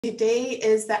Today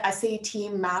is the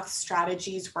SAT Math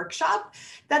Strategies workshop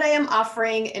that I am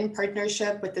offering in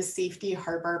partnership with the Safety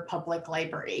Harbor Public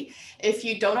Library. If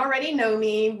you don't already know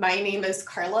me, my name is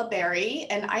Carla Berry,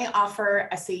 and I offer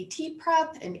SAT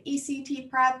prep and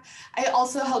ACT prep. I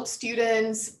also help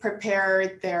students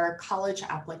prepare their college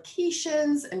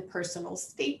applications and personal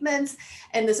statements,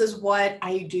 and this is what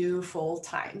I do full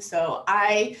time. So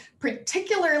I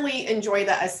particularly enjoy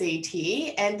the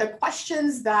SAT, and the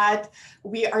questions that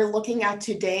we are looking at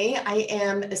today, I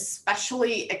am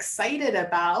especially excited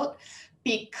about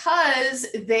because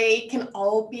they can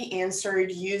all be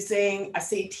answered using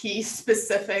SAT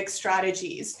specific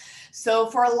strategies. So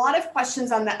for a lot of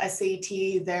questions on the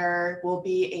SAT, there will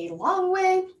be a long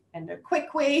way and a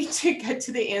quick way to get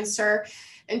to the answer.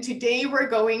 And today we're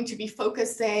going to be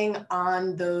focusing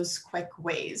on those quick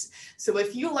ways. So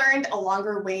if you learned a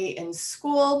longer way in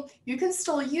school, you can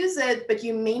still use it, but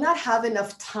you may not have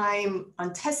enough time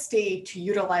on test day to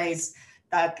utilize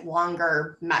that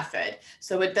longer method.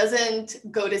 So it doesn't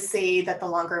go to say that the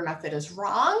longer method is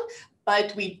wrong,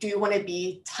 but we do want to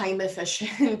be time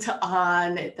efficient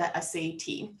on the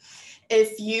SAT.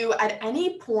 If you at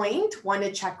any point want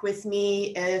to check with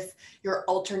me if your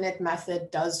alternate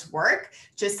method does work,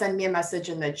 just send me a message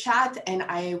in the chat and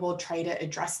I will try to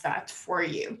address that for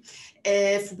you.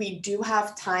 If we do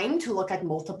have time to look at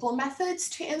multiple methods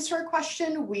to answer a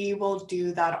question, we will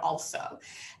do that also.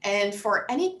 And for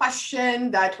any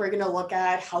question that we're going to look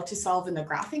at how to solve in the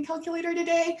graphing calculator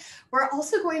today, we're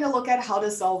also going to look at how to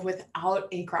solve without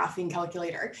a graphing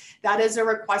calculator. That is a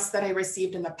request that I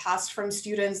received in the past from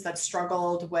students that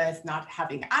struggled with not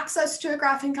having access to a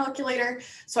graphing calculator.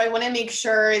 So I want to make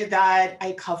sure that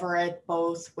I cover it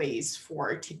both ways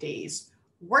for today's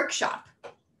workshop.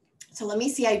 So let me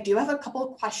see, I do have a couple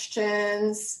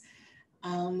questions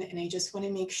and I just want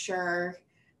to make sure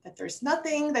that there's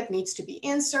nothing that needs to be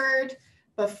answered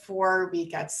before we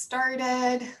get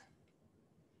started.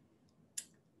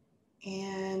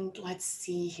 And let's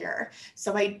see here.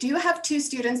 So I do have two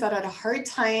students that had a hard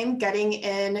time getting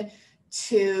in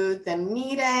to the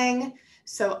meeting.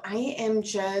 So I am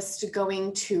just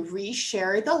going to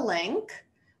reshare the link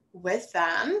with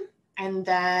them, and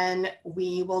then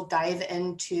we will dive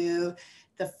into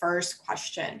the first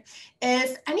question.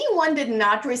 If anyone did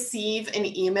not receive an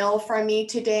email from me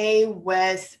today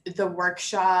with the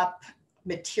workshop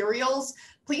materials,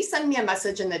 please send me a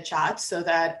message in the chat so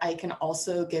that I can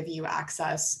also give you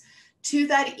access to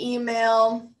that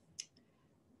email,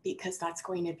 because that's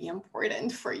going to be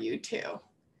important for you too.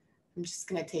 I'm just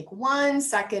going to take 1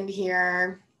 second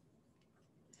here.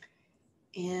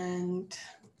 And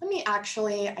let me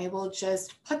I will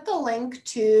just put the link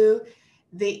to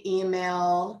the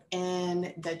email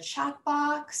in the chat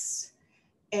box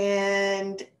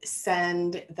and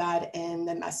send that in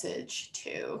the message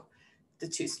to the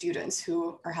two students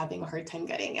who are having a hard time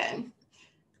getting in.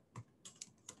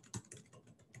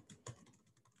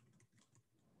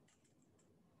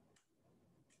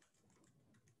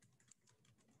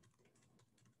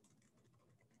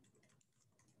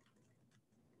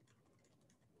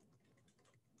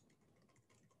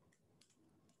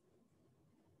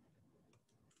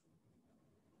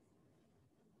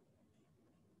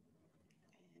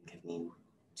 Give me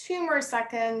 2 more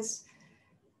seconds.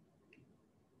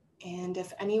 And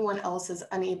if anyone else is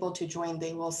unable to join,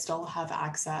 they will still have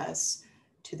access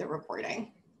to the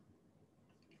recording.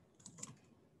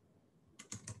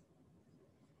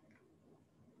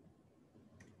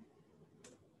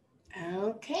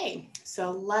 Okay,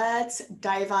 so let's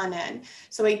dive on in.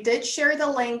 So I did share the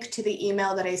link to the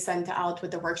email that I sent out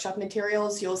with the workshop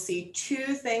materials. You'll see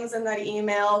 2 things in that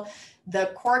email: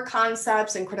 the core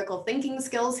concepts and critical thinking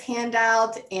skills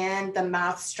handout and the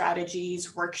math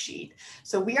strategies worksheet.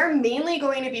 So we are mainly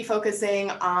going to be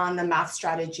focusing on the math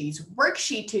strategies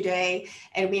worksheet today,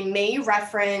 and we may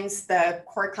reference the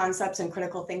core concepts and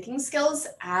critical thinking skills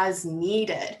as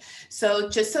needed. So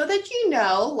just so that you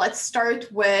know, let's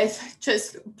start with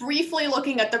just briefly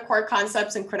looking at the core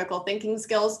concepts and critical thinking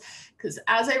skills, because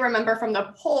as I remember from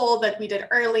the poll that we did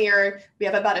earlier, we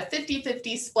have about a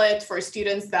 50-50 split for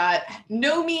students that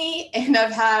know me and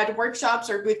have had workshops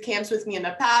or boot camps with me in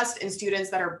the past, and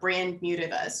students that are brand new to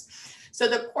this. So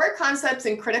the core concepts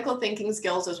and critical thinking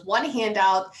skills is one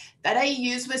handout that I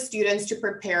use with students to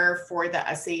prepare for the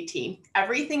SAT.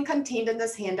 Everything contained in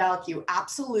this handout you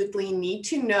absolutely need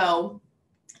to know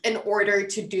in order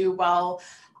to do well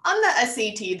On the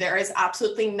SAT, there is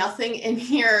absolutely nothing in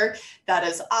here that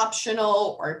is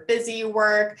optional or busy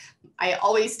work. I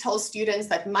always tell students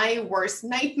that my worst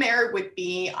nightmare would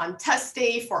be on test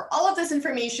day for all of this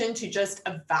information to just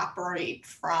evaporate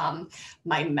from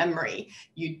my memory.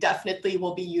 You definitely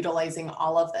will be utilizing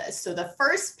all of this. So the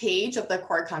first page of the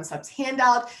core concepts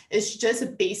handout is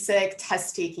just basic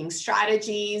test taking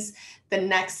strategies. The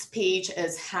next page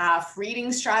is half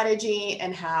reading strategy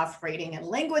and half writing and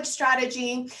language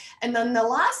strategy. And then the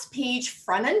last page,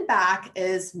 front and back,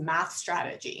 is math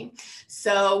strategy.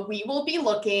 So we will be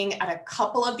looking at a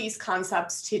couple of these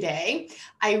concepts today.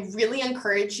 I really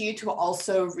encourage you to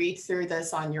also read through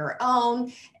this on your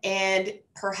own and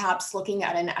perhaps looking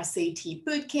at an SAT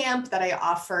bootcamp that I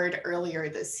offered earlier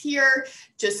this year,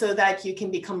 just so that you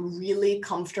can become really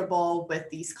comfortable with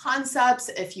these concepts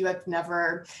if you have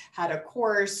never had a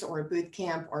course or a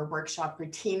bootcamp or workshop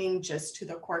pertaining just to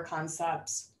the core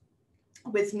concepts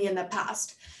with me in the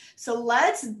past. So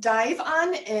let's dive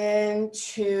on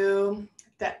into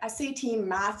the SAT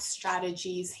Math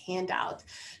Strategies handout.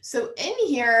 So in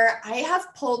here, I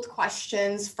have pulled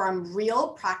questions from real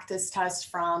practice tests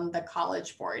from the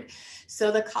College Board.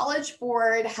 So the College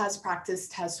Board has practice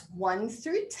tests 1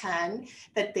 through 10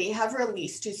 that they have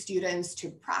released to students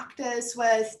to practice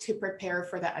with to prepare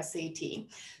for the SAT.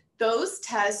 Those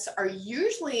tests are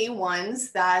usually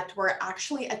ones that were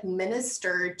actually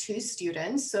administered to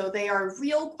students. So they are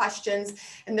real questions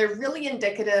and they're really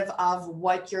indicative of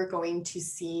what you're going to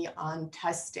see on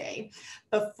test day.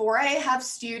 Before I have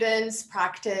students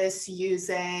practice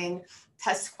using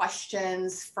test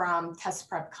questions from test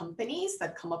prep companies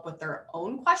that come up with their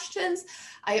own questions,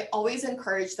 I always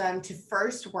encourage them to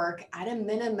first work at a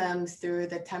minimum through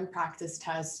the 10 practice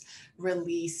tests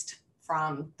released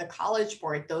from the College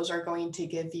Board. Those are going to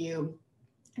give you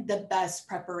the best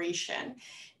preparation.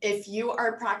 If you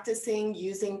are practicing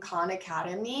using Khan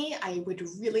Academy, I would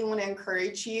really want to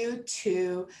encourage you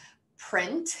to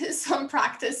print some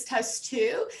practice tests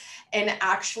too, and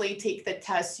actually take the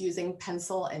tests using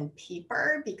pencil and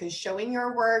paper, because showing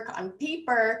your work on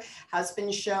paper has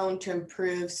been shown to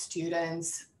improve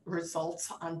students'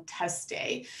 results on test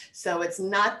day. So it's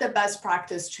not the best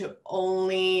practice to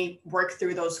only work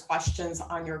through those questions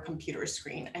on your computer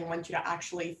screen. I want you to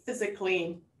actually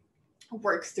physically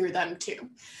work through them too.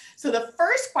 So the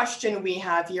first question we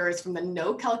have here is from the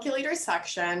no calculator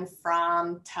section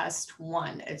from test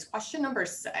 1. It's question number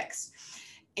 6.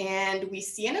 And we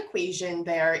see an equation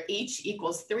there, h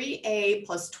equals 3a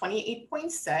plus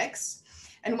 28.6.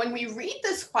 And when we read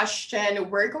this question,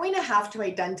 we're going to have to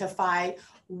identify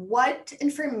what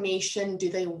information do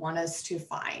they want us to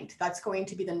find. That's going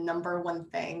to be the number one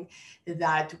thing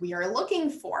that we are looking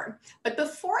for. But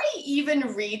before I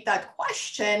even read that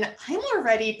question, I'm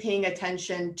already paying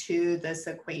attention to this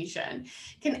equation.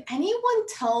 Can anyone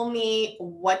tell me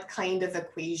what kind of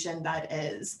equation that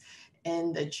is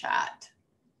in the chat?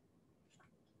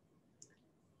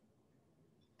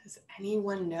 Does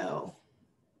anyone know?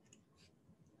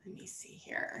 Let me see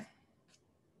here.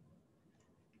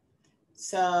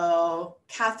 So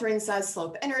Catherine says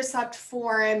slope-intercept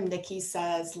form, Nikki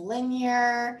says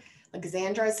linear,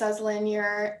 Alexandra says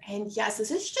linear, and yes, this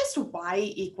is just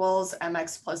y equals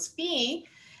mx plus b,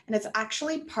 and it's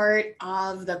actually part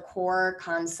of the core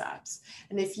concepts.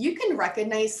 And if you can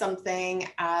recognize something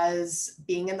as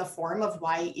being in the form of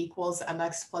y equals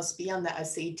mx plus b on the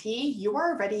SAT, you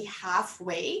are already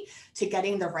halfway to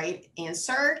getting the right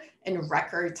answer in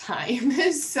record time.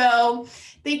 So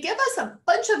they give us a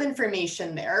bunch of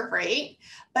information there, right?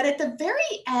 But at the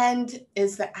very end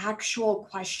is the actual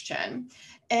question.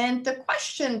 And the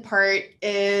question part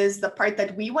is the part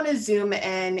that we want to zoom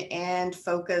in and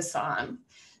focus on.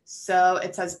 So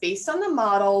it says, based on the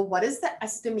model, what is the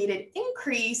estimated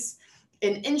increase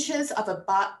in inches of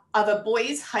a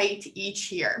boy's height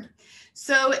each year?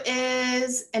 So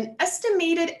is an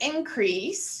estimated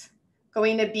increase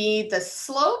going to be the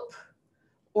slope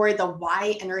or the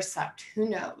y-intercept? Who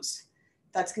knows?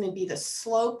 That's going to be the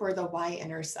slope or the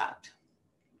y-intercept.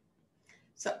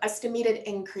 So estimated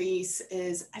increase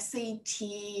is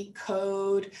SAT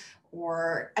code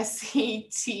or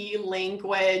SAT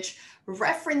language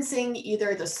referencing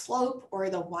either the slope or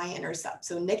the y-intercept.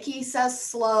 So Nikki says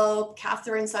slope,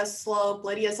 Catherine says slope,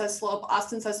 Lydia says slope,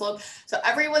 Austin says slope. So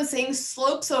everyone's saying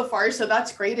slope so far, so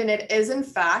that's great. And it is in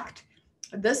fact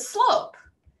the slope.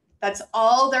 That's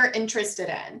all they're interested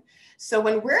in. So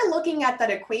when we're looking at that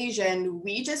equation,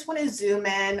 we just want to zoom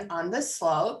in on the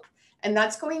slope, and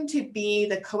that's going to be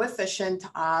the coefficient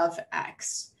of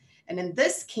x. And in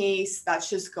this case, that's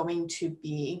just going to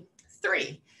be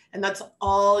 3. And that's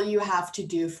all you have to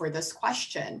do for this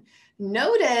question.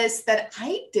 Notice that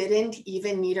I didn't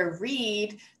even need to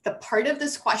read the part of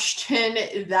this question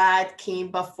that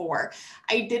came before.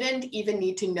 I didn't even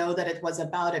need to know that it was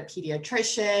about a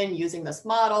pediatrician using this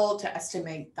model to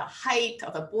estimate the height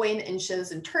of a boy in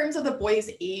inches in terms of the boy's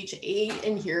age,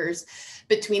 in years,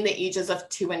 between the ages of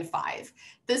 2 and 5.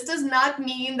 This does not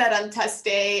mean that on test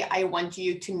day, I want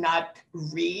you to not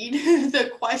read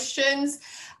the questions.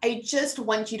 I just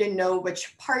want you to know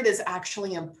which part is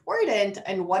actually important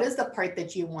and what is the part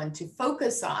that you want to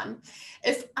focus on.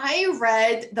 If I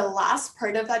read the last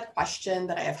part of that question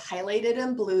that I have highlighted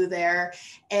in blue there,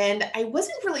 and I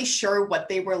wasn't really sure what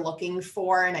they were looking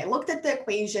for, and I looked at the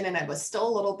equation and I was still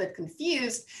a little bit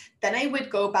confused, then I would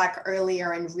go back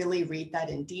earlier and really read that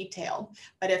in detail.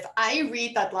 But if I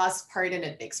read that last part and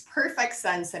it makes perfect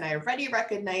sense and I already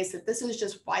recognize that this is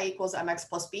just y equals mx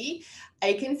plus b,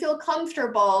 I can feel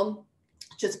comfortable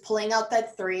just pulling out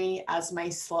that 3 as my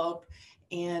slope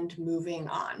and moving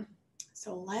on.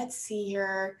 So let's see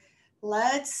here.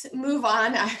 Let's move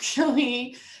on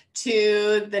actually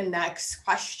to the next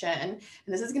question. And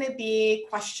this is going to be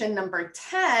question number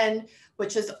 10,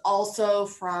 which is also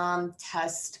from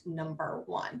test number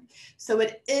 1. So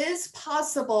it is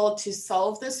possible to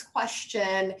solve this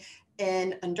question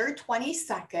in under 20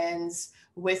 seconds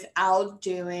without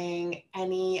doing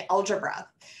any algebra.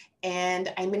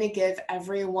 And I'm going to give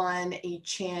everyone a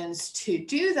chance to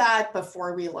do that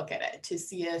before we look at it to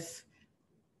see if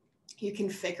you can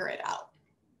figure it out.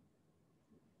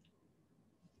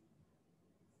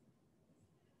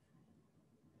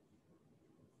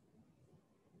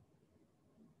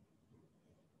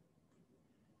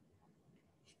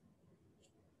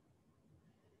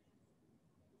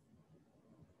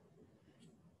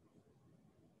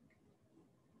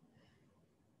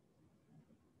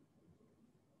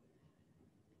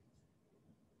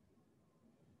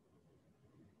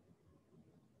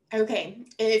 Okay,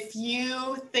 if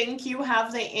you think you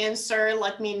have the answer,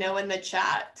 let me know in the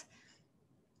chat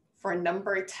for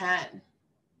number 10.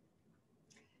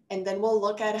 And then we'll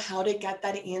look at how to get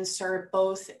that answer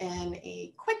both in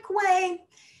a quick way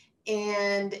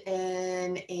and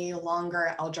in a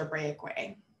longer algebraic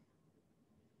way.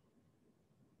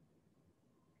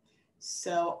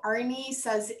 So Arnie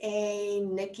says A,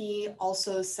 Nikki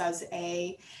also says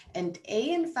A, and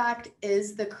A in fact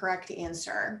is the correct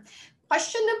answer.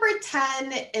 Question number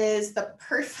 10 is the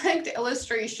perfect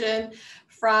illustration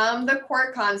from the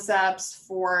core concepts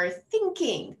for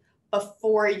thinking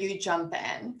before you jump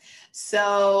in.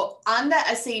 So on the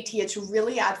SAT, it's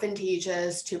really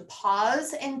advantageous to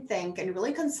pause and think and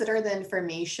really consider the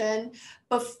information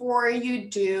before you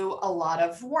do a lot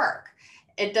of work.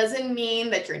 It doesn't mean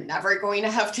that you're never going to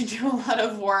have to do a lot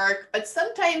of work, but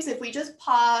sometimes if we just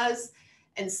pause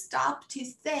and stop to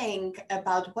think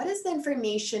about what is the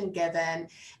information given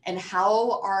and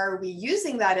how are we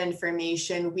using that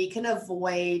information, we can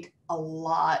avoid a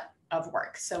lot of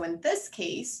work. So in this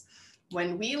case,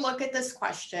 when we look at this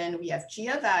question, we have g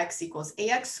of x equals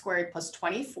ax squared plus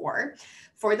 24.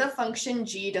 For the function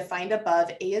g defined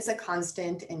above, a is a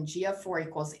constant and g of 4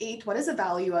 equals 8. What is the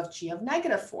value of g of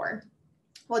negative 4?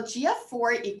 Well, g of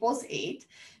 4 equals 8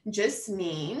 just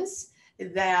means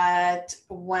that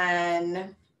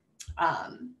when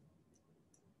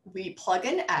we plug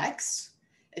in x,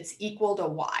 it's equal to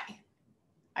y.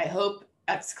 I hope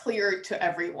that's clear to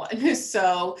everyone.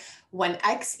 So when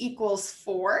x equals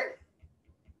 4,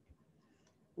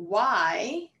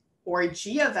 y, or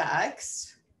g of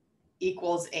x,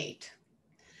 equals 8.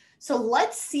 So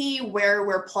let's see where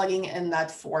we're plugging in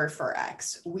that 4 for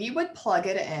x. We would plug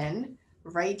it in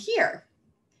right here.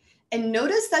 And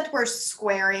notice that we're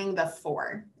squaring the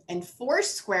 4. And 4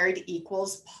 squared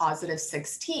equals positive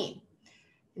 16.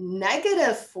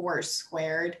 Negative 4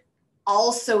 squared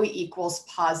also equals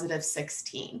positive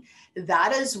 16.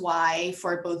 That is why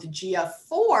for both g of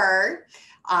 4,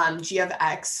 g of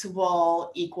x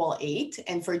will equal 8.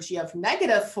 And for g of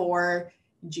negative 4,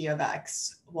 g of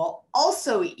x will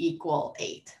also equal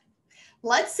 8.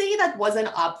 Let's say that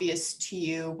wasn't obvious to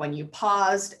you when you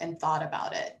paused and thought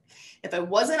about it. If it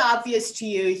wasn't obvious to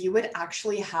you, you would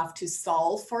actually have to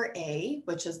solve for a,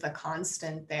 which is the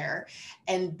constant there,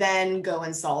 and then go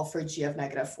and solve for g of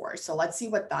negative 4. So let's see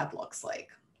what that looks like.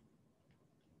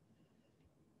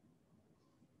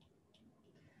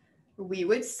 We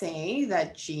would say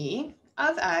that g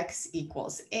of x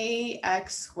equals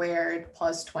ax squared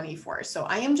plus 24. So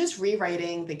I am just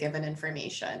rewriting the given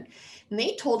information. And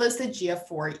they told us that g of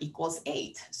 4 equals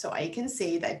 8. So I can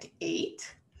say that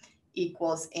 8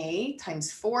 equals a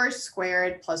times 4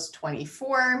 squared plus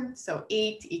 24. So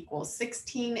 8 equals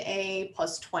 16a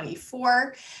plus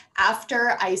 24.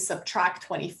 After I subtract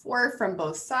 24 from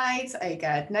both sides, I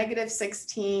get negative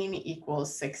 16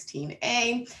 equals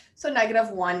 16a. So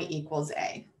negative 1 equals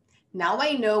a. Now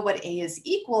I know what a is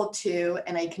equal to,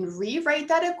 and I can rewrite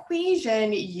that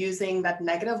equation using that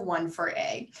negative 1 for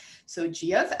a. So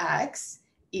g of x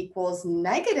equals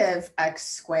negative x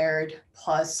squared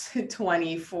plus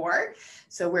 24.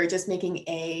 So we're just making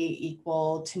a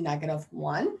equal to negative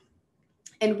 1.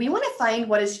 And we want to find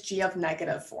what is g of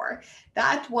negative 4.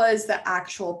 That was the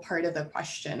actual part of the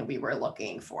question we were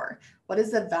looking for. What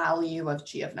is the value of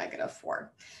g of negative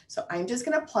 4? So I'm just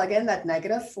going to plug in that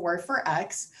negative 4 for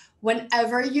x.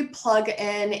 Whenever you plug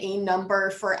in a number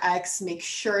for x, make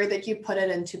sure that you put it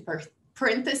into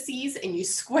parentheses and you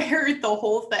square the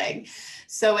whole thing.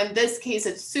 So in this case,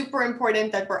 it's super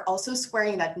important that we're also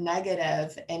squaring that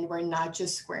negative and we're not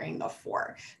just squaring the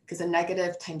 4, because a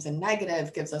negative times a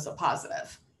negative gives us a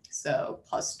positive. So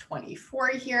plus 24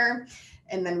 here,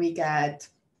 and then we get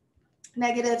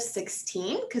negative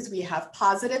 16 because we have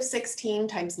positive 16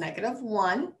 times negative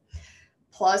 1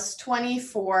 plus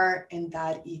 24, and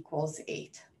that equals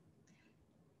 8.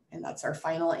 And that's our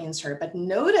final answer. But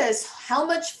notice how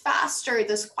much faster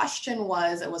this question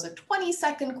was. It was a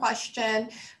 20-second question,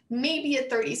 maybe a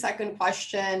 30-second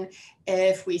question.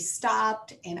 If we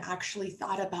stopped and actually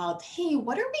thought about, hey,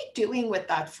 what are we doing with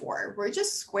that 4? We're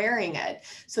just squaring it.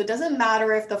 So it doesn't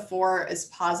matter if the 4 is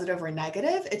positive or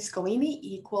negative, it's going to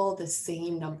equal the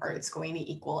same number. It's going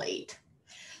to equal 8.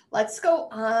 Let's go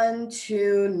on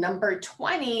to number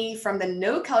 20 from the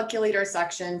no calculator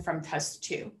section from test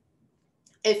 2.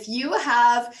 If you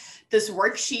have this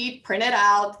worksheet printed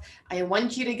out, I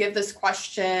want you to give this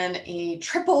question a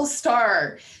triple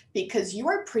star because you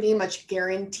are pretty much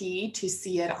guaranteed to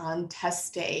see it on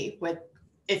test day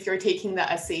if you're taking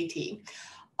the SAT.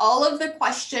 All of the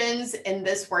questions in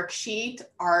this worksheet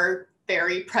are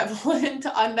very prevalent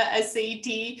on the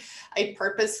SAT. I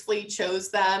purposefully chose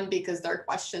them because they're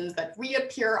questions that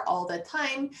reappear all the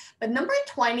time. But number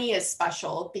 20 is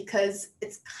special because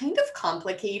it's kind of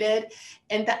complicated,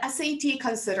 and the SAT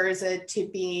considers it to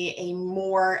be a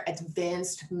more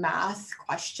advanced math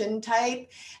question type.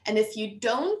 And if you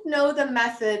don't know the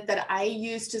method that I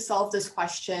use to solve this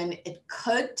question, it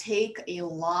could take a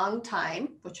long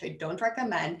time, which I don't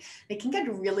recommend. It can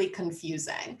get really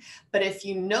confusing. But if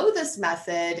you know this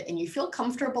method and you feel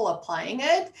comfortable applying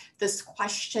it, this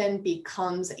question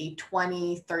becomes a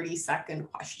 20,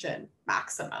 30-second question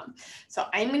maximum. So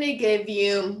I'm going to give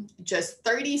you just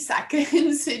 30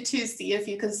 seconds to see if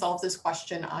you can solve this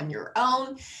question on your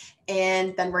own.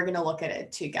 And then we're going to look at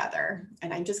it together.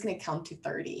 And I'm just going to count to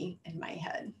 30 in my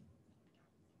head.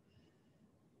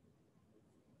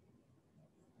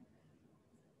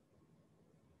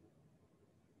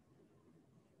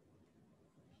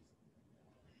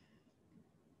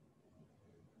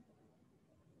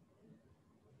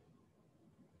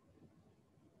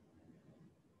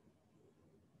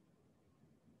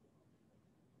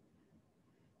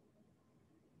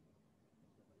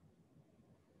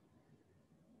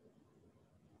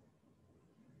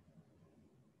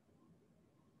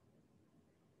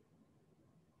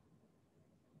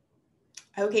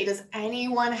 Okay, does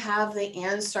anyone have the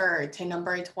answer to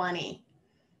number 20?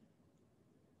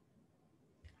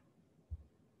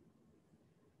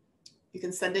 You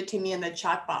can send it to me in the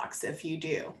chat box if you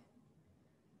do.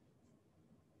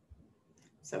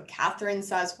 So Catherine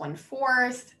says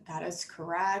 1/4. That is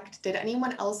correct. Did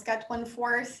anyone else get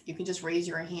 1/4? You can just raise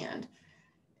your hand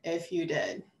if you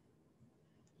did.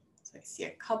 So I see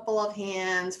a couple of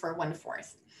hands for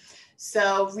 1/4.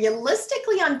 So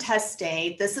realistically on test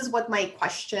day, this is what my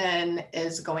question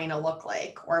is going to look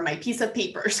like, or my piece of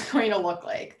paper is going to look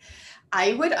like.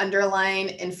 I would underline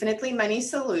infinitely many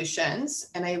solutions,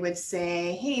 and I would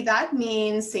say, hey, that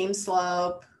means same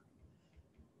slope,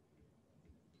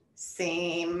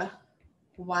 same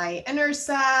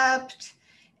y-intercept,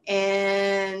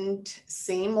 and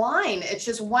same line. It's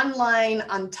just one line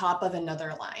on top of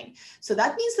another line. So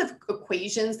that means the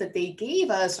equations that they gave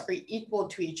us are equal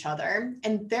to each other,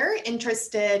 and they're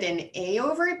interested in a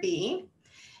over b.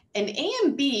 And a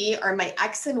and b are my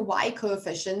x and y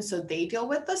coefficients, so they deal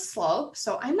with the slope.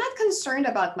 So I'm not concerned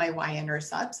about my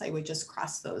y-intercepts. I would just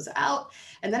cross those out.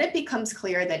 And then it becomes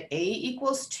clear that a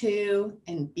equals 2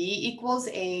 and b equals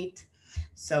 8.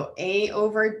 So a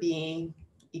over b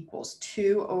equals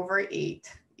 2 over 8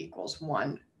 equals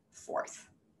 1/4.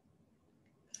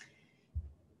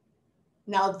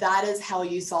 Now that is how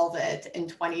you solve it in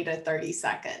 20 to 30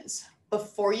 seconds.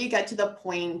 before you get to the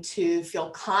point to feel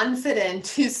confident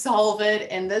to solve it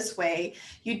in this way,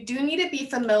 you do need to be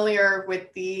familiar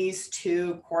with these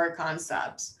two core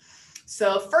concepts.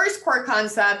 So first core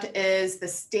concept is the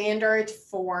standard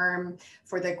form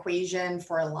for the equation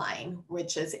for a line,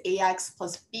 which is ax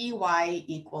plus by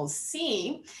equals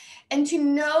c. And to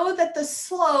know that the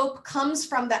slope comes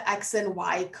from the x and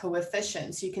y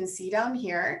coefficients. You can see down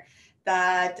here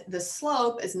that the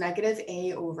slope is negative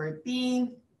a over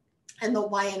b, and the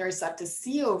y-intercept is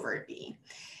c over b.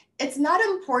 It's not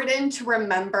important to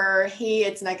remember, hey,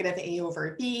 it's negative a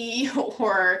over b,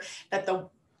 or that the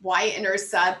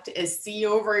y-intercept is c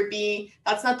over b.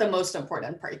 That's not the most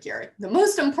important part here. The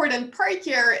most important part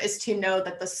here is to know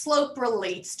that the slope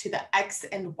relates to the x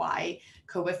and y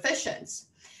coefficients.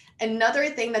 Another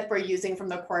thing that we're using from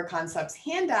the core concepts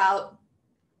handout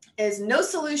is no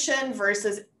solution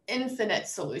versus infinite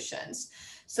solutions.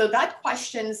 So that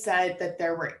question said that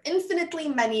there were infinitely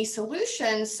many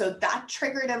solutions. So that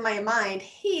triggered in my mind,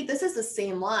 hey, this is the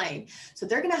same line. So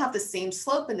they're going to have the same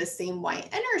slope and the same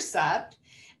y-intercept.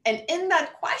 And in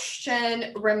that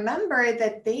question, remember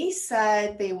that they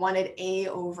said they wanted a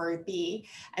over b.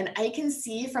 And I can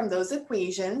see from those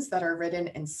equations that are written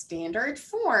in standard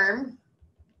form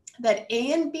that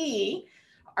a and b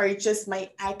are just my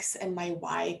x and my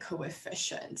y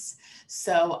coefficients.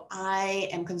 So I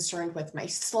am concerned with my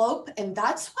slope, and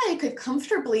that's why I could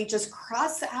comfortably just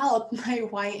cross out my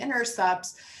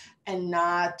y-intercepts and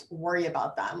not worry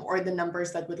about them, or the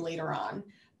numbers that would later on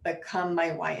become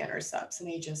my y-intercepts, and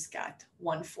I just got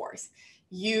 1/4.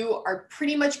 You are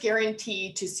pretty much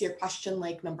guaranteed to see a question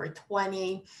like number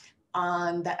 20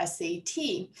 on the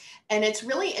SAT. And it's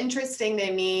really interesting to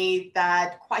me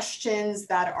that questions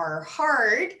that are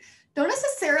hard don't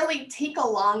necessarily take a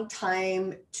long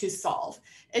time to solve.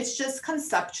 It's just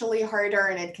conceptually harder,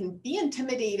 and it can be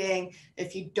intimidating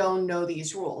if you don't know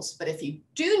these rules. But if you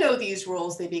do know these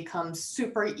rules, they become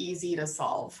super easy to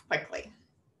solve quickly.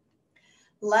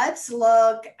 Let's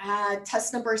look at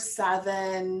test number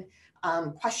 7,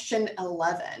 question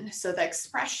 11. So the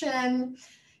expression,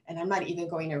 and I'm not even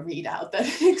going to read out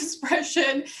that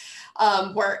expression,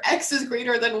 where x is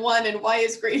greater than 1 and y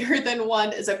is greater than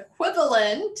 1 is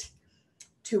equivalent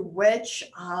to which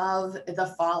of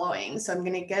the following? So I'm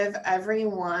going to give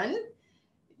everyone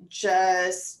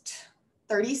just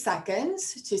 30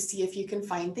 seconds to see if you can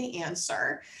find the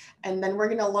answer. And then we're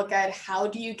going to look at how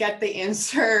do you get the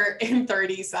answer in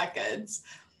 30 seconds.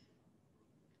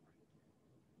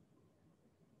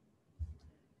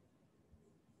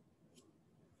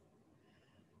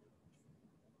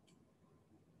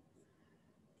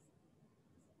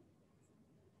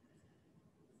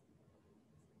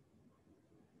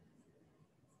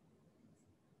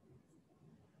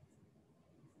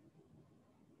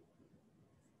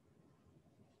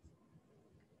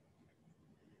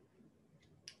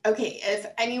 Okay, if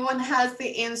anyone has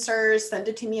the answers, send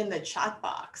it to me in the chat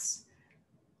box.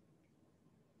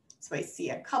 So I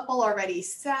see a couple already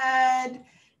said,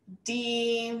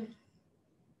 D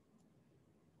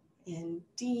and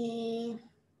D.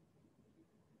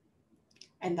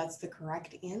 And that's the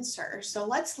correct answer. So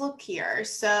let's look here.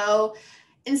 So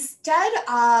instead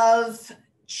of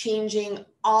changing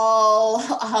all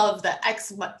of the x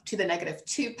to the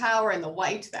 -2 power and the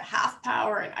y to the ½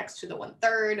 power and x to the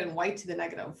 1/3 and y to the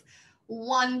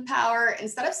 -1 power,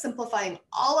 instead of simplifying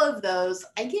all of those,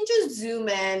 I can just zoom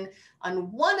in on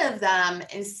one of them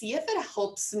and see if it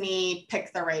helps me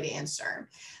pick the right answer.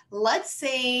 Let's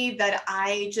say that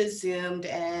I just zoomed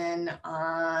in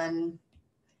on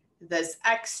this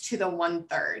x to the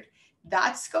 1/3.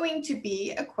 That's going to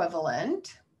be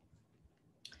equivalent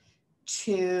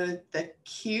to the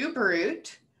cube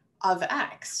root of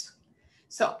x.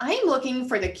 So I'm looking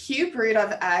for the cube root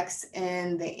of x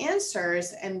in the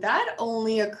answers, and that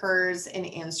only occurs in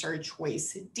answer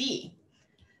choice D.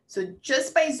 So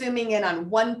just by zooming in on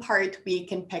one part, we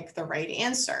can pick the right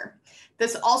answer.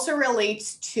 This also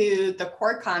relates to the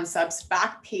core concepts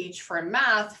back page for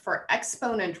math for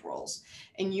exponent rules.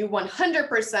 And you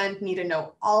 100% need to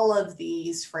know all of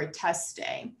these for test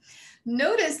day.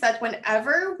 Notice that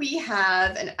whenever we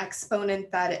have an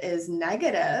exponent that is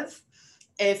negative,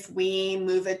 if we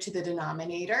move it to the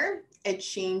denominator, it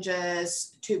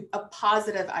changes to a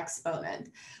positive exponent.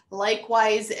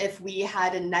 Likewise, if we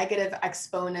had a negative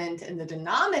exponent in the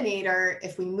denominator,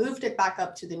 if we moved it back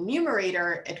up to the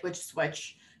numerator, it would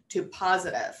switch to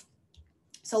positive.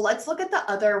 So let's look at the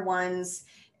other ones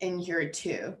in here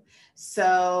too.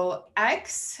 So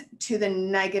x to the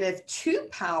 -2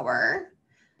 power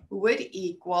would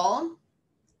equal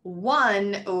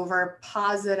 1 over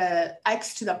positive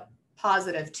x to the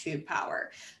positive 2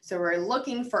 power. So we're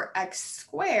looking for x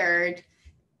squared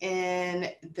in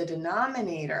the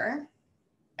denominator,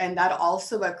 and that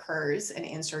also occurs in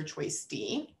answer choice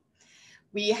D.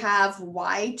 We have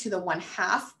y to the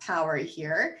 1/2 power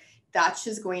here. That's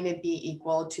just going to be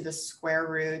equal to the square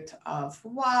root of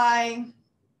y.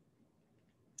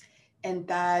 And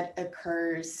that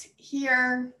occurs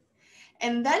here.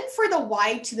 And then for the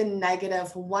y to the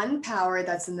 -1 power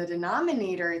that's in the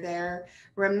denominator there,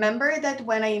 remember that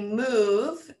when I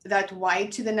move that y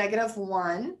to the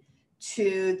 -1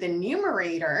 to the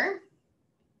numerator,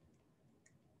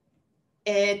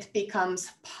 it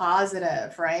becomes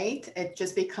positive, right? It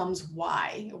just becomes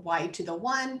y. Y to the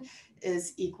 1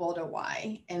 is equal to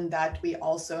y. And that we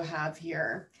also have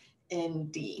here in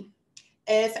D.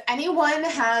 If anyone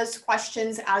has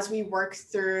questions as we work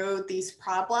through these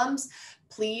problems,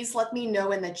 please let me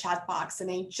know in the chat box. And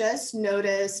I just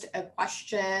noticed a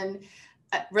question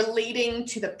relating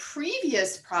to the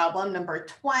previous problem, number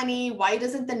 20. Why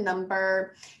doesn't the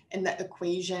number in the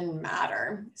equation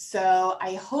matter? So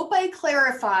I hope I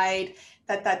clarified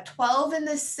that that 12 and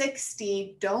the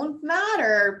 60 don't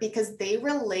matter because they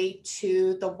relate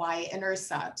to the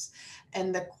y-intercepts.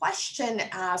 And the question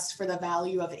asks for the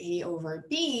value of a over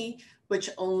b, which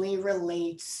only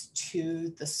relates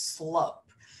to the slope.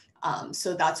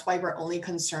 So that's why we're only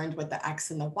concerned with the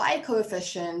x and the y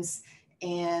coefficients,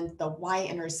 and the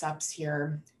y-intercepts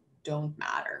here don't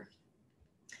matter.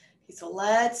 Okay, so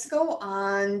let's go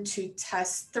on to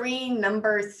test 3,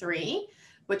 number 3.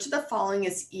 Which of the following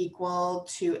is equal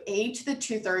to a to the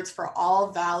 2/3 for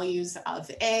all values of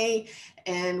a?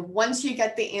 And once you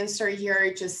get the answer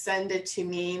here, just send it to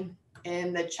me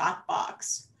in the chat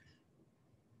box.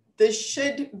 This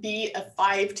should be a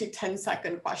 5 to 10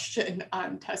 second question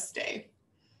on test day.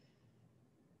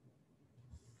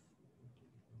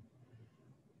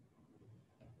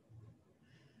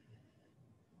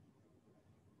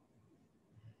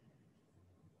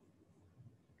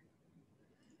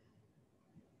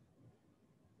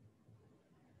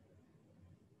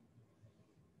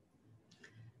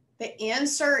 The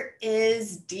answer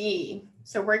is D.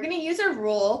 So we're going to use a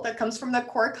rule that comes from the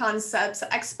core concepts,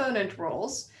 exponent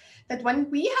rules, that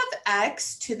when we have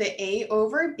x to the a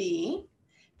over b,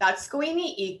 that's going to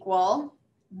equal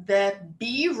the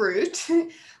b root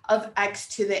of x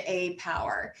to the a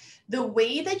power. The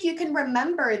way that you can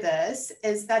remember this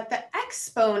is that the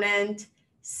exponent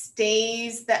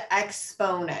stays the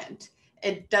exponent.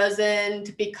 It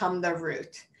doesn't become the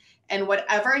root. And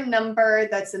whatever number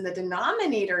that's in the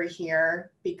denominator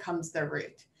here becomes the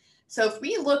root. So if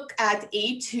we look at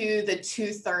a to the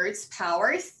 2/3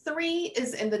 power, 3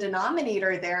 is in the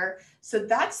denominator there. So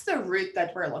that's the root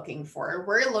that we're looking for.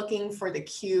 We're looking for the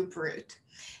cube root.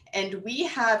 And we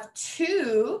have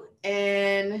 2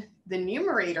 in the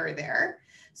numerator there.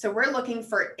 So we're looking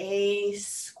for a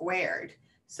squared.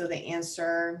 So the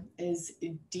answer is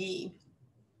D.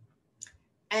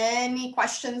 Any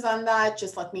questions on that?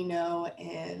 Just let me know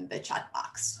in the chat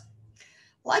box.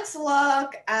 Let's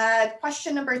look at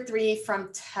question number 3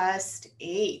 from test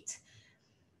 8.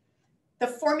 The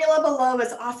formula below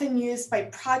is often used by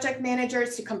project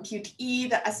managers to compute E,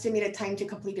 the estimated time to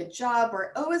complete a job,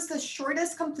 where O is the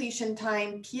shortest completion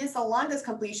time, P is the longest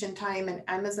completion time, and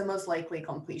M is the most likely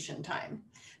completion time.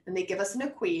 Then they give us an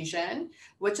equation.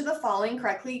 Which of the following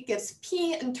correctly gives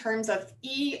P in terms of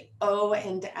E, O,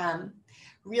 and M?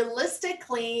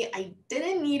 Realistically, I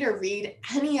didn't need to read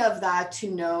any of that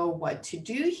to know what to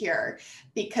do here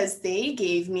because they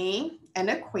gave me an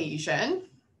equation.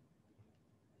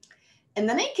 And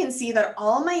then I can see that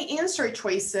all my answer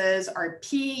choices are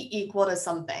P equal to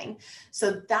something.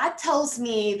 So that tells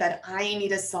me that I need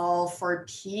to solve for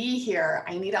P here.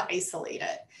 I need to isolate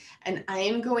it. And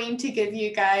I'm going to give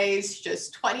you guys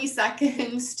just 20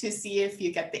 seconds to see if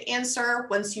you get the answer.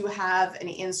 Once you have an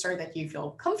answer that you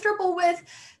feel comfortable with,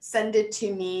 send it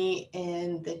to me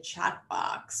in the chat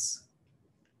box.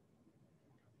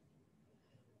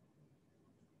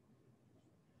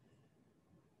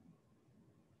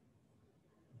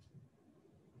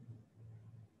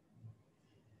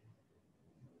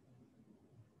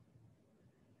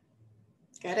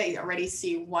 Good, I already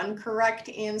see one correct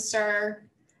answer.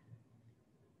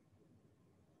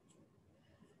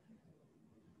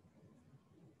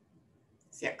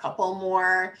 See a couple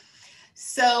more.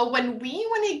 So when we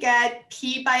want to get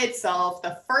P by itself,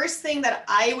 the first thing that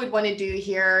I would want to do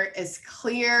here is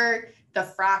clear the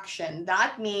fraction.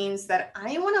 That means that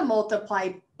I want to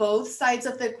multiply both sides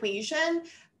of the equation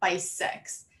by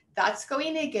 6. That's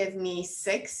going to give me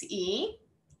 6E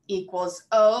equals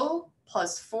O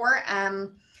plus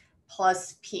 4M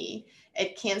plus p.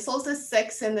 It cancels the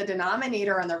 6 in the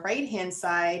denominator on the right-hand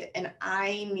side, and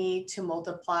I need to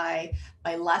multiply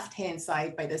my left-hand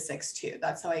side by the 6 too.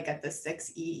 That's how I get the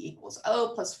 6e equals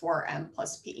O plus 4m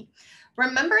plus p.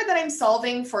 Remember that I'm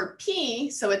solving for p,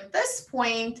 so at this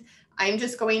point, I'm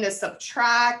just going to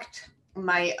subtract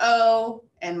my O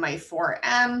and my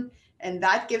 4m, and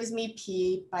that gives me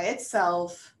p by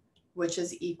itself, which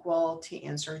is equal to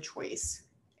answer choice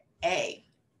A.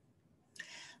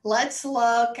 Let's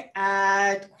look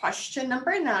at question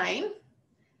number 9.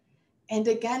 And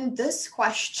again, this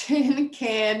question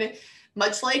can,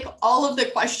 much like all of the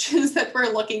questions that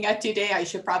we're looking at today, I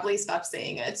should probably stop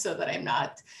saying it so that I'm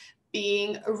not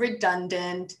being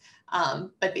redundant.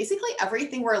 But basically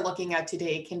everything we're looking at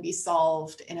today can be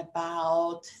solved in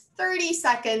about 30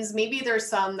 seconds. Maybe there's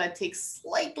some that take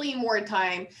slightly more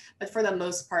time, but for the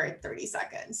most part, 30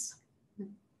 seconds.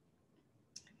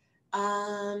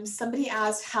 Somebody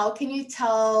asked, how can you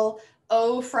tell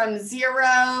O from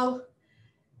 0?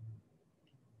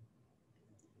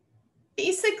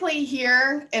 Basically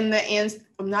here in the answer,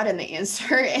 not in the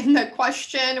answer, in the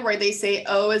question where they say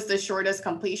O is the shortest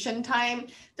completion time,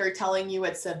 they're telling you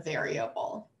it's a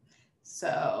variable.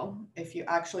 So if you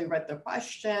actually read the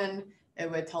question, it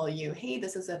would tell you, hey,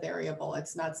 this is a variable.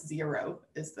 It's not 0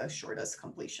 is the shortest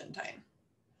completion time.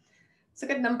 So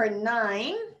good, number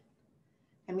 9.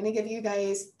 I'm going to give you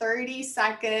guys 30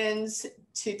 seconds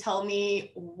to tell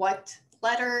me what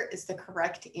letter is the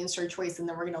correct answer choice, and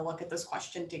then we're going to look at this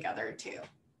question together too.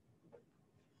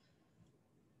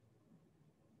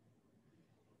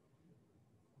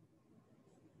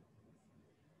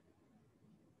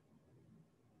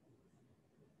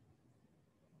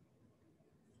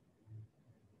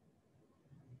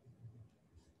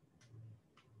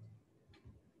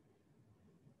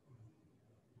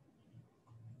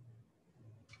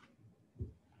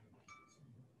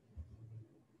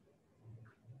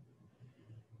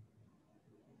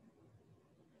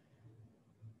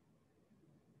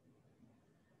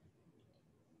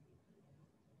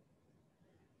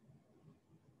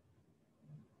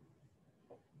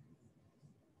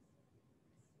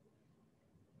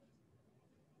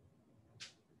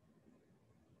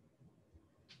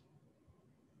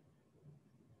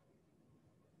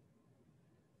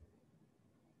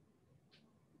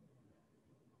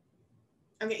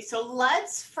 Okay, so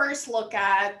let's first look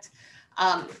at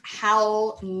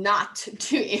how not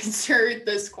to answer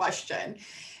this question.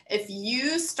 If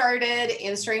you started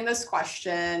answering this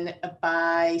question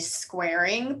by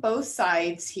squaring both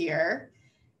sides here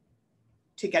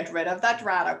to get rid of that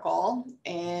radical,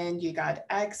 and you got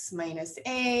x minus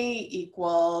a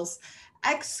equals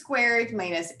x squared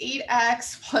minus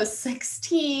 8x plus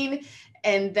 16,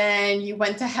 and then you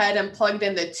went ahead and plugged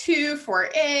in the 2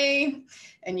 for a,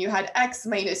 and you had x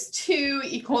minus 2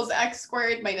 equals x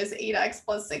squared minus 8x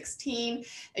plus 16,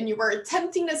 and you were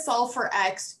attempting to solve for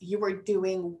x, you were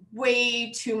doing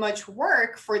way too much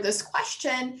work for this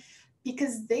question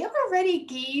because they already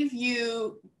gave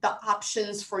you the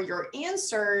options for your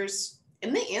answers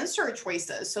in the answer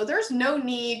choices. So there's no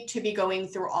need to be going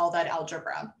through all that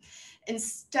algebra.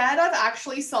 Instead of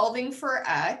actually solving for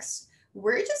x,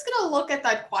 we're just going to look at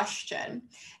that question.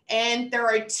 And there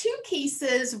are 2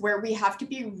 cases where we have to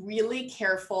be really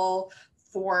careful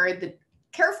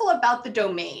about the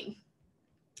domain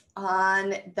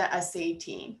on the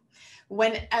SAT.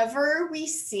 Whenever we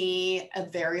see a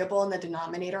variable in the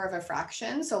denominator of a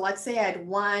fraction, so let's say I had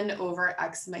 1 over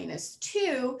x minus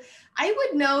 2, I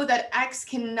would know that x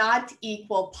cannot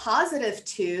equal positive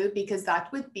 2 because that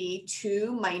would be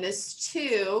 2 minus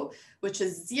 2, which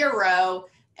is 0,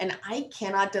 and I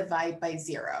cannot divide by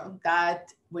 0.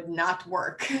 That would not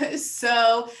work.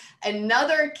 So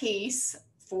another case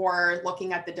for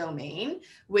looking at the domain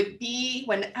would be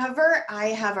whenever I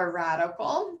have a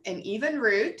radical, an even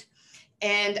root,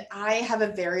 and I have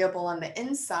a variable on the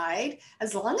inside,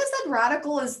 as long as that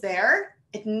radical is there,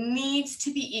 it needs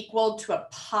to be equal to a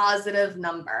positive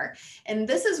number. And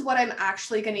this is what I'm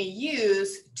actually going to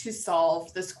use to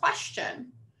solve this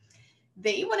question.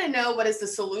 They want to know what is the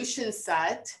solution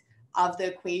set of the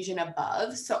equation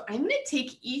above. So I'm going to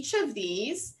take each of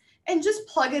these and just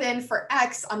plug it in for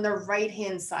x on the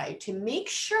right-hand side to make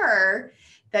sure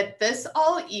that this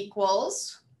all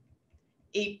equals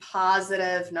a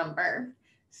positive number.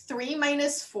 3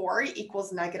 minus 4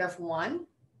 equals -1.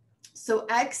 So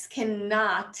x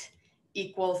cannot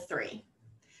equal 3.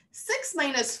 6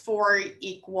 minus 4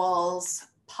 equals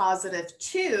positive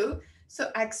 2.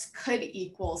 So x could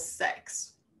equal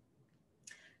 6.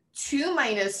 2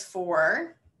 minus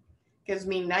 4 gives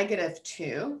me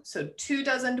 -2. So 2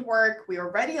 doesn't work. We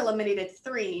already eliminated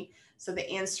 3. So the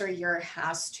answer here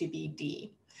has to be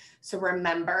D. So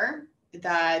remember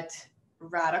that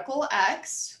radical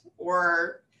x,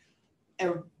 or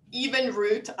an even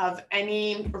root of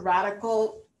any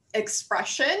radical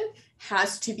expression,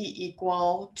 has to be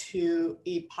equal to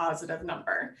a positive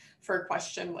number for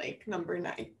question like number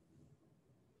 9.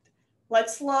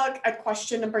 Let's look at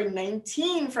question number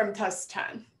 19 from test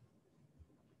 10.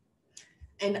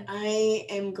 And I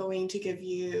am going to give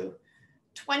you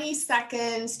 20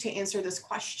 seconds to answer this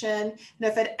question. And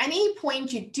if at any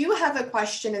point you do have a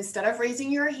question, instead of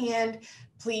raising your hand,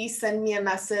 please send me a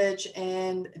message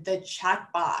in the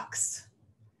chat box.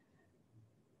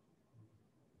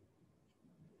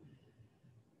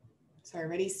 So I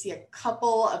already see a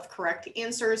couple of correct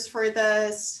answers for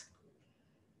this.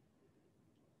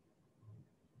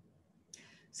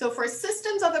 So for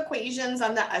systems of equations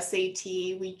on the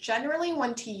SAT, we generally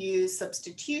want to use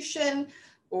substitution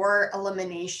or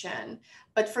elimination.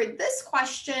 But for this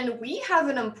question, we have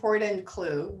an important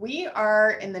clue. We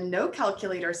are in the no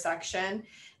calculator section,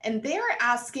 and they are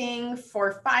asking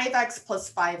for 5x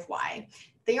plus 5y.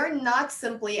 They are not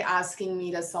simply asking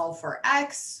me to solve for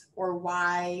x or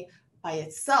y by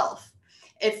itself.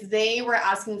 If they were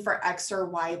asking for x or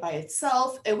y by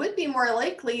itself, it would be more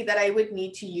likely that I would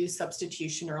need to use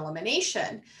substitution or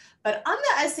elimination. But on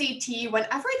the SAT,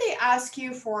 whenever they ask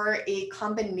you for a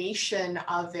combination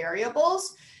of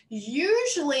variables,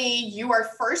 usually you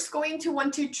are first going to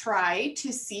want to try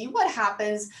to see what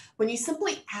happens when you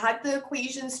simply add the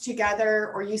equations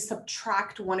together or you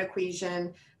subtract one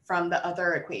equation from the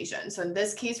other equation. So in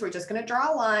this case, we're just going to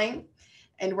draw a line.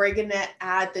 And we're going to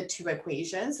add the 2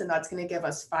 equations, and that's going to give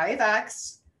us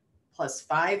 5x plus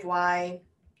 5y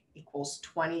equals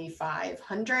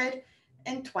 2,500,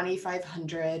 and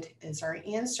 2,500 is our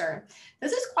answer.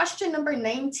 This is question number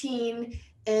 19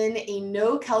 in a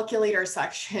no calculator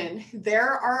section.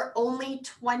 There are only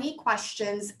 20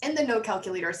 questions in the no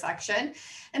calculator section,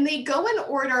 and they go in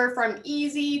order from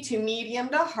easy to medium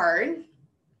to hard.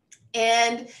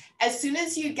 And as soon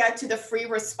as you get to the free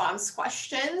response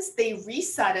questions, they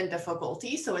reset in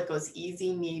difficulty. So it goes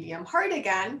easy, medium, hard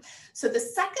again. So the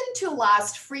second to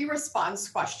last free response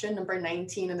question, number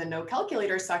 19 in the no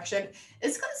calculator section,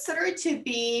 is considered to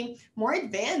be more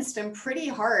advanced and pretty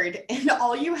hard. And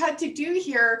all you had to do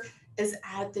here is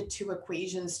add the 2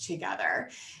 equations together.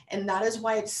 And that is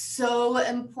why it's so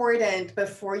important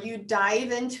before you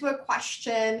dive into a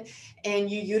question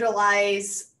and you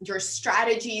utilize your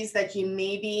strategies that you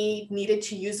maybe needed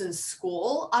to use in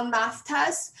school on math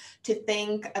tests, to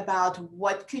think about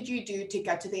what could you do to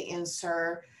get to the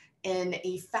answer in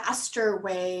a faster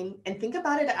way, and think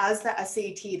about it as the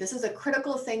SAT. This is a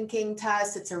critical thinking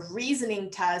test. It's a reasoning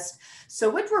test.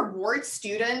 So it rewards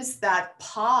students that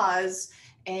pause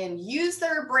and use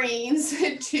their brains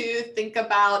to think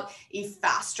about a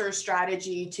faster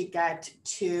strategy to get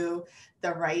to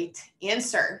the right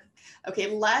answer. Okay,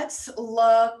 let's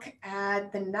look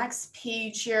at the next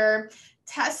page here.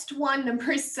 Test 1,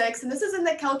 number 6, and this is in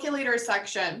the calculator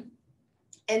section.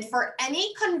 And for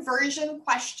any conversion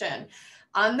question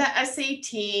on the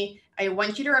SAT, I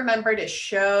want you to remember to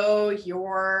show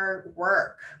your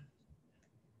work.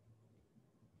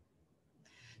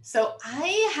 So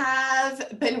I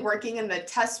have been working in the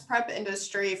test prep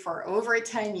industry for over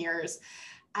 10 years.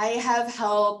 I have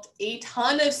helped a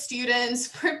ton of students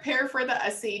prepare for the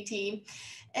SAT.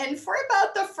 And for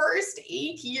about the first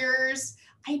 8 years,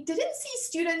 I didn't see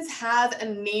students have a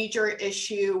major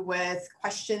issue with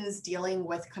questions dealing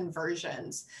with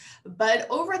conversions. But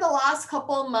over the last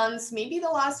couple months, maybe the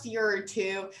last year or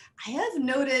two, I have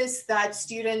noticed that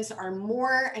students are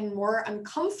more and more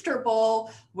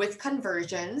uncomfortable with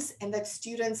conversions, and that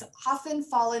students often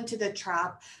fall into the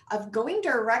trap of going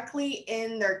directly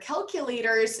in their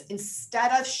calculators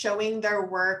instead of showing their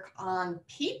work on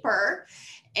paper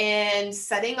and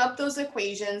setting up those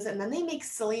equations, and then they make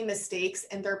silly mistakes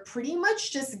and they're pretty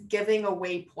much just giving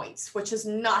away points, which is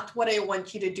not what I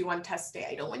want you to do on test day.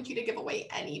 I don't want you to give away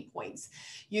any points.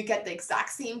 You get the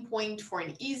exact same point for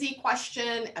an easy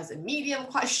question, as a medium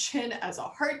question, as a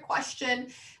hard question,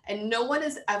 and no one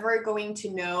is ever going to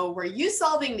know were you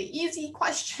solving the easy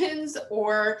questions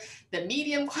or the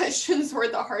medium questions or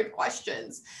the hard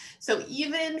questions. So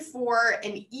even for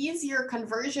an easier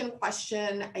conversion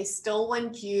question, I still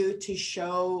want you to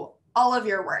show all of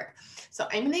your work. So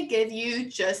I'm going to give you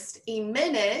just a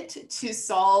minute to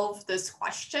solve this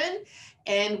question.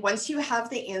 And once you have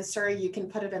the answer, you can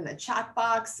put it in the chat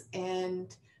box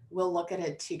and we'll look at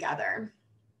it together.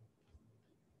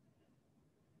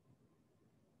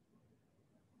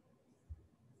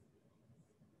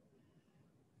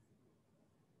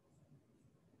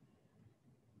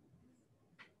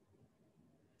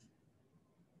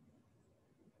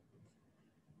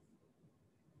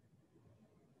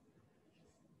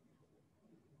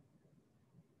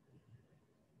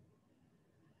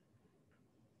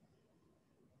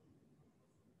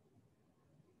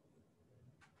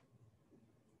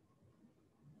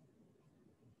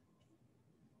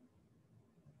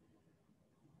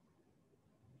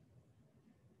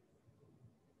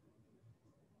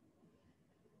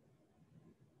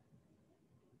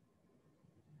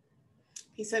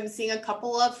 Okay, so I'm seeing a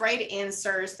couple of right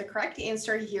answers. The correct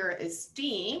answer here is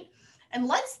D. And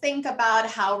let's think about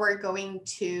how we're going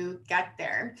to get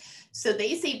there. So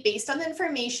they say, based on the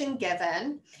information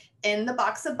given in the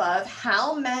box above,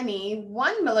 how many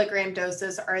 1 milligram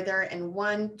doses are there in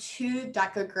one 2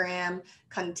 decagram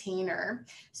container?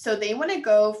 So they want to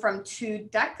go from 2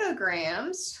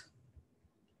 decograms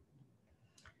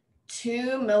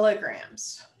to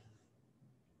milligrams.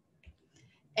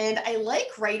 And I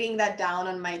like writing that down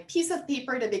on my piece of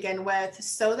paper to begin with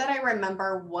so that I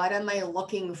remember what am I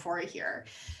looking for here.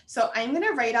 So I'm going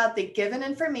to write out the given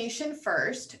information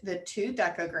first, the 2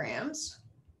 decograms.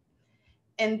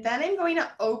 And then I'm going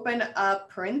to open up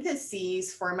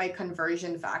parentheses for my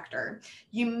conversion factor.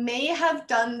 You may have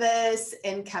done this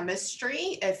in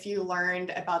chemistry if you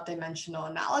learned about dimensional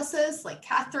analysis, like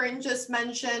Catherine just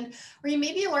mentioned, or you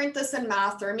maybe learned this in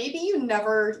math, or maybe you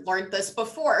never learned this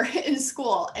before in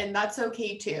school, and that's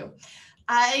okay too.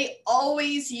 I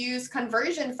always use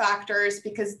conversion factors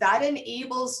because that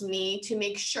enables me to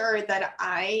make sure that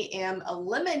I am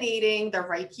eliminating the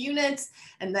right units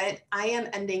and that I am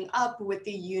ending up with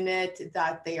the unit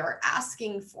that they are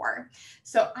asking for.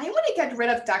 So I want to get rid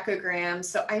of decograms.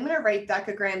 So I'm going to write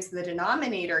decograms in the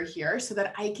denominator here so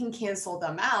that I can cancel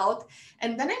them out.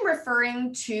 And then I'm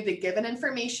referring to the given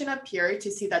information up here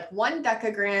to see that 1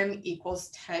 decagram equals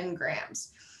 10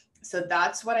 grams. So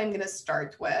that's what I'm going to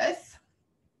start with.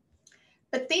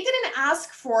 But they didn't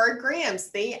ask for grams,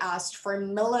 they asked for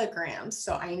milligrams.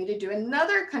 So I need to do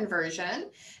another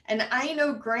conversion. And I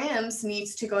know grams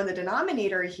needs to go in the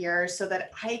denominator here so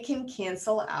that I can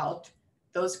cancel out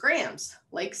those grams,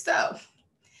 like so.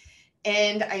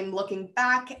 And I'm looking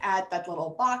back at that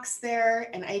little box there,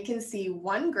 and I can see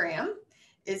 1 gram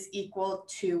is equal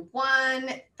to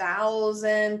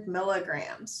 1,000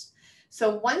 milligrams.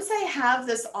 So once I have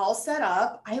this all set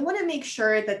up, I want to make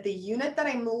sure that the unit that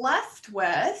I'm left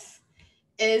with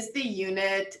is the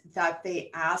unit that they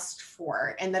asked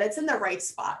for and that it's in the right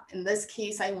spot. In this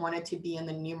case, I want it to be in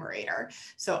the numerator.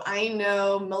 So I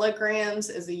know milligrams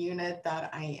is a unit that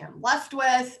I am left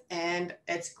with, and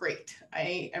it's great.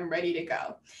 I am ready to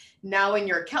go. Now in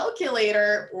your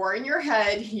calculator or in your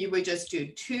head, you would just do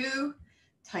 2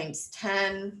 times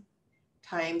 10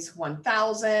 times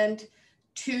 1,000.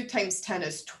 2 times 10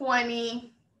 is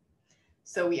 20.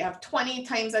 So we have 20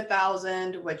 times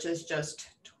 1,000, which is just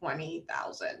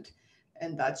 20,000.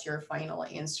 And that's your final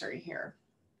answer here.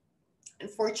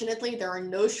 Unfortunately, there are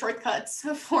no shortcuts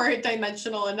for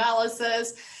dimensional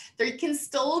analysis. There can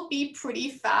still be pretty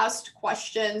fast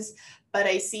questions, but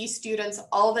I see students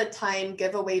all the time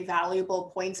give away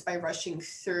valuable points by rushing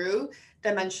through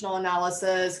dimensional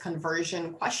analysis,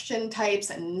 conversion question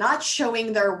types, and not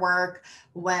showing their work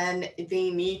when they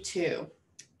need to.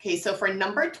 Okay, so for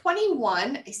number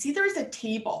 21, I see there's a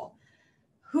table.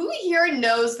 Who here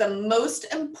knows the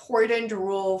most important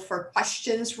rule for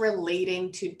questions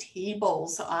relating to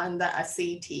tables on the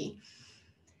SAT?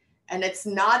 And it's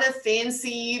not a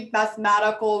fancy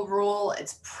mathematical rule,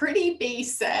 it's pretty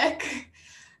basic.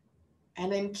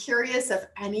 And I'm curious if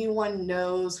anyone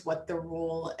knows what the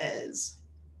rule is.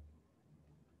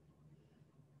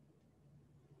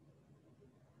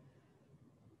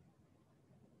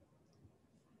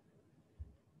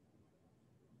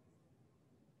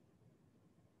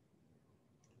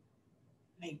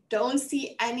 I don't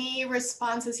see any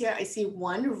responses here. I see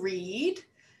one read.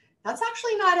 That's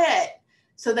actually not it.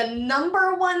 So the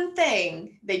number one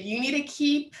thing that you need to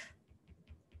keep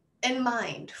in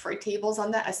mind for tables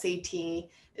on the SAT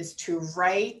is to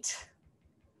write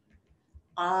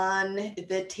on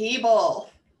the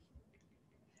table.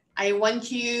 I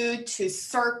want you to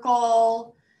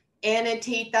circle,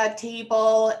 annotate that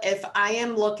table. If I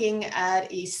am looking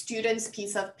at a student's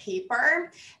piece of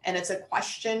paper and it's a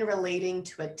question relating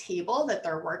to a table that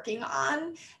they're working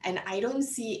on, and I don't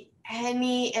see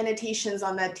any annotations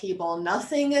on that table,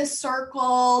 nothing is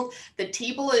circled, the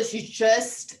table is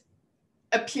just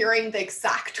appearing the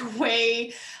exact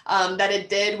way that it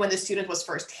did when the student was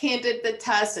first handed the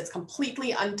test, it's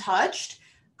completely untouched,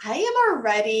 I am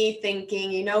already thinking,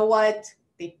 you know what?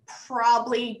 They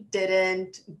probably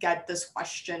didn't get this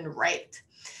question right.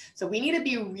 So we need to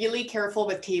be really careful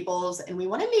with tables, and we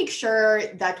want to make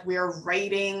sure that we're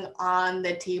writing on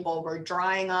the table, we're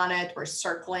drawing on it, we're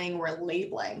circling, we're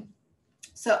labeling.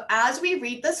 So as we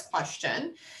read this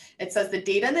question, it says the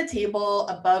data in the table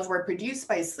above were produced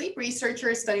by sleep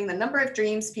researchers studying the number of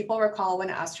dreams people recall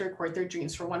when asked to record their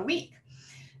dreams for 1 week.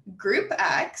 Group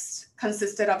X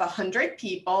consisted of 100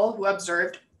 people who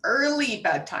observed early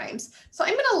bedtimes. So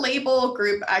I'm going to label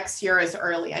group X here as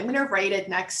early. I'm going to write it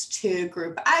next to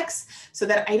group X so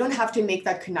that I don't have to make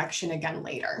that connection again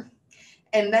later.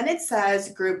 And then it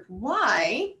says group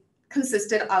Y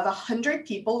consisted of 100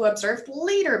 people who observed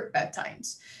later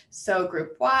bedtimes. So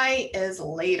group Y is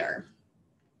later.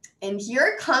 And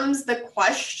here comes the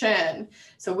question.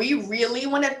 So we really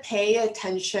want to pay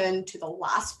attention to the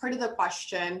last part of the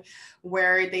question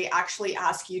where they actually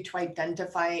ask you to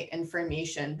identify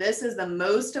information. This is the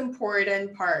most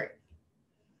important part.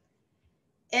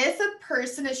 If a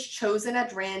person is chosen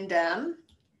at random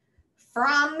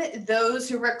from those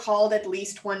who recalled at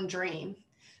least one dream.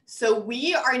 So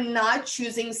we are not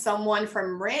choosing someone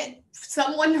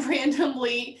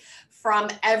randomly from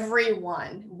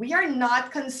everyone. We are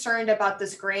not concerned about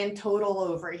this grand total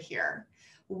over here.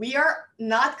 We are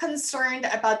not concerned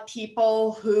about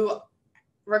people who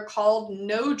recalled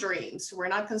no dreams. We're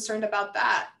not concerned about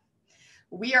that.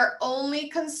 We are only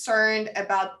concerned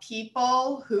about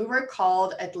people who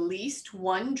recalled at least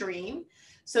one dream.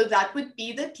 So that would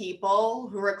be the people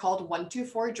who recalled 1 to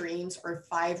 4 dreams or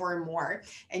 5 or more.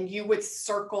 And you would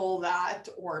circle that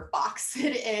or box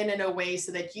it in a way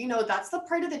so that you know that's the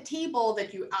part of the table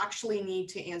that you actually need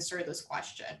to answer this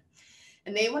question.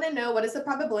 And they want to know what is the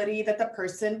probability that the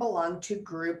person belonged to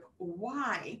group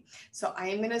Y. So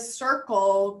I'm going to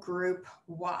circle group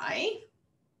Y.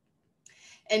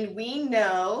 And we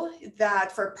know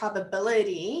that for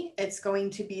probability, it's going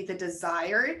to be the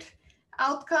desired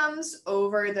outcomes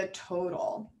over the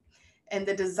total. And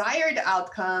the desired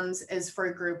outcomes is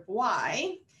for group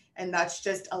Y, and that's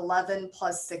just 11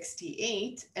 plus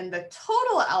 68. And the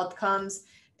total outcomes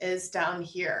is down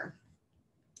here.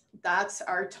 That's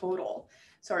our total.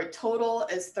 So our total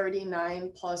is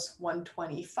 39 plus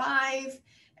 125,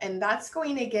 and that's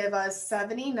going to give us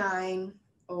 79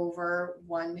 over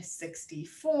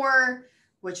 164,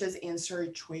 which is answer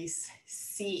choice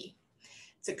C.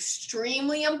 It's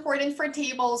extremely important for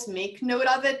tables. Make note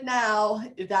of it now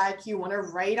that you want to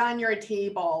write on your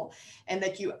table and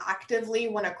that you actively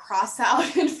want to cross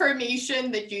out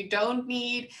information that you don't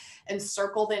need and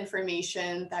circle the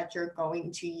information that you're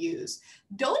going to use.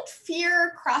 Don't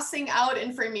fear crossing out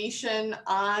information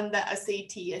on the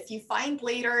SAT. If you find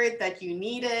later that you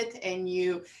need it and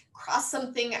you cross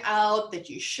something out that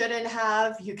you shouldn't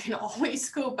have, you can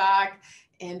always go back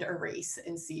and erase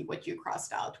and see what you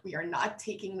crossed out. We are not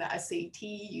taking the SAT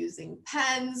using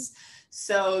pens,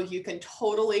 so you can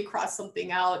totally cross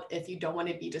something out if you don't want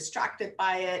to be distracted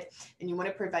by it and you want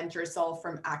to prevent yourself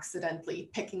from accidentally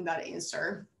picking that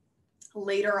answer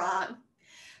later on.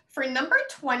 For number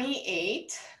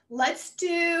 28, let's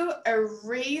do a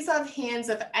raise of hands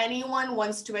if anyone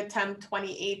wants to attempt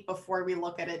 28 before we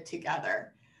look at it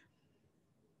together.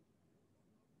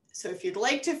 So if you'd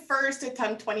like to first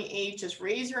attempt 28, just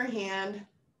raise your hand.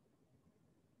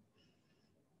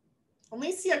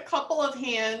 Only see a couple of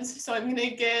hands, so I'm going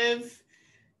to give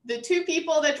the 2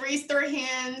 people that raised their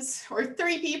hands, or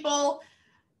 3 people,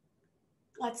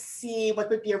 let's see what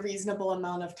would be a reasonable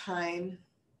amount of time.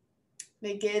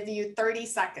 They give you 30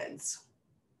 seconds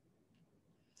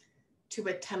to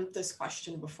attempt this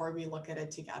question before we look at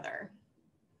it together.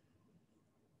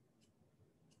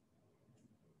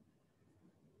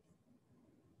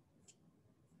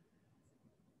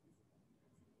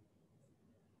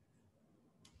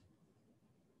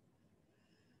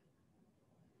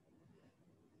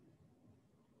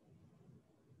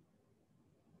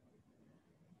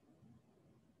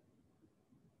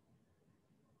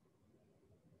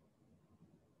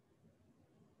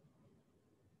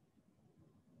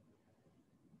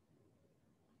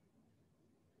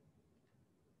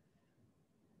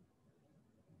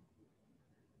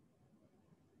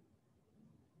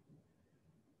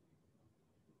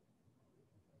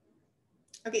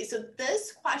 Okay, so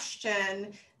this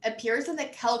question appears in the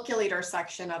calculator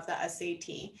section of the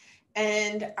SAT,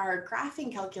 and our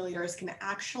graphing calculators can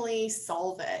actually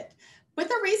solve it.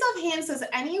 With a raise of hands, does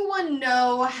anyone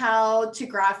know how to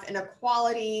graph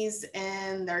inequalities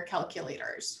in their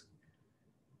calculators?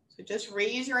 So just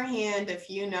raise your hand if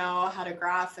you know how to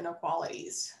graph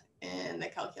inequalities in the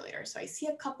calculator. So I see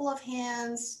a couple of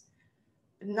hands,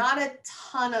 not a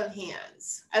ton of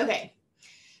hands. Okay.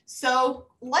 So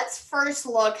let's first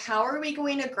look, how are we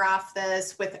going to graph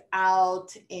this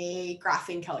without a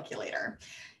graphing calculator?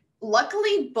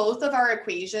 Luckily, both of our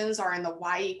equations are in the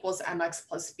y equals mx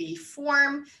plus b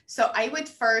form. So I would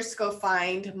first go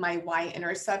find my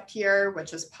y-intercept here,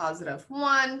 which is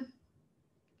 +1.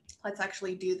 Let's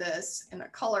actually do this in a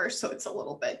color so it's a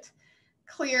little bit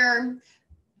clear.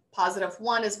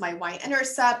 +1 is my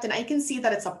y-intercept, and I can see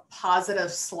that it's a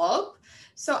positive slope.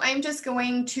 So I'm just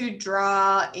going to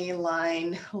draw a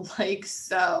line like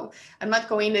so. I'm not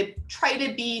going to try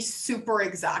to be super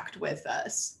exact with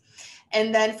this.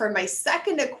 And then for my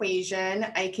second equation,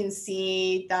 I can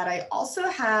see that I also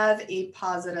have a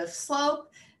positive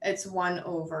slope. It's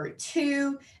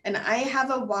 1/2, and I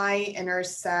have a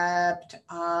y-intercept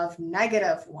of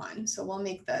 -1. So we'll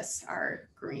make this our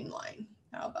green line.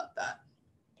 How about that?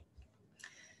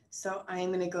 So I'm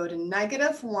going to go to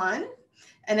 -1,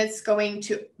 and it's going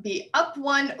to be up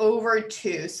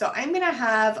 1/2. So I'm going to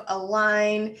have a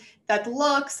line that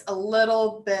looks a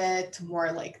little bit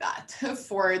more like that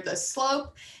for the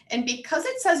slope. And because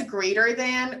it says greater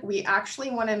than, we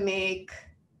actually want to make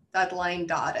that line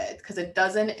dotted because it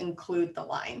doesn't include the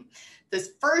line.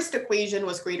 This first equation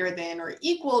was greater than or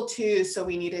equal to, so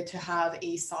we needed to have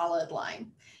a solid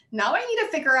line. Now I need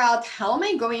to figure out how am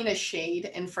I going to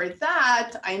shade, and for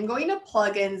that, I'm going to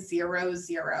plug in 0,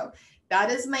 0.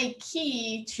 That is my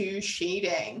key to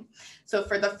shading. So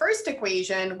for the first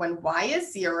equation, when y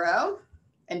is 0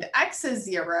 and x is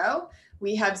 0,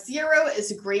 we have 0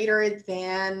 is greater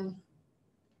than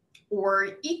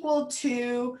or equal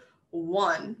to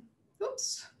 1.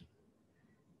 Oops.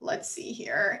 Let's see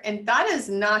here. And that is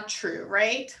not true,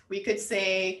 right? We could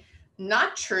say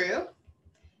not true.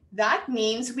 That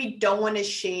means we don't want to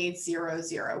shade 0,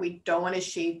 0. We don't want to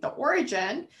shade the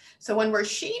origin. So when we're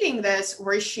shading this,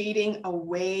 we're shading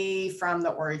away from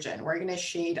the origin. We're going to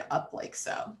shade up like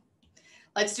so.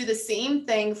 Let's do the same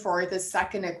thing for the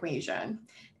second equation.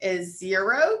 Is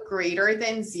 0 greater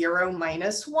than 0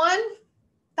 minus 1?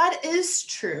 That is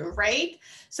true, right?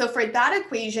 So for that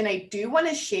equation, I do want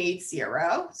to shade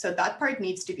 0. So that part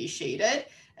needs to be shaded.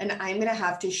 And I'm going to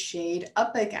have to shade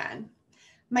up again.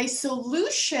 My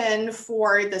solution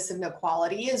for this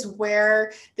inequality is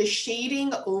where the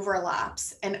shading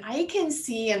overlaps. And I can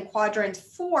see in quadrant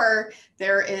 4,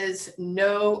 there is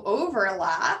no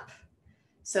overlap.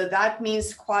 So that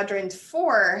means quadrant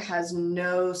 4 has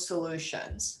no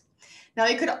solutions. Now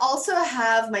I could also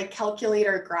have my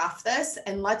calculator graph this,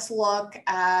 and let's look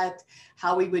at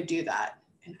how we would do that.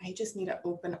 And I just need to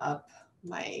open up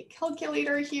my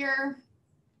calculator here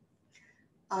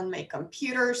on my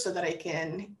computer so that I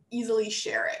can easily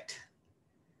share it.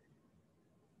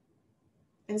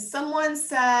 And someone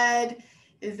said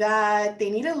that they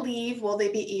need to leave. Will they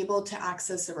be able to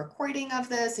access a recording of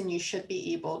this? And you should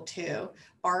be able to,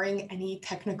 barring any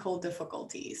technical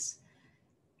difficulties.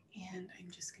 And I'm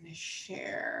just going to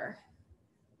share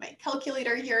my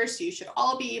calculator here. So you should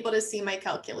all be able to see my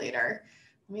calculator.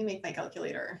 Let me make my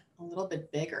calculator a little bit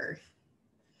bigger.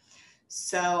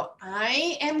 So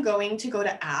I am going to go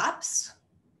to apps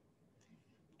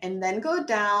and then go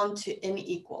down to in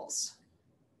equals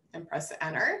and press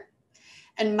enter.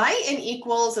 And my in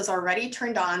equals is already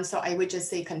turned on, so I would just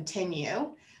say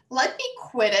continue. Let me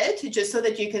quit it just so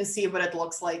that you can see what it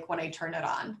looks like when I turn it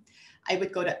on. I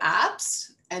would go to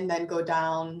apps and then go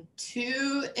down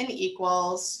to in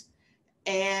equals.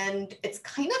 And it's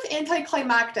kind of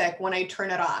anticlimactic when I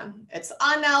turn it on. It's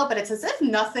on now, but it's as if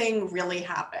nothing really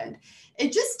happened.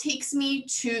 It just takes me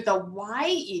to the y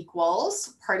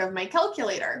equals part of my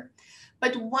calculator.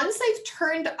 But once I've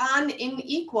turned on in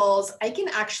equals, I can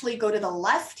actually go to the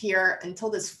left here until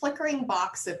this flickering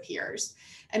box appears.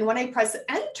 And when I press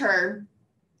enter,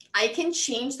 I can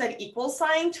change that equal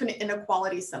sign to an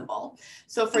inequality symbol.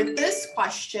 So for this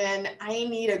question, I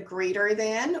need a greater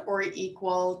than or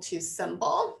equal to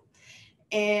symbol.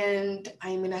 And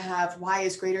I'm going to have y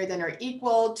is greater than or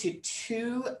equal to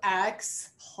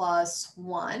 2x plus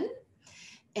 1.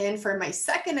 And for my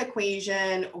second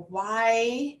equation,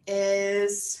 y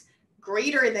is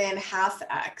greater than half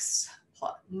x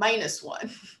minus 1.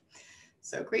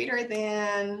 So greater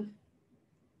than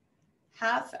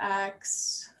half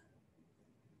x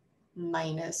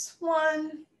minus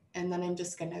 1, and then I'm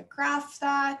just going to graph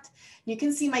that. You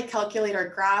can see my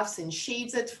calculator graphs and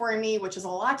shades it for me, which is a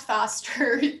lot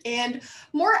faster and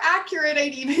more accurate,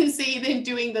 I'd even say, than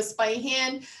doing this by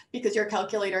hand, because your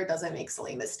calculator doesn't make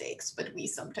silly mistakes, but we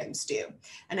sometimes do.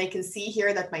 And I can see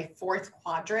here that my fourth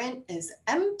quadrant is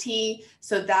empty,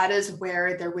 so that is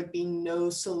where there would be no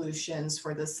solutions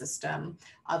for the system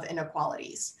of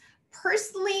inequalities.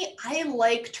 Personally, I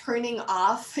like turning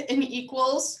off in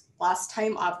equals. Last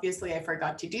time, obviously, I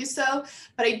forgot to do so,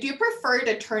 but I do prefer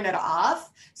to turn it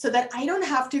off so that I don't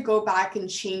have to go back and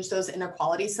change those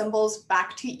inequality symbols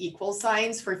back to equal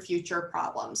signs for future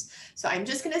problems. So I'm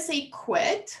just going to say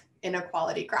quit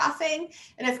inequality graphing.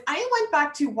 And if I went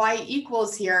back to y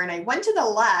equals here and I went to the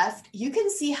left, you can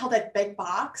see how that big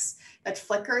box that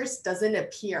flickers doesn't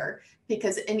appear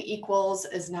because in equals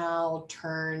is now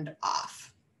turned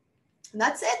off. And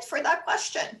that's it for that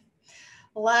question.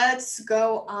 Let's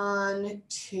go on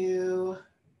to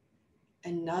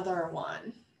another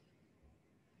one.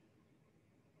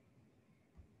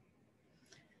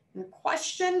 And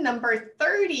question number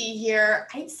 30 here,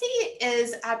 I'd say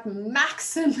is at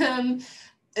maximum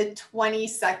a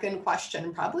 20-second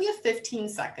question, probably a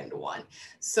 15-second one.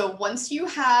 So once you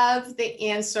have the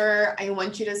answer, I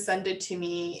want you to send it to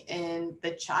me in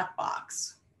the chat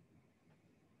box.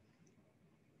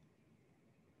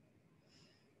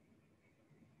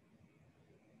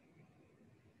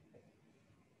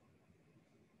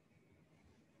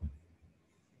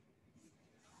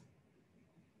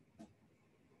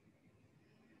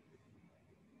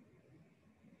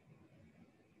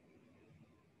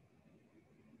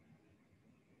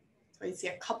 So I see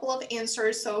a couple of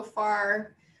answers so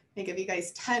far. I'm gonna give you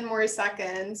guys 10 more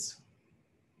seconds.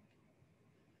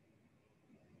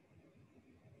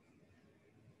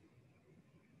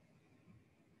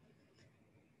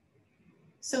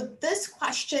 So this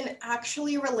question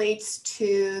actually relates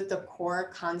to the core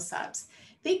concepts.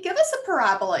 They give us a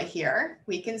parabola here.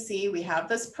 We can see we have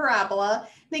this parabola.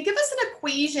 They give us an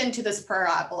equation to this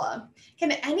parabola.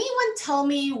 Can anyone tell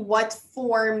me what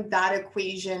form that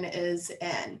equation is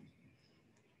in?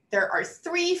 There are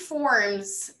 3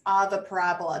 forms of a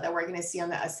parabola that we're going to see on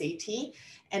the SAT.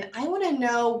 And I want to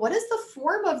know, what is the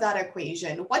form of that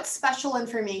equation? What special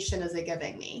information is it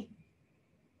giving me?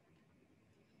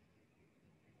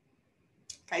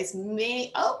 Guys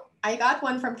may, oh, I got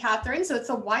one from Catherine. So it's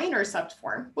a y-intercept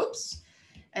form. Whoops.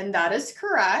 And that is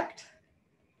correct.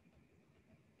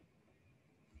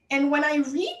 And when I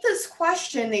read this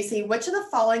question, they say, which of the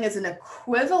following is an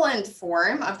equivalent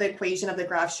form of the equation of the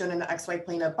graph shown in the XY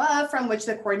plane above, from which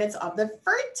the coordinates of the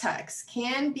vertex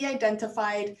can be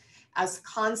identified as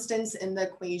constants in the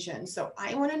equation? So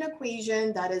I want an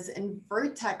equation that is in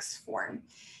vertex form.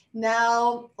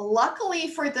 Now, luckily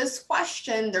for this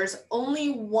question, there's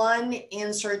only one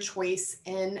answer choice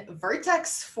in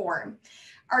vertex form.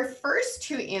 Our first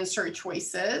 2 answer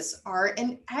choices are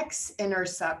in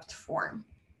x-intercept form.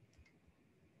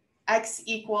 X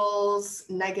equals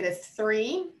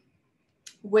 -3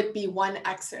 would be one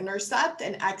x-intercept,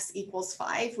 and x equals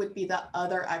 5 would be the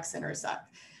other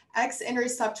x-intercept.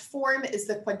 X-intercept form is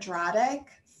the quadratic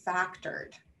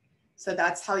factored. So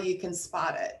that's how you can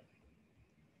spot it.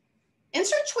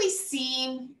 Answer choice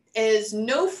C is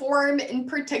no form in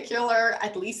particular,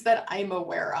 at least that I'm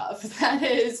aware of. That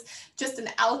is just an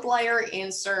outlier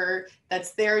answer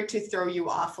that's there to throw you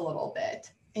off a little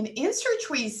bit. And answer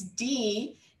choice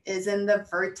D is in the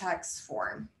vertex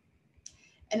form.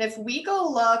 And if we go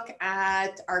look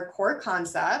at our core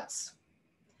concepts,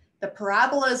 the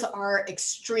parabolas are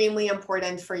extremely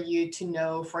important for you to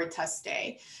know for test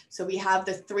day. So we have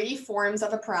the 3 forms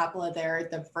of a parabola there.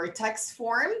 The vertex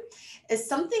form is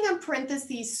something in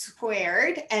parentheses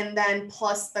squared and then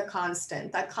plus the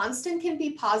constant. That constant can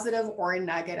be positive or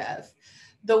negative.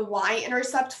 The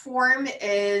y-intercept form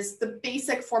is the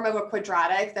basic form of a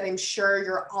quadratic that I'm sure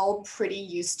you're all pretty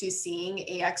used to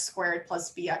seeing, ax squared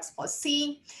plus bx plus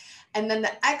c. And then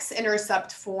the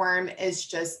x-intercept form is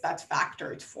just that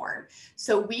factored form.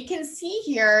 So we can see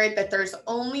here that there's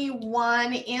only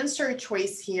one answer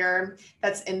choice here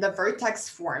that's in the vertex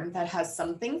form that has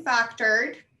something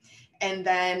factored and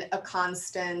then a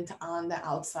constant on the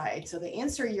outside. So the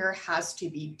answer here has to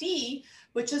be D,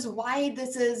 which is why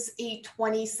this is a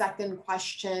 20-second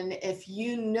question. If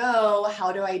you know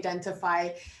how to identify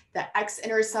the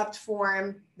x-intercept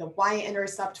form, the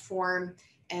y-intercept form,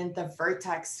 and the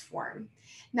vertex form.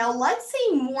 Now let's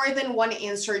say more than one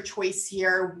answer choice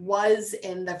here was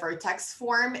in the vertex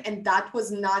form, and that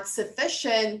was not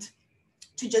sufficient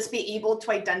to just be able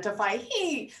to identify,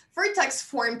 hey, vertex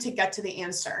form to get to the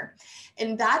answer.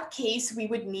 In that case, we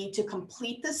would need to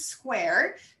complete the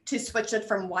square to switch it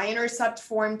from y-intercept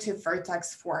form to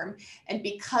vertex form. And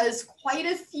because quite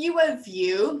a few of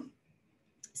you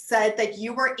said that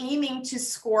you were aiming to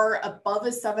score above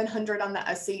a 700 on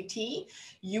the SAT,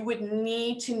 you would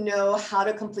need to know how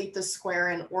to complete the square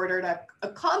in order to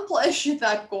accomplish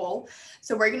that goal.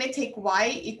 So we're going to take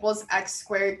y equals x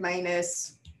squared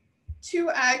minus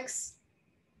 2x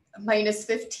minus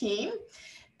 15.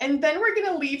 And then we're going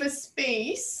to leave a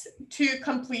space to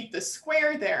complete the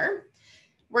square there.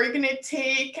 We're going to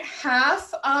take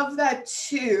half of that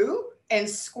 2 and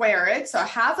square it. So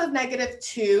half of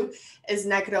 -2 is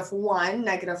 -1.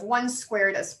 -1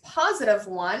 squared is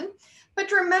 +1.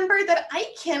 But remember that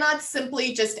I cannot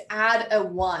simply just add a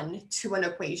 1 to an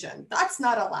equation. That's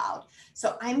not allowed.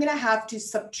 So I'm going to have to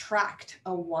subtract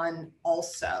a 1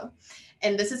 also.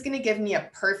 And this is going to give me a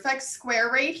perfect square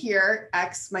right here,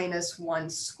 x minus 1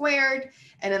 squared.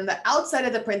 And in the outside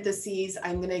of the parentheses,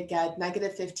 I'm going to get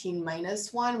 -15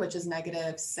 minus 1, which is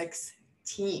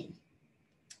 -16.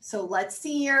 So let's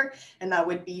see here, and that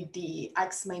would be d,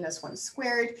 x minus 1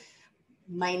 squared.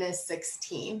 minus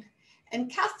 16.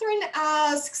 And Catherine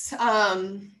asks,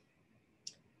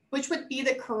 which would be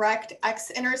the correct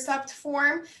x-intercept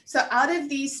form? So out of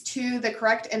these two, the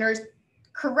correct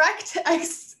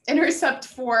x-intercept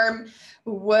form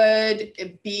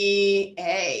would be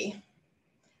A.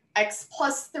 X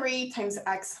plus 3 times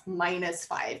x minus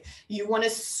 5. You want to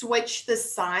switch the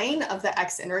sign of the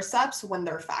x-intercepts when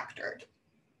they're factored.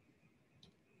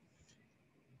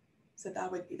 So that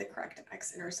would be the correct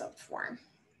x-intercept form.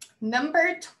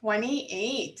 Number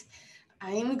 28,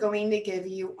 I'm going to give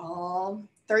you all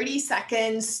 30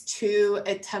 seconds to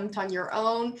attempt on your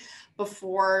own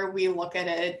before we look at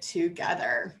it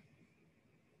together.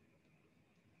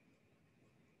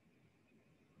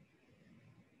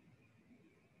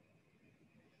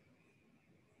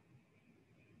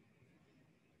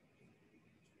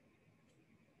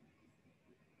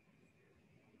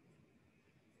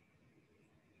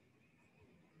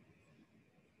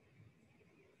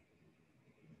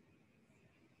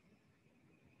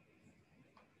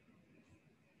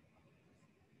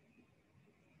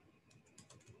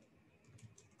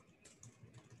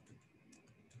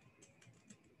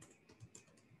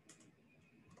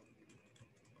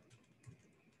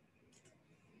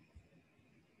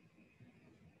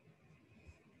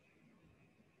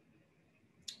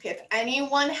 If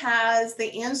anyone has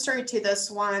the answer to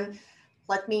this one,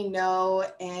 let me know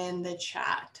in the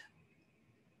chat.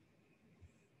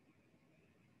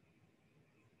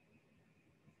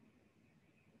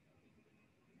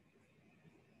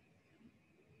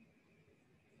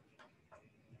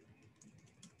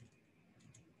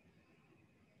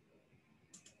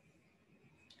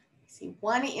 See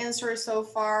one answer so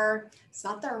far. It's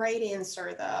not the right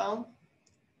answer though.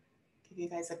 Give you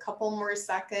guys a couple more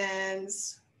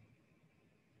seconds.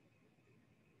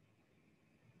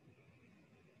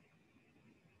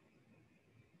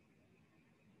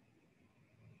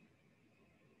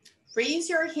 Raise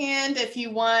your hand if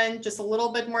you want just a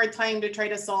little bit more time to try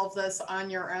to solve this on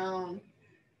your own.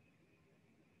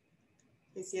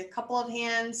 I see a couple of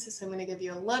hands, so I'm going to give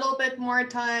you a little bit more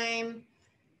time.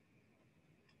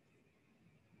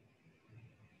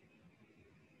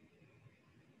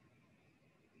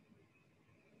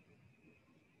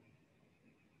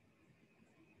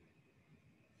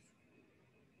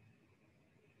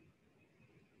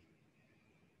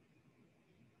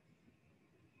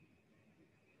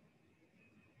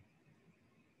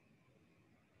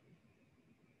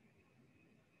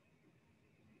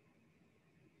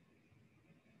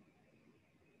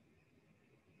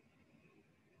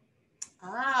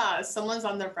 Ah, someone's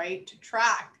on the right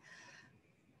track.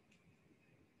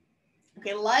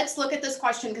 Okay, let's look at this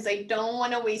question because I don't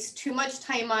want to waste too much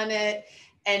time on it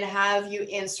and have you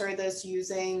answer this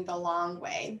using the long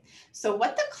way. So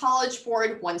what the College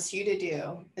Board wants you to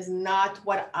do is not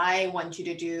what I want you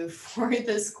to do for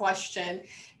this question.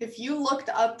 If you looked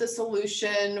up the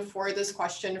solution for this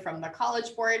question from the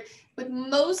College Board, it would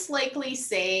most likely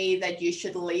say that you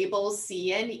should label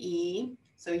C and E.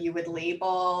 So you would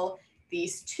label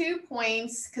these 2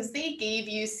 points because they gave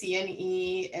you C and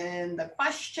E in the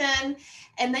question.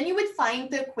 And then you would find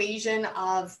the equation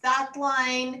of that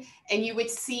line and you would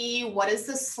see what is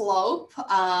the slope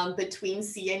between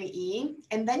C and E.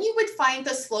 And then you would find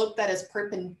the slope that is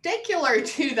perpendicular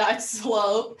to that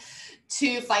slope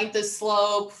to find the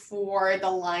slope for the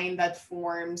line that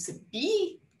forms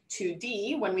B to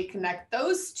D when we connect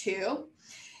those two.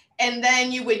 And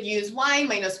then you would use y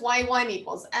minus y1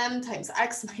 equals m times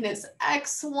x minus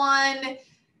x1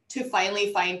 to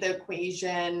finally find the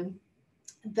equation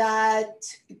that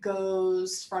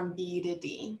goes from B to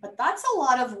D. But that's a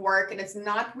lot of work and it's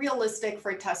not realistic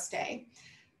for test day.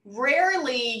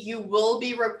 Rarely you will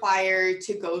be required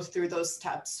to go through those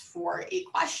steps for a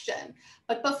question.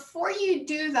 But before you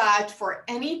do that for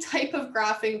any type of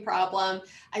graphing problem,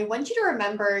 I want you to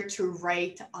remember to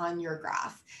write on your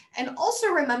graph. And also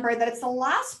remember that it's the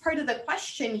last part of the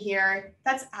question here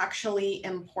that's actually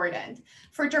important.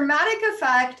 For dramatic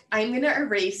effect, I'm going to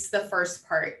erase the first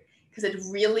part because it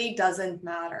really doesn't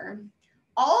matter.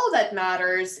 All that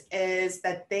matters is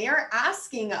that they are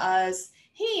asking us,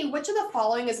 hey, which of the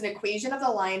following is an equation of the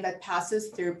line that passes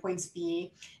through points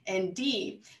B and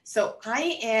D? So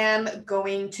I am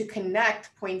going to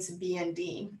connect points B and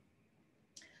D.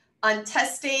 On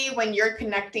test day, when you're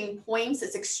connecting points,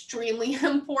 it's extremely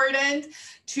important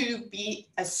to be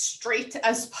as straight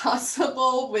as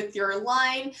possible with your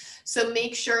line. So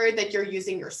make sure that you're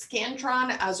using your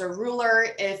Scantron as a ruler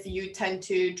if you tend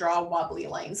to draw wobbly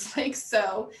lines like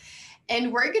so.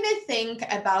 And we're going to think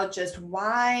about just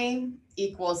y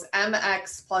equals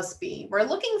mx plus b. We're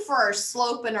looking for our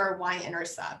slope and our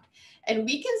y-intercept. And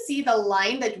we can see the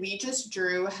line that we just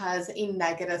drew has a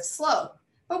negative slope.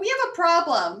 But we have a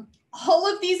problem. All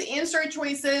of these answer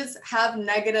choices have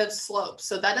negative slopes,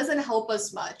 so that doesn't help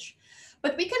us much.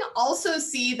 But we can also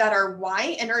see that our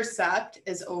y-intercept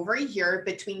is over here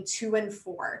between 2 and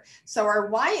 4. So our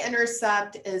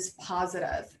y-intercept is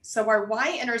positive. So our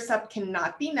y-intercept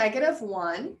cannot be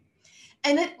 -1.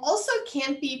 And it also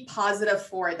can't be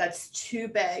 +4. That's too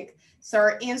big. So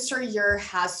our answer here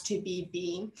has to be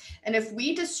B. And if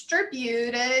we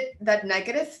distributed that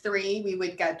 -3, we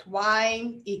would get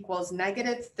y equals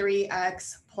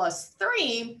 -3x plus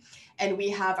 3. And we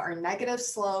have our negative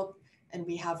slope and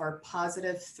we have our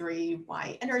 +3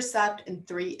 y-intercept, and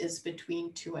 3 is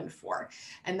between 2 and 4.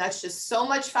 And that's just so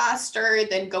much faster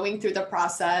than going through the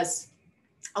process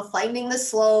of finding the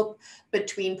slope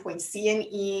between point C and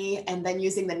E, and then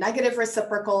using the negative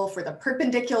reciprocal for the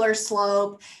perpendicular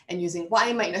slope, and using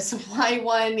y minus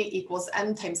y1 equals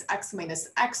m times x minus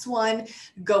x1,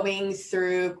 going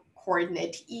through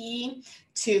coordinate E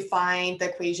to find the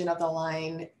equation of the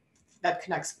line that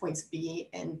connects points B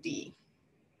and D.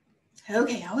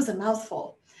 Okay, that was a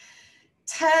mouthful.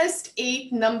 Test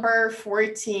 8, number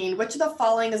 14. Which of the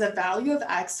following is a value of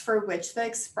x for which the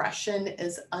expression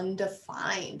is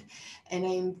undefined? And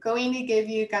I'm going to give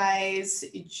you guys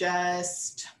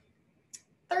just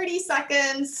 30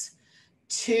 seconds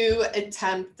to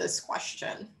attempt this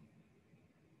question.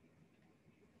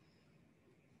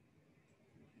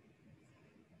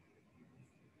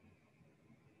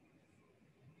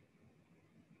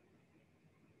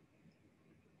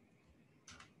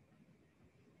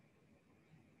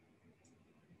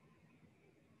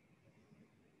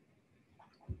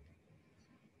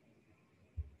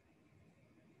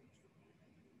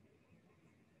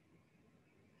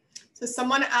 So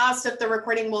someone asked if the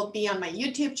recording will be on my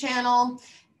YouTube channel,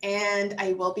 and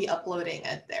I will be uploading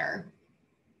it there.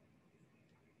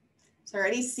 So I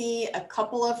already see a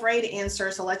couple of right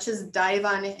answers, so let's just dive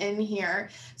on in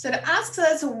here. So it asks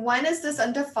us, when is this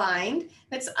undefined?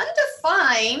 It's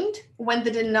undefined when the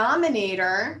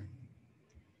denominator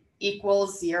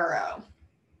equals 0.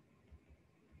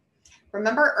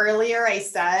 Remember earlier I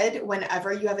said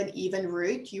whenever you have an even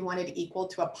root, you want it equal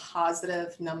to a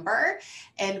positive number,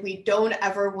 and we don't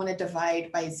ever want to divide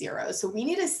by 0. So we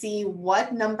need to see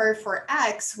what number for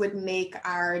x would make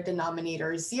our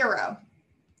denominator 0.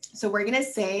 So we're going to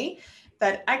say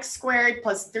that x squared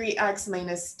plus 3x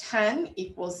minus 10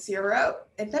 equals 0.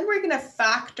 And then we're going to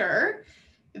factor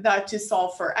that to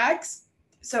solve for x.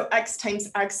 So x times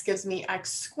x gives me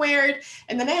x squared.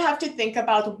 And then I have to think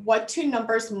about what two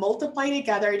numbers multiply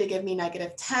together to give me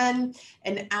 -10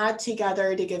 and add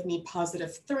together to give me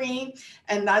 +3.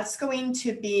 And that's going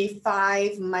to be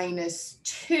 5 minus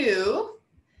 2.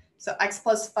 So x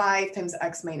plus 5 times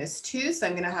x minus 2. So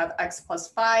I'm going to have x plus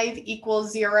 5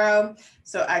 equals 0.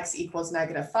 So x equals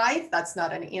 -5. That's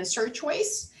not an answer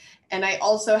choice. And I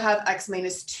also have x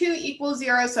minus 2 equals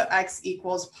 0. So x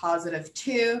equals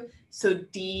 +2. So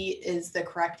D is the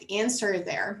correct answer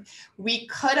there. We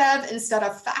could have, instead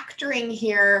of factoring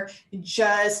here,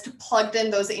 just plugged in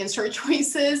those answer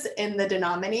choices in the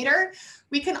denominator.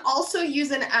 We can also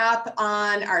use an app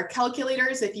on our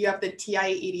calculators if you have the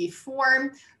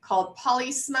TI-84 called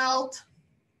Polysmelt.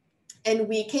 And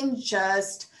we can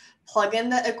just plug in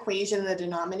the equation in the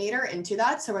denominator into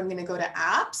that. So I'm going to go to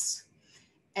apps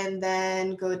and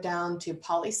then go down to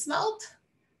Polysmelt,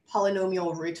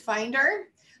 polynomial root finder.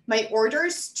 My order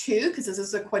is 2 because this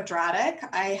is a quadratic.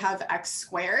 I have x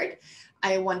squared.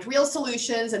 I want real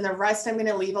solutions, and the rest I'm going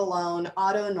to leave alone.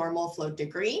 Auto normal float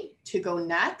degree. To go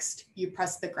next, you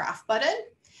press the graph button.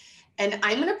 And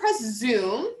I'm going to press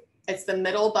zoom. It's the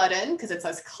middle button because it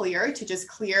says clear, to just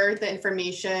clear the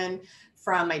information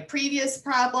from my previous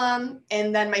problem.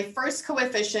 And then my first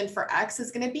coefficient for x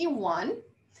is going to be 1.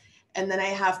 And then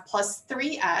I have plus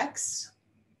 3x.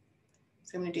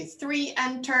 So I'm going to do 3,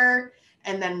 enter.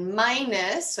 And then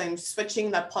minus, so I'm switching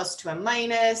the plus to a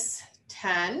minus,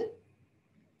 10,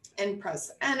 and press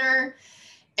enter.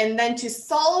 And then to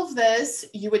solve this,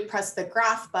 you would press the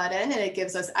graph button, and it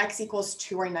gives us x equals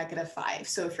 2 or -5.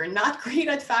 So if you're not great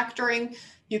at factoring,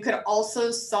 you could also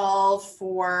solve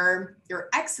for your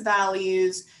x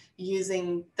values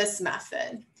using this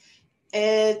method.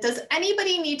 Does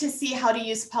anybody need to see how to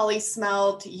use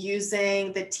Polysmelt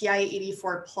using the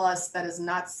TI-84 Plus that is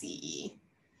not CE?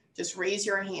 Just raise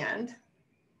your hand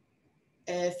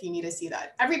if you need to see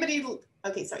that. Everybody,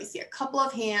 okay, so I see a couple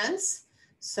of hands.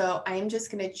 So I'm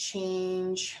just going to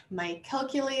change my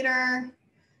calculator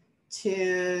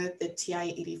to the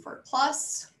TI-84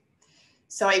 Plus.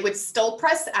 So I would still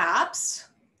press apps,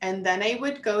 and then I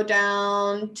would go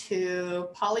down to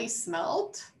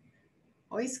Polysmelt,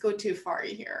 Always go too far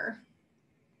here.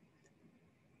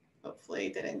 Hopefully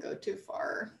it didn't go too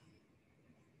far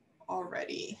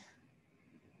already.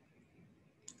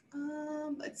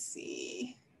 Let's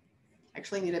see.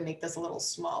 Actually, I need to make this a little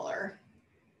smaller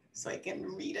so I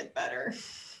can read it better.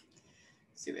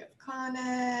 So we have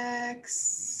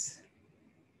Connex.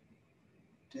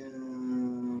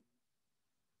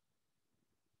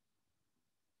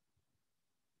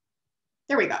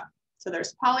 There we go. So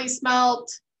there's Polysmelt.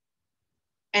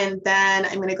 And then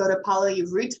I'm going to go to Poly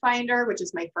Route Finder, which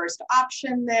is my first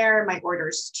option there. My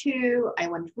order's 2. I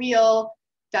went real,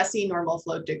 deci, normal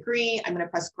flow degree. I'm going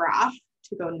to press graph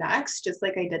to go next, just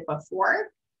like I did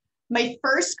before. My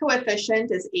first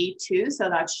coefficient is A2, so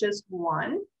that's just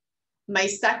 1. My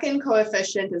second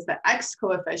coefficient is the X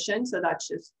coefficient, so that's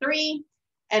just 3.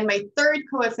 And my third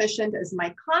coefficient is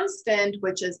my constant,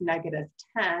 which is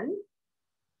 -10.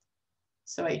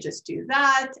 So I just do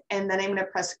that, and then I'm going to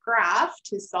press graph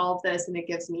to solve this, and it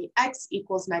gives me X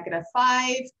equals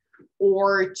 -5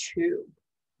 or 2.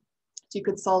 So you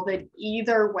could solve it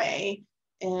either way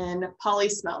in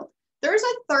Polysmelt. There's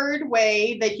a third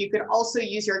way that you could also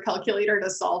use your calculator to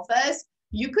solve this.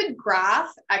 You could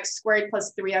graph x squared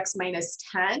plus 3x minus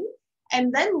 10,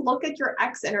 and then look at your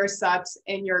x-intercepts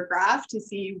in your graph to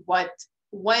see what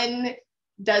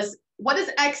does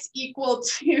x equal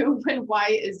to when y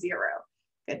is 0.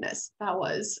 Goodness, that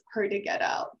was hard to get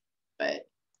out, but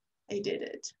I did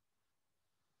it.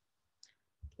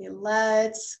 Okay,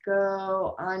 let's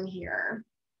go on here.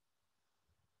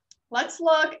 Let's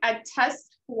look at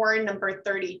test 4, number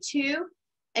 32.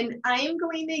 And I'm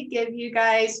going to give you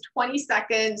guys 20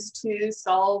 seconds to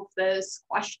solve this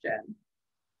question.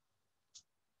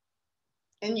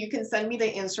 And you can send me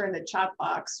the answer in the chat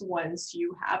box once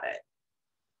you have it.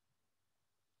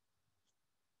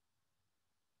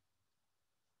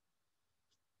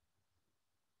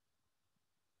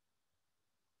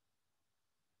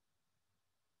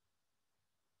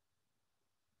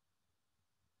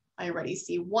 I already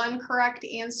see 1 correct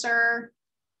answer.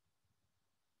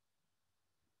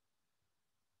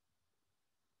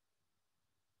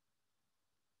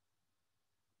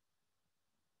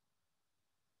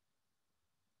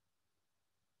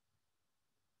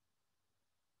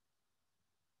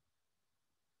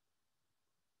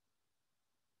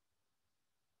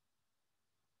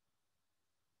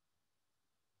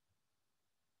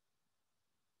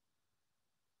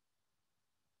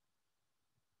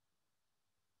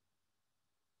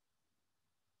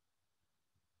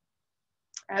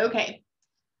 Okay.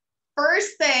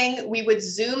 First thing, we would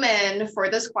zoom in for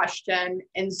this question,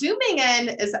 and zooming in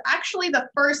is actually the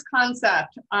first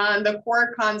concept on the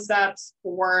core concepts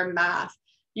for math.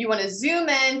 You want to zoom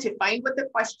in to find what the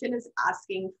question is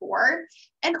asking for,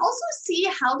 and also see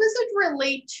how does it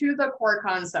relate to the core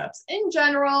concepts. In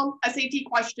general, SAT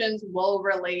questions will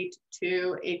relate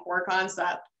to a core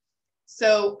concept.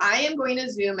 So I am going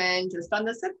to zoom in just on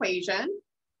this equation.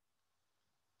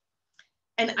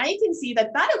 And I can see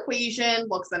that that equation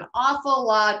looks an awful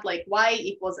lot like y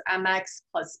equals mx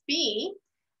plus b.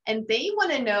 And they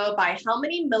want to know by how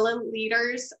many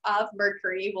milliliters of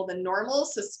mercury will the normal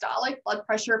systolic blood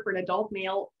pressure for an adult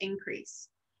male increase?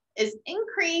 Is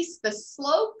increase the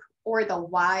slope or the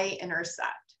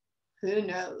y-intercept? Who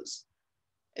knows?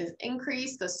 Is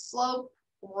increase the slope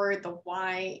or the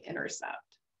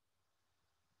y-intercept?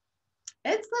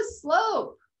 It's the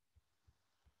slope.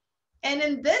 And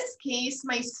in this case,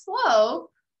 my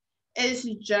slope is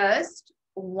just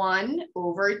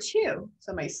 1/2.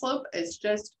 So my slope is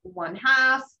just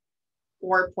 1/2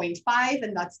 or 0.5,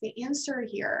 and that's the answer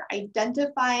here.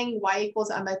 Identifying y equals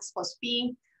mx plus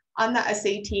b on the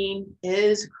SAT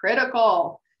is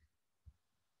critical.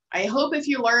 I hope if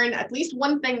you learn at least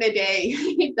one thing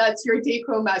today, that's your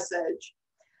take-home message.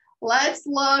 Let's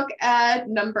look at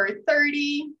number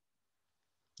 30.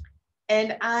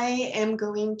 And I am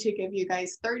going to give you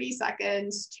guys 30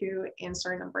 seconds to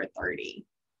answer number 30.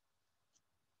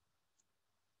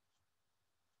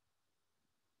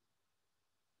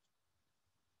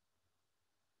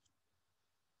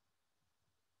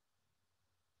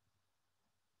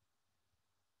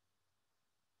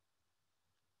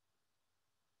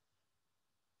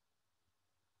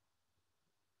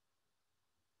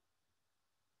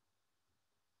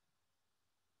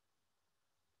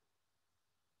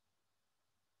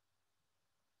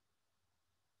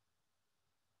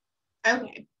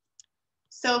 Okay,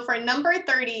 so for number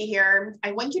 30 here,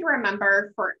 I want you to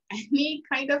remember for any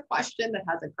kind of question that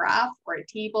has a graph or a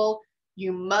table,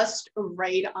 you must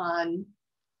write on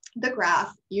the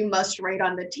graph, you must write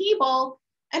on the table,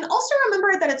 and also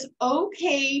remember that it's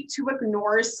okay to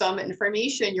ignore some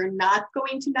information. You're not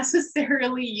going to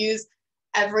necessarily use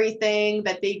everything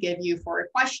that they give you for a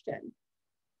question.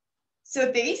 So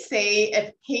they say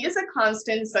if k is a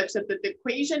constant such that the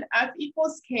equation f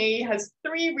equals k has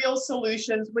 3 real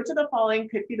solutions, which of the following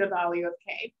could be the value of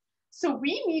k? So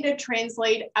we need to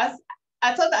translate f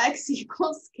of x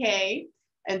equals k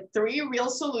and 3 real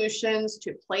solutions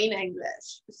to plain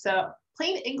English. So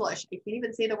plain English, I can't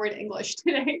even say the word English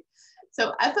today.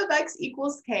 So f of x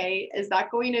equals k, is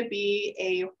that going to be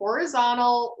a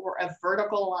horizontal or a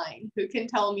vertical line? Who can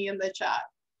tell me in the chat?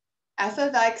 F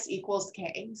of x equals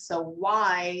k, so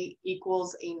y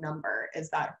equals a number. Is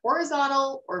that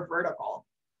horizontal or vertical?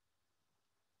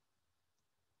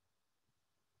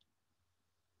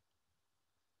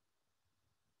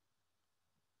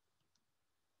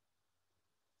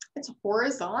 It's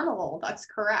horizontal, that's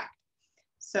correct.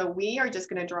 So we are just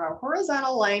going to draw a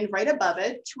horizontal line right above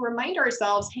it to remind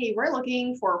ourselves, hey, we're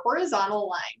looking for a horizontal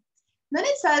line. Then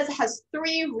it says has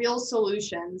 3 real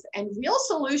solutions, and real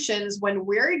solutions, when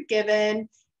we're given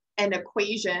an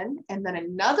equation and then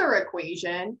another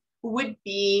equation, would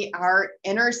be our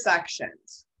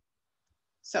intersections.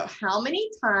 So how many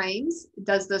times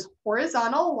does this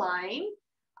horizontal line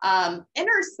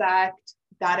intersect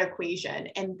that equation?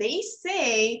 And they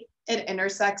say it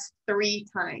intersects 3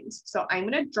 times. So I'm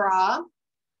going to draw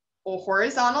a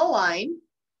horizontal line,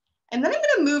 and then I'm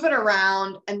going to move it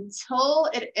around until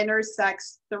it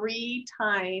intersects 3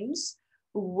 times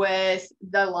with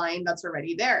the line that's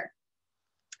already there.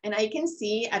 And I can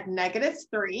see at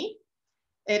 -3,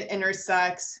 it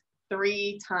intersects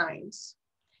 3 times.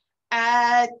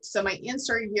 So my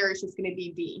answer here is just going to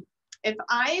be B. If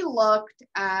I looked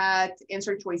at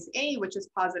answer choice A, which is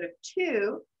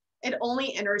 +2, it only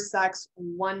intersects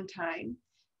 1 time.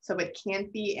 So it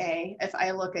can't be A. If I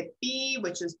look at B,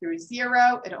 which is through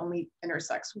 0, it only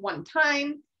intersects 1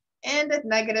 time. And at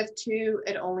 -2,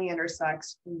 it only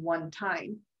intersects 1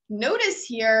 time. Notice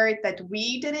here that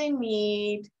we didn't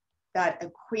need that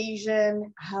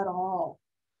equation at all.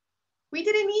 We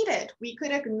didn't need it. We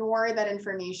could ignore that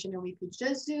information and we could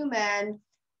just zoom in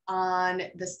on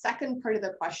the second part of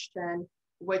the question,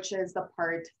 which is the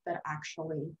part that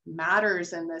actually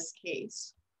matters in this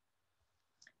case.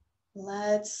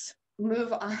 Let's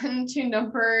move on to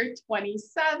number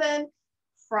 27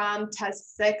 from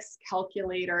test 6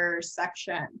 calculator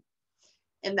section.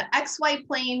 In the XY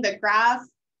plane, the graph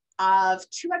of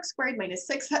 2x squared minus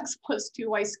 6x plus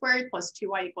 2y squared plus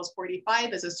 2y equals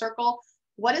 45 is a circle.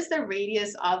 What is the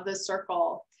radius of the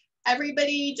circle?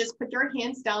 Everybody just put your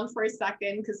hands down for a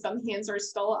second because some hands are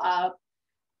still up.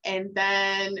 And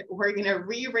then we're gonna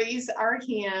re-raise our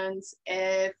hands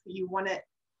if you want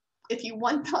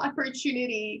the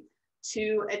opportunity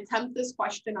to attempt this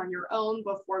question on your own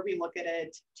before we look at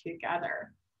it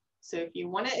together. So if you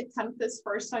want to attempt this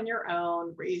first on your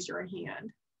own, raise your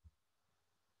hand.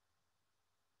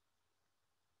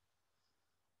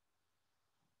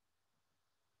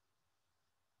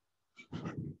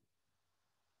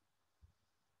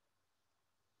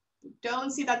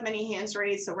 Don't see that many hands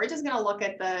raised, so we're just going to look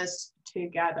at this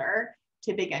together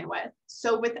to begin with.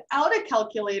 So without a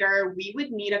calculator, we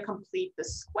would need to complete the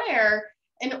square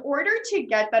in order to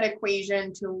get that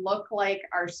equation to look like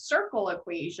our circle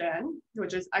equation,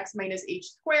 which is x minus h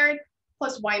squared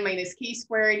plus y minus k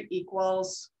squared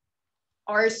equals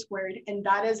r squared, and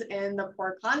that is in the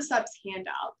Core Concepts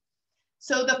handout.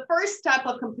 So the first step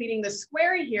of completing the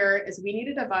square here is we need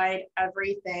to divide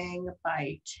everything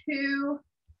by 2.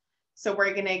 So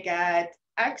we're going to get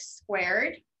x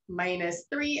squared minus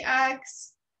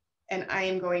 3x, and I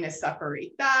am going to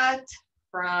separate that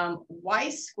from y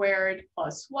squared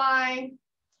plus y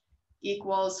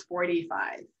equals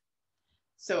 45.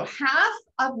 So half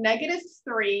of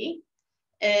 -3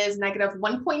 is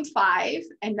 -1.5,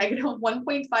 and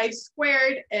 -1.5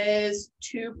 squared is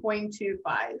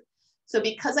 2.25. So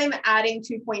because I'm adding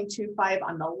 2.25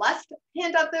 on the left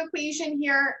hand of the equation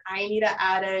here, I need to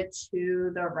add it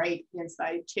to the right hand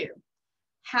side too.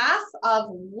 Half of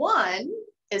 1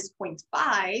 is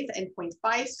 0.5, and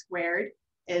 0.5 squared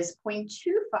is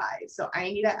 0.25. So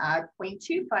I need to add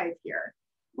 0.25 here.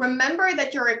 Remember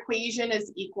that your equation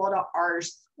is equal to r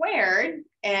squared,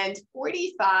 and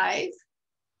 45,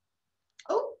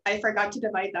 oh, I forgot to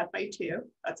divide that by 2.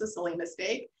 That's a silly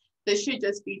mistake. This should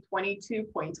just be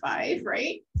 22.5,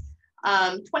 right?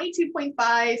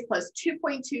 22.5 plus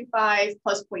 2.25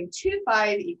 plus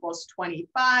 0.25 equals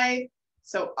 25.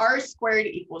 So r squared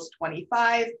equals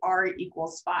 25, r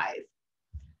equals 5.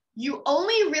 You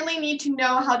only really need to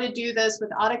know how to do this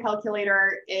without a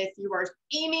calculator if you are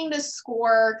aiming to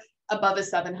score above a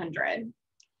 700.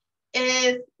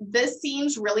 If this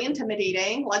seems really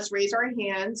intimidating, let's raise our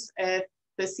hands if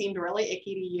this seemed really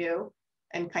icky to you.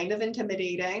 and kind of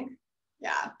intimidating.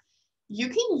 Yeah. You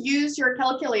can use your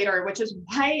calculator, which is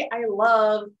why I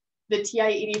love the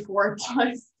TI-84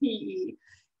 plus CE.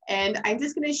 And I'm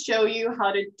just going to show you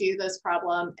how to do this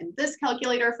problem. And this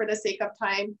calculator, for the sake of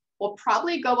time, will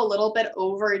probably go a little bit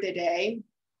over today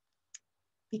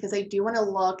because I do want to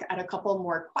look at a couple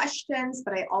more questions,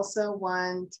 but I also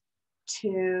want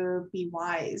to be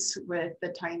wise with the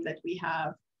time that we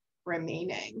have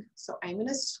remaining. So I'm going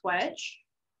to switch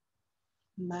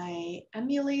my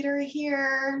emulator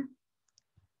here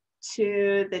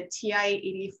to the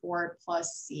TI-84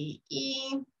 plus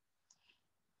CE.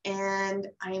 And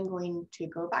I'm going to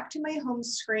go back to my home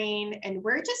screen and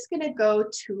we're just gonna go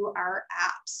to our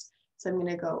apps. So I'm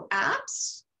gonna go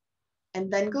apps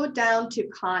and then go down to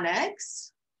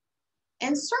conics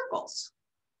and circles.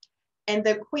 And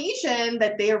the equation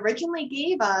that they originally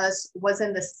gave us was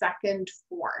in the second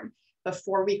form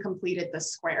before we completed the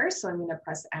square. So I'm gonna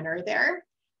press enter there.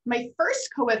 My first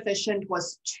coefficient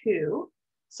was 2.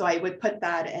 So I would put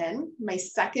that in. My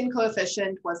second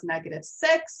coefficient was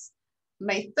 -6.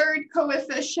 My third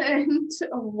coefficient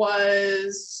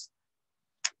was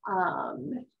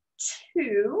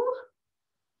 2.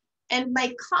 And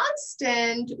my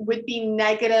constant would be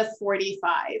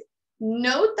 -45.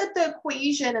 Note that the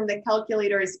equation in the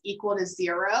calculator is equal to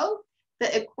 0.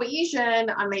 The equation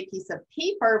on my piece of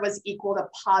paper was equal to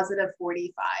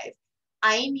 +45.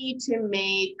 I need to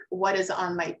make what is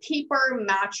on my paper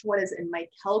match what is in my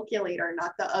calculator,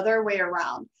 not the other way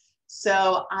around.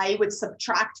 So I would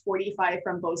subtract 45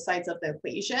 from both sides of the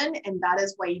equation, and that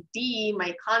is why D,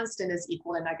 my constant, is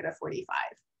equal to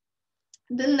 -45.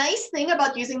 The nice thing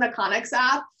about using the Conics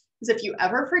app is if you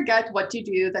ever forget what to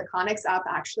do, the Conics app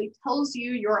actually tells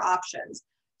you your options.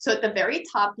 So at the very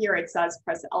top here, it says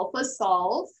press alpha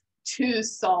solve to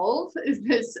solve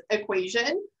this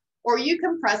equation, or you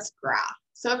can press graph.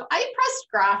 So if I pressed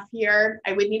graph here,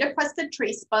 I would need to press the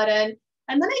trace button,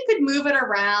 and then I could move it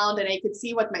around and I could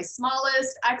see what my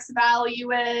smallest X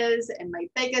value is and my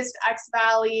biggest X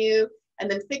value, and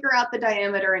then figure out the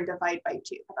diameter and divide by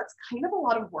 2. That's kind of a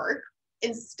lot of work.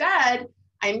 Instead,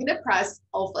 I'm gonna press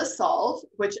alpha solve,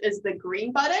 which is the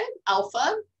green button,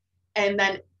 alpha, and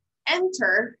then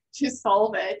enter to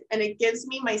solve it. And it gives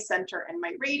me my center and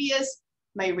my radius.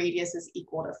 My radius is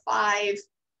equal to 5.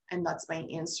 And that's my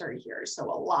answer here. So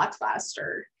a lot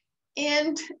faster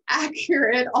and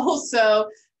accurate also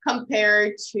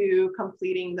compared to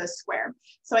completing the square.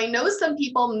 So I know some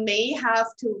people may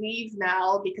have to leave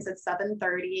now because it's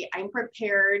 7:30. I'm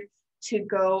prepared to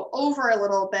go over a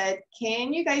little bit.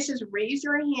 Can you guys just raise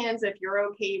your hands if you're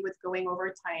okay with going over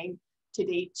time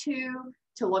today too,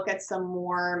 to look at some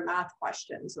more math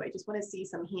questions? So I just want to see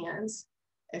some hands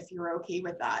if you're okay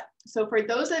with that. So for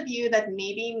those of you that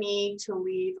maybe need to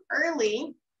leave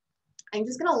early, I'm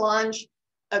just gonna launch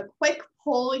a quick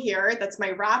poll here. That's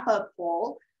my wrap up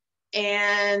poll.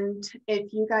 And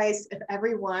if you guys, if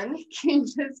everyone can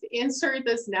just answer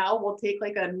this now, we'll take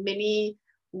like a mini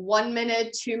 1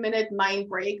 minute, 2 minute mind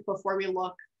break before we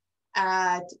look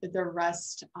at the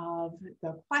rest of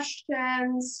the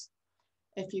questions.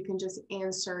 If you can just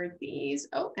answer these.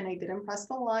 Oh, and I didn't press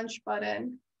the launch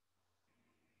button.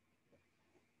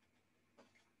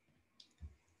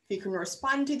 You can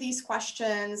respond to these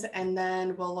questions and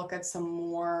then we'll look at some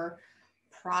more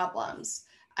problems.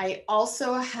 I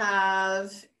also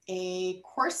have a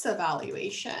course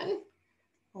evaluation.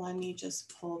 Let me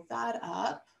just pull that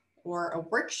up, or a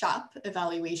workshop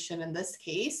evaluation in this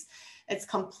case. It's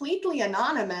completely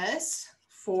anonymous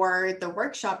for the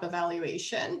workshop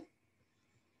evaluation.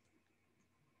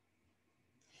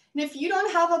 And if you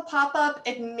don't have a pop-up,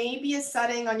 it may be a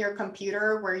setting on your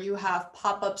computer where you have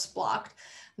pop-ups blocked.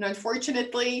 And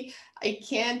unfortunately, I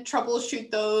can't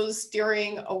troubleshoot those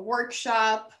during a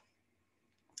workshop.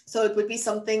 So it would be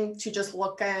something to just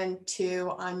look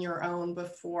into on your own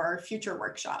before future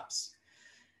workshops.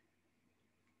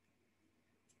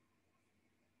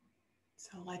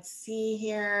 So let's see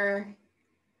here.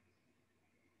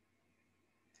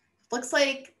 Looks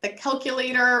like the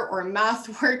calculator or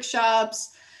math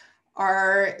workshops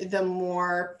are the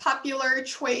more popular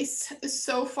choice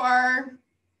so far.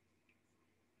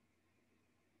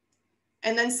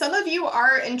 And then some of you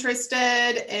are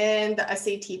interested in the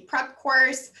SAT prep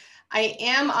course. I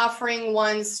am offering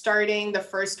one starting the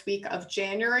first week of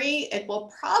January. It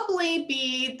will probably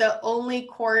be the only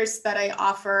course that I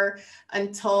offer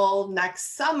until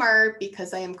next summer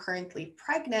because I am currently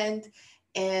pregnant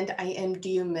and I am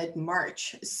due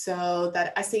mid-March. So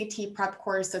that SAT prep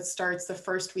course that starts the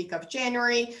first week of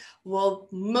January will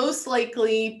most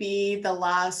likely be the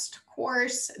last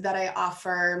course that I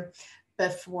offer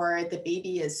before the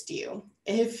baby is due.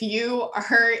 if you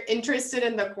are interested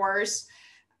in the course,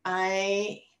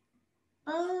 I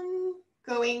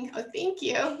going, oh, thank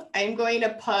you. I'm going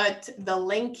to put the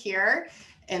link here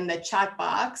in the chat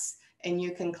box and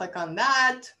you can click on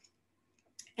that.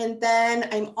 And then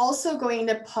I'm also going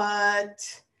to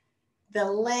put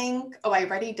the link. Oh, I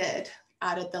already did.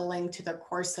 Added the link to the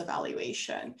course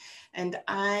evaluation. And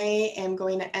I am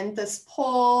going to end this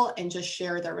poll and just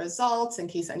share the results in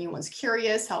case anyone's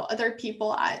curious how other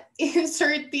people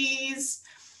answered these.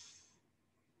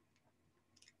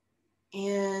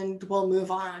 And we'll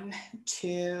move on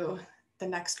to the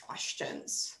next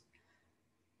questions.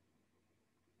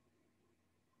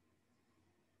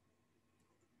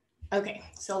 Okay,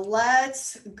 so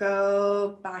let's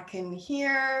go back in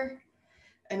here.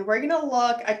 And we're gonna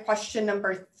look at question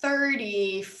number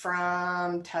 30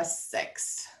 from test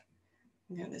 6.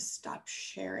 I'm gonna stop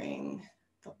sharing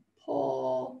the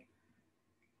poll.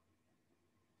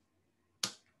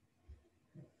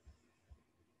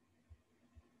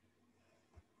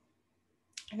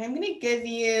 And I'm gonna give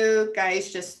you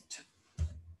guys just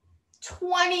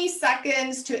 20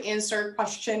 seconds to answer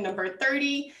question number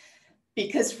 30,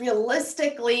 because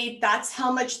realistically, that's how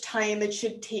much time it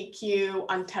should take you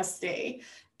on test day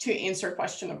to answer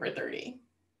question number 30.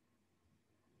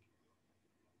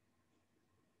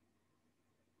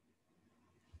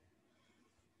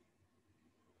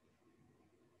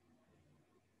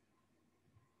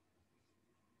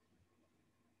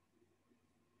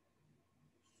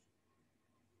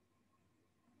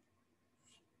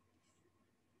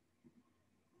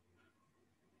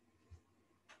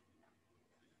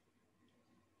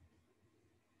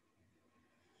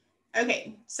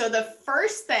 Okay, so the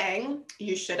first thing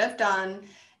you should have done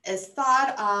is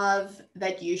thought of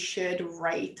that you should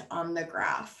write on the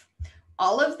graph.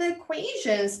 All of the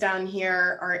equations down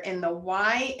here are in the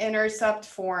y-intercept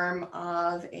form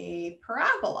of a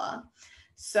parabola.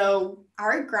 So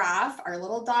our graph, our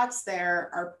little dots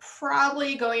there, are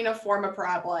probably going to form a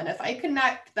parabola. And if I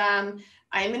connect them,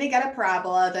 I'm going to get a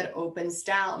parabola that opens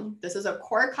down. This is a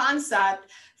core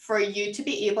concept for you to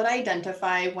be able to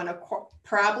identify when a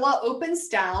parabola opens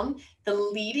down, the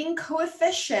leading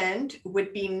coefficient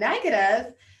would be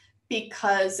negative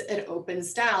because it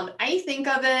opens down. I think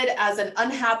of it as an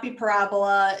unhappy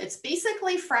parabola. It's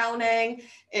basically frowning,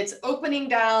 it's opening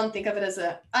down. Think of it as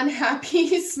an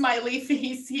unhappy smiley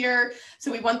face here.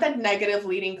 So we want that negative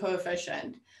leading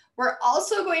coefficient. We're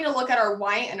also going to look at our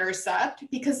y-intercept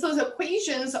because those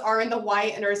equations are in the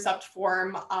y-intercept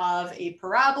form of a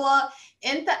parabola,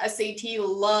 and the SAT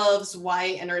loves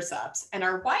y-intercepts. And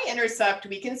our y-intercept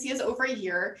we can see is over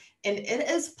here, and it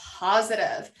is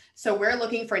positive. So we're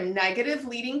looking for negative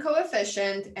leading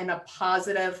coefficient and a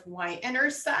positive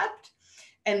y-intercept.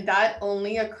 And that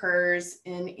only occurs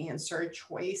in answer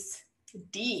choice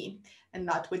D. And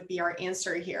that would be our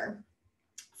answer here.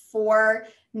 For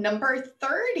number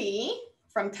 30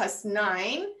 from test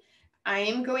 9, I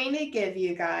am going to give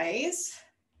you guys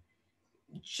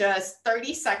just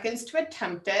 30 seconds to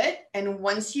attempt it. And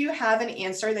once you have an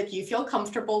answer that you feel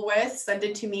comfortable with, send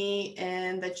it to me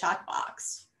in the chat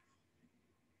box.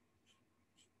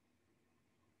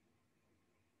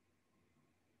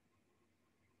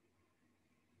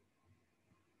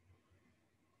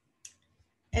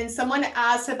 And someone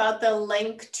asked about the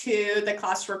link to the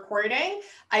class recording.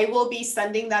 I will be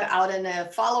sending that out in a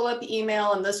follow-up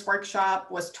email, and this workshop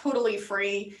was totally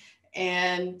free.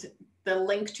 And the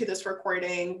link to this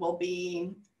recording will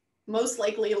be most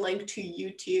likely linked to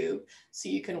YouTube, so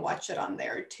you can watch it on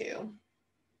there too.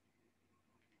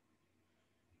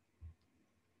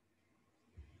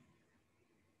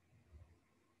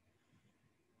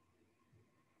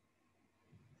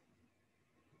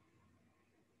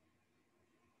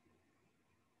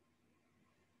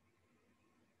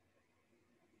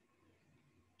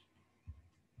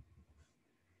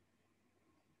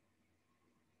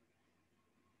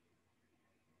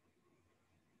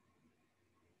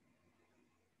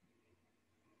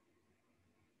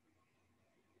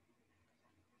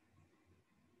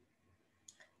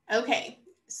 Okay,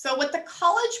 so what the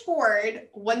College Board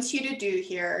wants you to do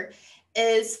here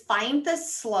is find the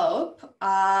slope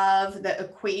of the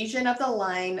equation of the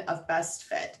line of best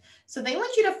fit. So they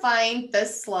want you to find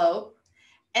this slope,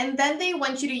 and then they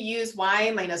want you to use y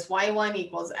minus y1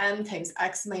 equals m times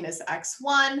x minus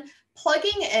x1,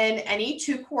 plugging in any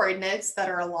two coordinates that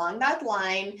are along that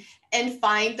line and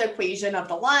find the equation of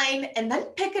the line, and then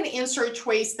pick an answer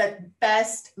choice that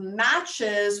best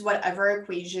matches whatever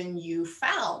equation you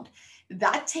found.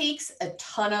 That takes a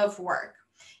ton of work.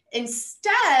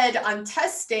 Instead, on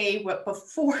test day,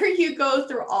 before you go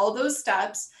through all those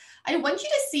steps, I want you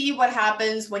to see what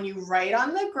happens when you write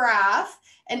on the graph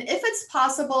and if it's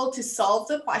possible to solve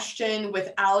the question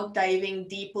without diving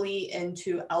deeply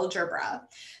into algebra.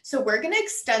 So we're going to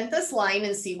extend this line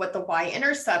and see what the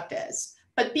y-intercept is.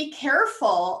 But be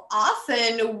careful,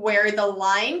 often where the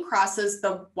line crosses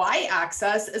the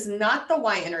y-axis is not the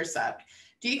y-intercept.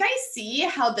 Do you guys see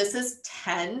how this is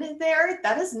 10 there?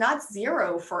 That is not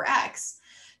 0 for x.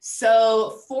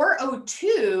 So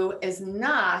 402 is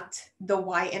not the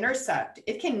y-intercept.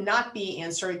 It cannot be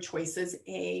answer choices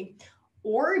A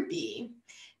or B.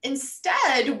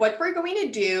 Instead, what we're going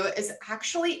to do is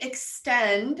actually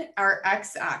extend our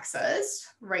x-axis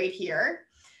right here.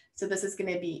 So this is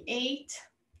going to be 8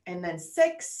 and then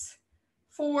 6,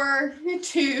 4,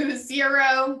 2,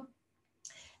 0.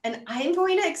 And I'm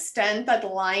going to extend that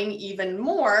line even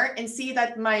more and see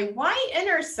that my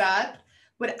y-intercept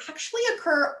would actually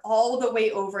occur all the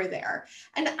way over there.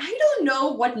 And I don't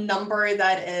know what number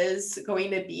that is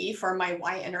going to be for my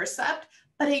y-intercept,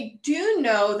 but I do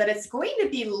know that it's going to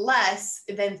be less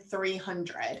than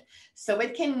 300. So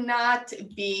it cannot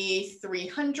be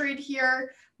 300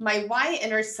 here. My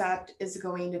y-intercept is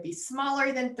going to be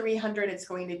smaller than 300. It's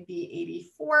going to be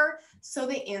 84. So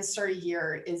the answer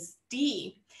here is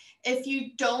D. If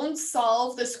you don't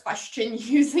solve this question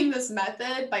using this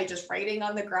method by just writing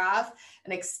on the graph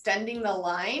and extending the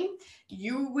line,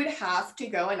 you would have to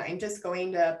go, and I'm just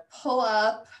going to pull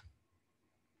up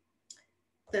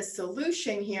the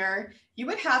solution here. You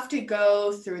would have to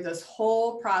go through this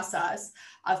whole process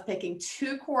of picking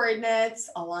two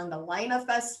coordinates along the line of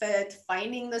best fit,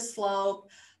 finding the slope,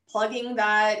 plugging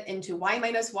that into y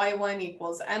minus y1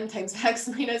 equals m times x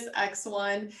minus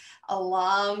x1,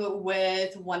 along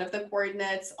with one of the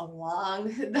coordinates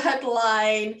along that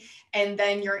line. And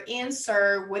then your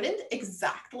answer wouldn't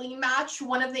exactly match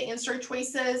one of the answer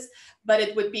choices, but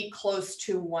it would be close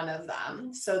to one of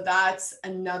them. So that's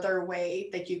another way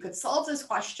that you could solve this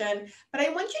question. But I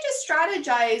want you to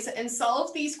strategize and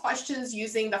solve these questions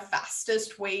using the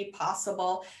fastest way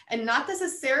possible and not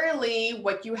necessarily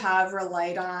what you have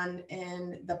relied on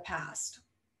in the past.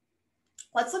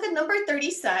 Let's look at number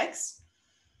 36.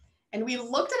 And we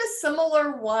looked at a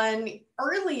similar one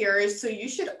earlier, so you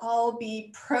should all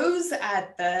be pros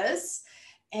at this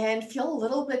and feel a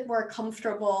little bit more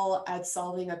comfortable at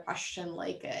solving a question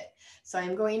like it. So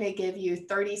I'm going to give you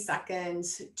 30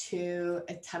 seconds to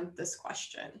attempt this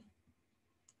question.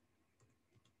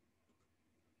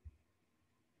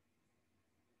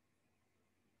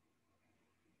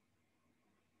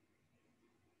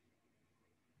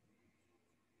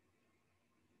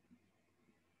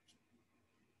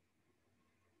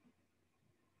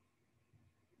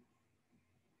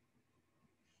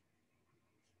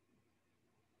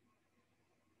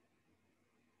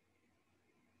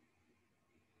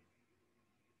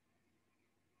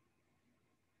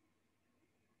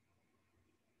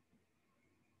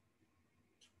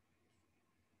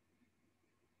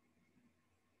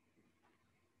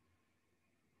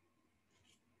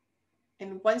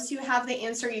 And once you have the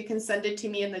answer, you can send it to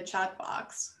me in the chat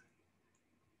box.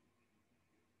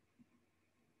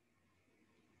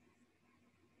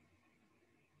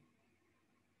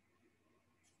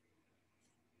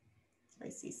 I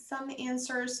see some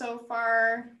answers so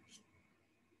far.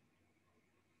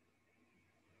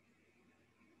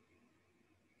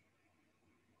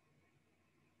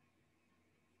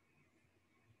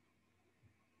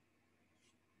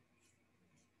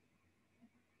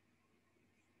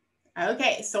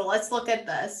 Okay, so let's look at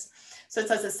this. So it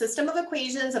says a system of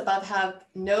equations above have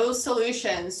no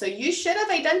solutions. So you should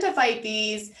have identified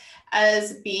these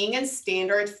as being in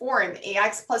standard form,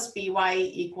 ax plus by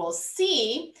equals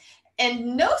c.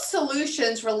 And no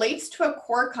solutions relates to a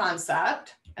core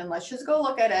concept. And let's just go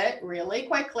look at it really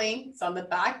quickly. It's on the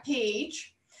back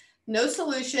page. No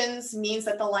solutions means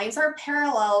that the lines are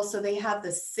parallel, so they have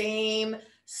the same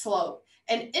slope.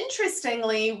 And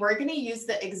interestingly, we're going to use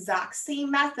the exact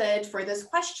same method for this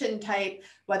question type,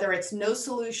 whether it's no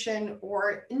solution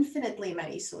or infinitely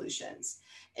many solutions.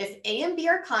 If A and B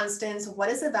are constants, what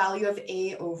is the value of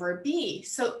A over B?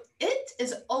 So it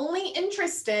is only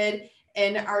interested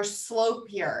in our slope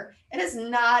here. It is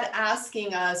not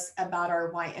asking us about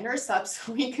our y-intercepts,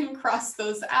 so we can cross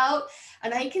those out.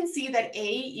 And I can see that A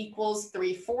equals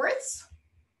 3/4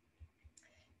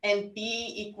 and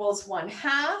B equals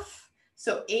 1/2.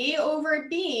 So A over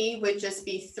B would just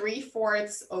be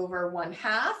 3/4 over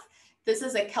 1/2. This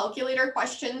is a calculator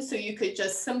question, so you could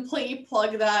just simply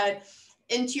plug that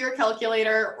into your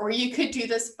calculator, or you could do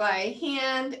this by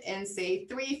hand and say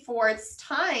 3/4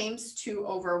 times 2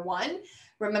 over 1.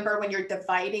 Remember, when you're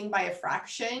dividing by a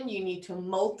fraction, you need to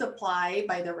multiply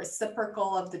by the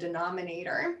reciprocal of the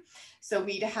denominator. So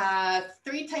we'd have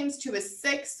 3 times 2 is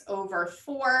 6 over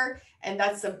 4, and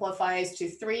that simplifies to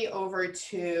 3 over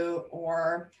 2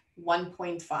 or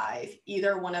 1.5.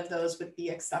 Either one of those would be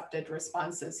accepted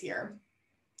responses here.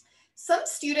 Some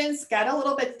students get a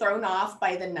little bit thrown off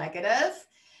by the negative.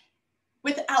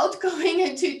 Without going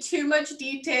into too much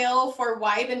detail for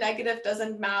why the negative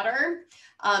doesn't matter,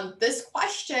 this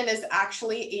question is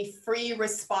actually a free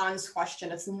response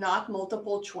question. It's not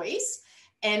multiple choice,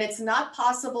 and it's not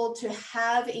possible to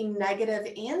have a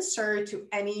negative answer to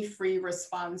any free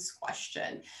response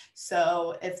question.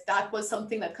 So if that was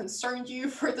something that concerned you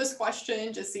for this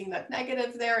question, just seeing that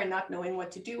negative there and not knowing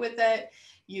what to do with it,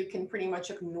 you can pretty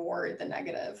much ignore the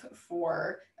negative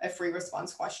for a free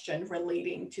response question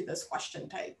relating to this question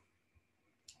type.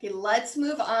 Okay, let's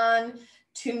move on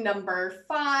to number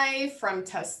 5 from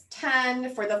test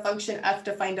 10 for the function f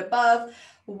defined above.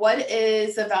 What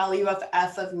is the value of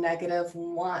f of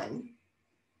 -1?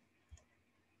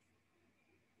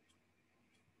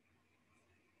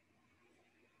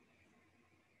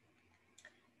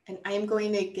 And I'm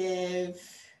going to give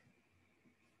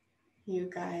you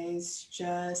guys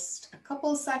just a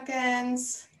couple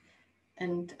seconds,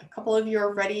 and a couple of you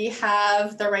already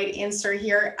have the right answer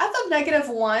here. F of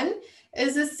 -1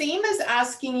 is the same as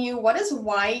asking you what is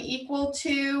y equal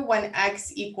to when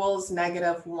x equals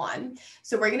 -1.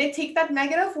 So we're going to take that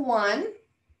 -1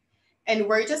 and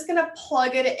we're just going to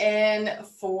plug it in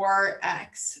for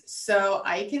x. So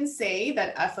I can say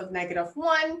that f of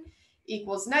 -1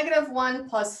 equals -1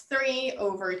 plus 3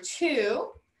 over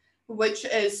 2, which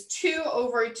is 2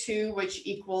 over 2, which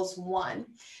equals 1.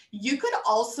 You could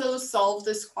also solve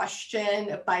this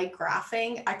question by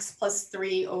graphing x plus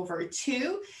 3 over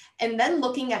 2, and then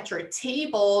looking at your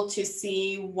table to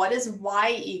see what is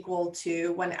y equal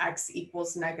to when x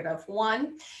equals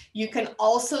 -1. You can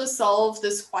also solve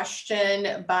this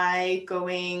question by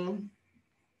going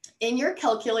in your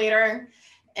calculator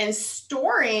and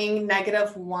storing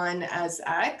 -1 as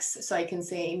x. So I can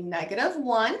say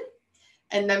 -1,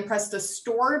 and then press the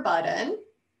store button.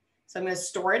 So I'm going to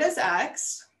store it as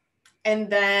x. And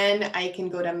then I can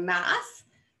go to math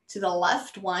to the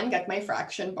left one, get my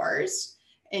fraction bars,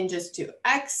 and just do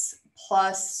x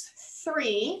plus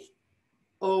 3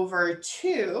 over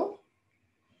 2.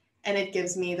 And it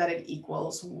gives me that it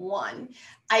equals 1.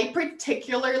 I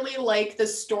particularly like the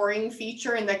storing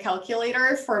feature in the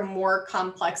calculator for more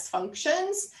complex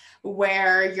functions,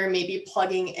 where you're maybe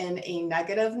plugging in a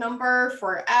negative number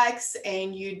for x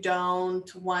and you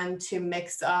don't want to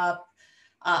mix up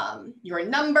your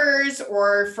numbers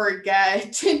or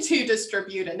forget to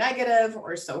distribute a negative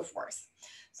or so forth.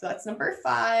 So that's number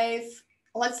 5.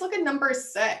 Let's look at number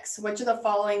 6. Which of the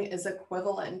following is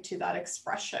equivalent to that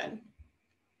expression?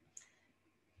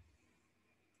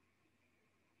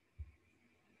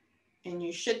 And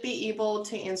you should be able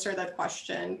to answer that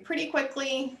question pretty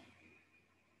quickly.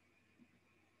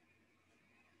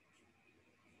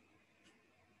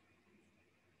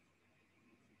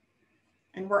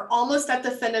 And we're almost at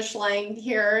the finish line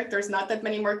here. There's not that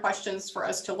many more questions for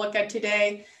us to look at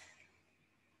today.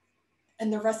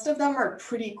 And the rest of them are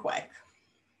pretty quick.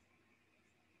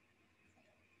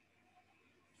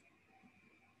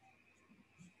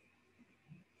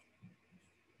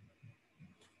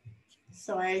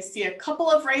 So I see a couple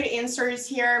of right answers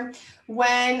here.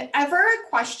 Whenever a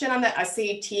question on the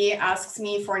SAT asks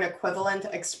me for an equivalent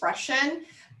expression,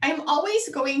 I'm always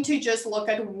going to just look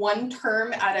at one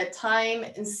term at a time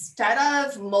instead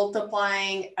of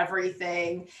multiplying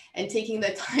everything and taking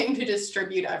the time to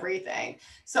distribute everything.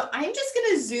 So I'm just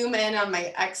going to zoom in on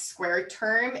my x squared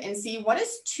term and see what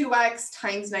is 2x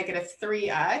times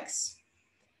 -3x.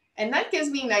 And that gives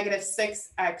me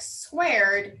 -6x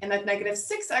squared, and that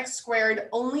 -6x squared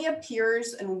only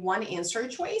appears in one answer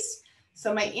choice.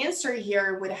 So my answer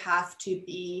here would have to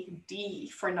be D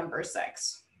for number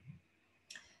 6.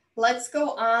 Let's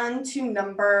go on to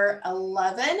number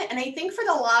 11. And I think for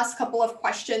the last couple of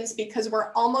questions, because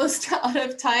we're almost out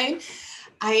of time,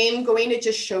 I am going to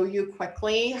just show you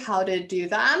quickly how to do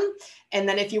them. And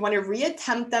then if you want to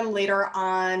reattempt them later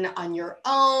on your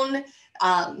own,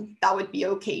 that would be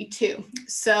okay too.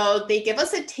 So they give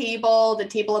us a table. The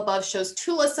table above shows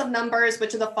 2 lists of numbers.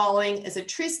 Which of the following is a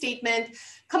true statement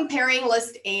comparing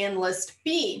list A and list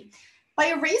B? By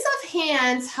a raise of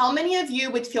hands, how many of you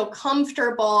would feel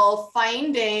comfortable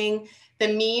finding the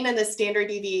mean and the standard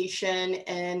deviation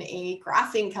in a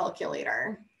graphing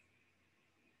calculator?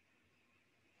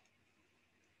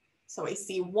 So I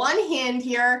see one hand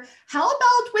here. How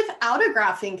about without a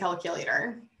graphing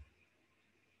calculator?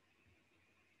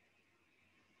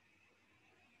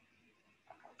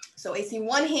 So I see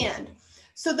one hand.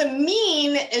 So the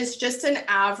mean is just an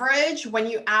average when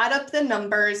you add up the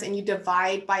numbers and you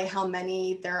divide by how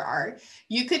many there are.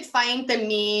 You could find the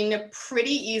mean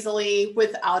pretty easily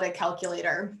without a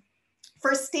calculator.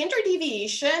 For standard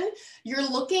deviation, you're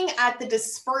looking at the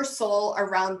dispersal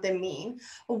around the mean.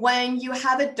 When you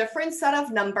have a different set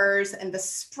of numbers and the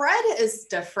spread is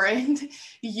different,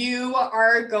 you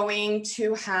are going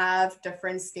to have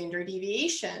different standard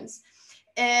deviations.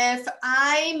 If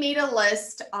I made a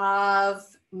list of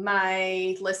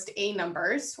my list A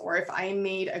numbers, or if I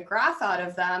made a graph out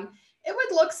of them, it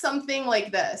would look something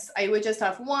like this. I would just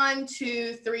have 1,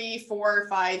 2, 3, 4,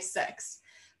 5, 6.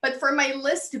 But for my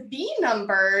list B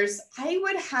numbers, I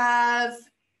would have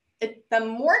them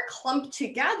more clumped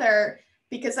together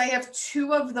because I have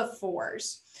 2 of the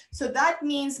 4s. So that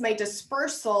means my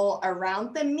dispersal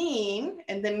around the mean,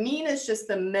 and the mean is just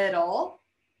the middle,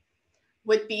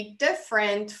 would be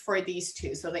different for these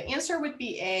two. So the answer would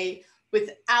be A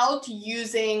without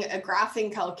using a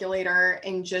graphing calculator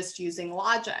and just using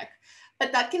logic.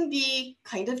 But that can be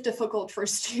kind of difficult for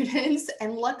students.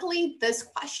 And luckily this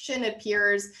question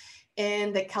appears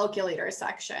in the calculator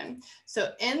section.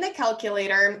 So in the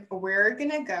calculator, we're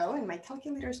gonna go, and my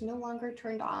calculator is no longer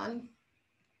turned on.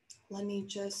 Let me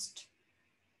just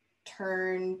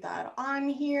turn that on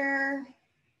here.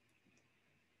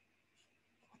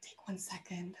 1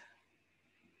 second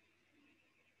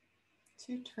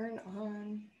to turn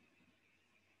on.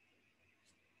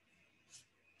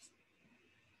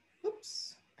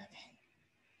 Oops, okay.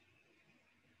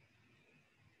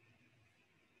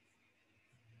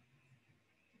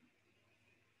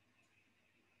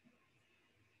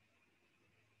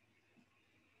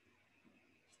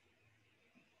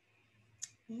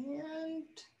 And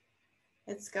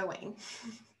it's going.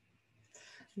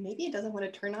 Maybe it doesn't want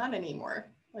to turn on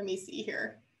anymore. Let me see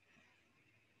here.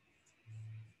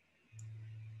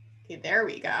 Okay, there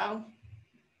we go.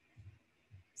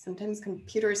 Sometimes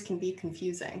computers can be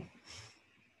confusing.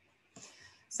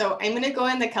 So I'm going to go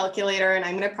in the calculator and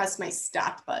I'm going to press my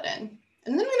stat button.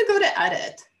 And then I'm going to go to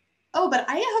edit. Oh, but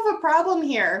I have a problem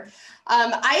here.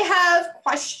 I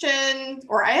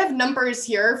have numbers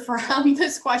here from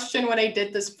this question when I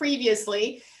did this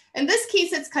previously. In this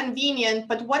case, it's convenient,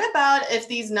 but what about if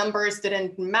these numbers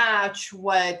didn't match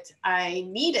what I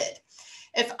needed?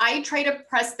 If I try to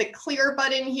press the clear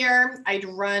button here, I'd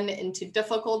run into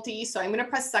difficulty. So I'm going to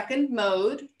press second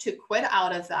mode to quit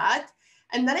out of that.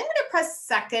 And then I'm going to press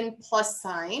second plus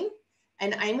sign.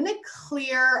 And I'm going to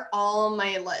clear all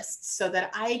my lists so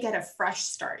that I get a fresh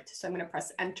start. So I'm going to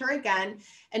press enter again.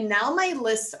 And now my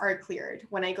lists are cleared.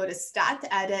 When I go to stat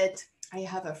edit, I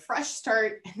have a fresh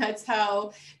start, and that's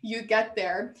how you get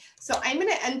there. So I'm going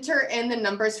to enter in the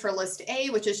numbers for list A,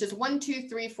 which is just 1, 2,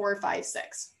 3, 4, 5,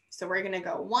 6. So we're going to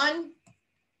go 1,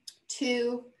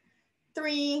 2,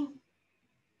 3,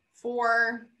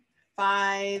 4,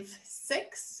 5,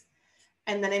 6.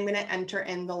 And then I'm going to enter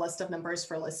in the list of numbers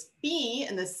for list B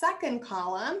in the second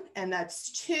column. And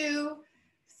that's 2,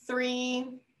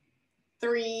 3,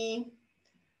 3,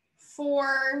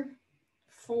 4,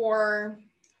 4,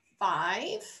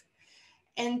 5.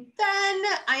 And then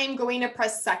I'm going to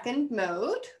press second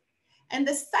mode. And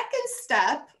the second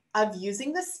step of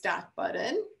using the stat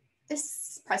button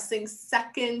is pressing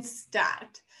second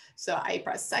stat. So I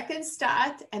press second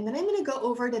stat, and then I'm going to go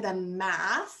over to the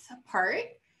math part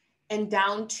and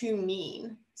down to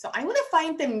mean. So I want to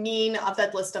find the mean of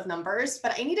that list of numbers,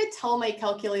 but I need to tell my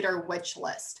calculator which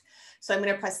list. So I'm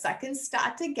going to press second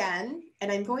stat again,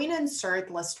 and I'm going to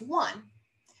insert list 1,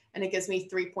 and it gives me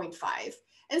 3.5.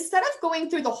 Instead of going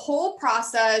through the whole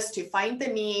process to find the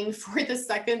mean for the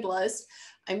second list,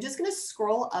 I'm just going to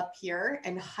scroll up here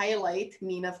and highlight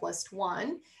mean of list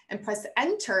 1 and press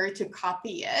enter to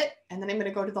copy it. And then I'm going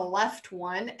to go to the left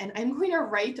one, and I'm going to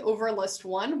write over list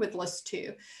 1 with list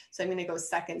 2. So I'm going to go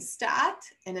second stat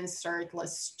and insert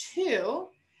list 2,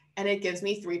 and it gives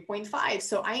me 3.5.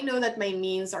 So I know that my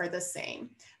means are the same.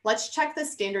 Let's check the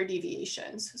standard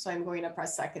deviations. So I'm going to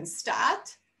press second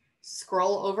stat,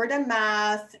 scroll over to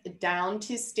math, down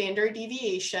to standard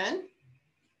deviation,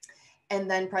 and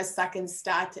then press second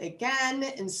stat again,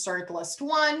 insert list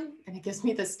 1, and it gives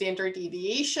me the standard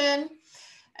deviation.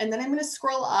 And then I'm going to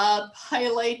scroll up,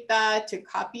 highlight that to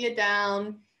copy it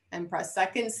down, and press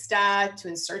second stat to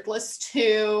insert list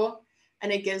 2,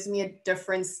 and it gives me a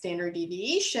different standard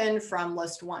deviation from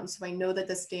list 1. So I know that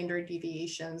the standard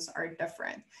deviations are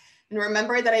different. And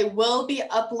remember that I will be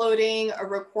uploading a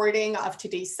recording of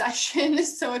today's session.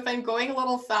 So if I'm going a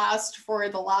little fast for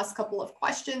the last couple of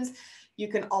questions, you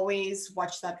can always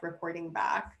watch that recording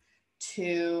back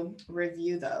to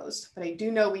review those. But I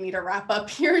do know we need to wrap up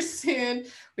here soon.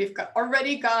 We've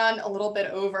already gone a little bit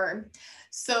over.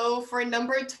 So for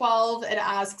number 12, it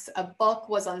asks, a book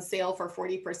was on sale for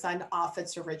 40% off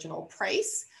its original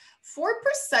price. For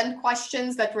percent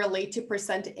questions that relate to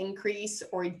percent increase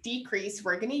or decrease,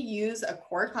 we're going to use a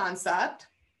core concept.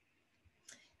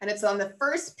 And it's on the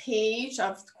first page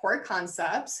of core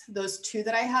concepts, those two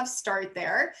that I have start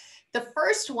there. The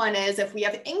first one is, if we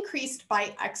have increased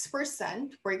by X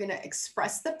percent, we're going to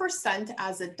express the percent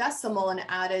as a decimal and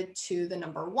add it to the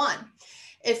number 1.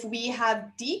 If we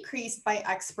have decreased by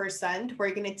X percent, we're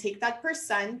going to take that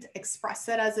percent, express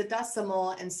it as a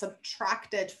decimal, and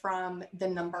subtract it from the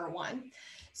number 1.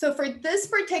 So for this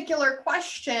particular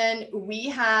question, we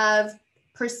have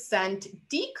percent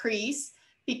decrease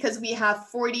because we have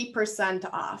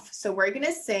 40% off. So we're going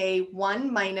to say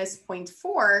 1 minus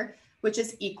 0.4, which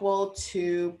is equal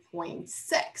to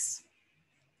 0.6.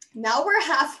 Now we're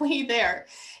halfway there.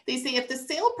 They say if the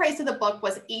sale price of the book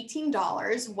was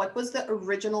 $18, what was the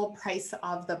original price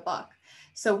of the book?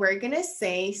 So we're going to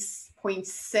say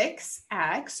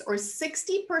 0.6x, or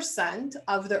 60%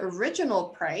 of the original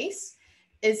price,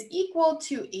 is equal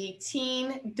to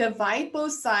 18. Divide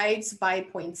both sides by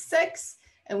 0.6,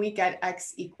 and we get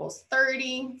x equals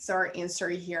 30. So our answer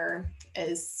here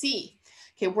is C.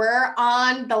 Okay, we're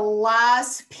on the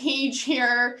last page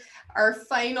here, our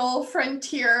final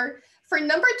frontier. For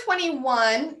number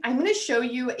 21, I'm going to show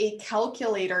you a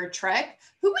calculator trick.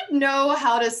 Who would know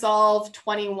how to solve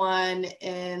 21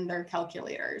 in their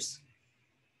calculators?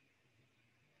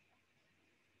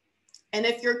 And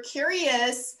if you're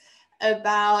curious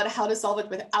about how to solve it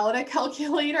without a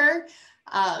calculator,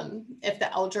 if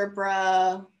the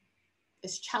algebra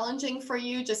is challenging for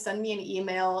you, just send me an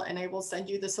email and I will send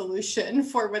you the solution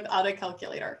for without a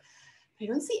calculator. I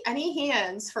don't see any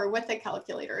hands for with a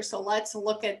calculator, so let's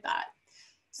look at that.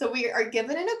 So we are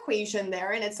given an equation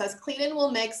there, and it says Clayton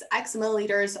will mix X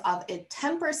milliliters of a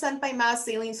 10% by mass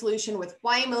saline solution with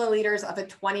Y milliliters of a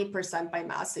 20% by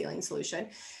mass saline solution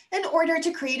in order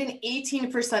to create an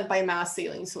 18% by mass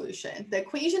saline solution. The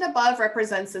equation above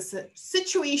represents this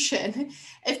situation.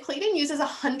 If Clayton uses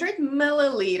 100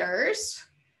 milliliters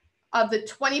of the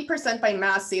 20% by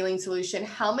mass saline solution,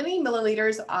 how many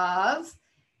milliliters of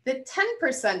the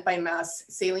 10% by mass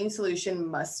saline solution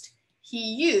must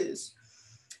he use?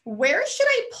 Where should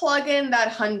I plug in that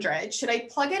 100? Should I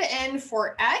plug it in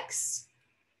for X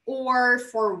or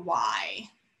for Y?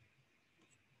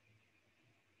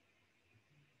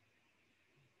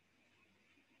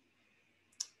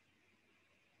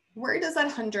 Where does that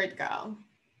 100 go?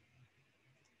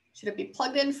 Should it be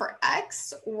plugged in for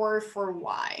X or for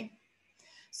Y?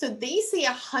 So they say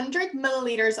 100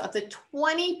 milliliters of the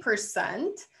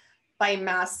 20% by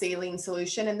mass saline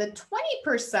solution, and the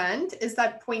 20% is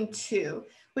that 0.2,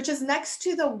 which is next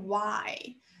to the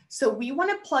Y. So we want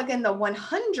to plug in the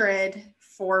 100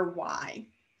 for Y.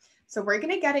 So we're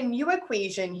going to get a new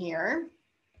equation here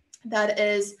that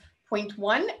is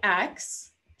 0.1x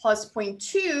plus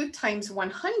 0.2 times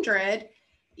 100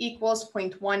 equals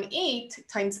 0.18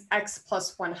 times x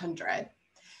plus 100.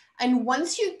 And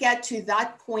once you get to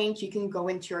that point, you can go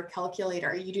into your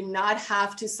calculator. You do not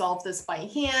have to solve this by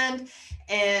hand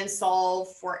and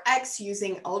solve for X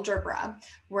using algebra.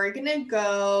 We're gonna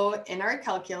go in our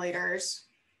calculators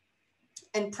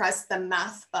and press the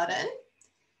math button.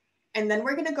 And then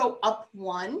we're gonna go up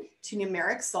 1 to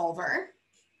numeric solver.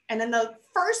 And in the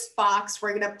first box,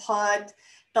 we're gonna put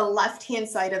the left-hand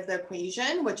side of the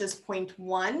equation, which is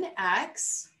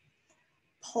 0.1x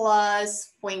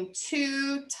plus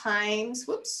 0.2 times,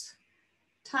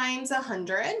 times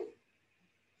 100.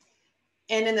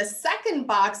 And in the second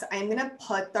box, I'm gonna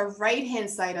put the right-hand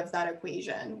side of that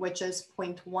equation, which is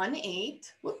 0.18,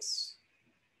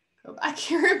 go back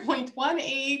here,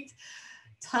 0.18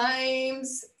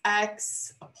 times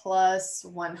x plus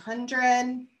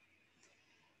 100.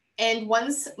 And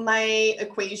once my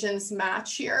equations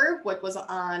match here, what was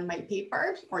on my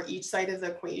paper or each side of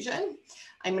the equation,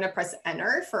 I'm going to press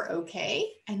enter for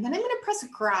OK. And then I'm going to press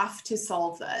graph to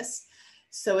solve this.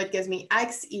 So it gives me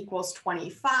x equals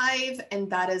 25, and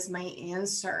that is my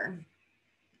answer.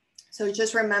 So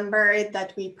just remember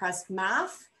that we pressed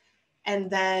math and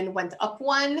then went up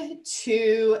 1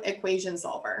 to equation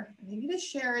solver. I need to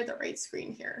share the right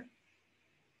screen here.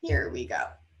 Here we go.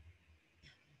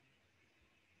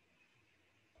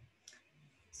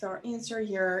 So our answer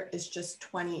here is just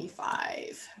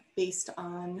 25 based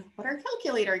on what our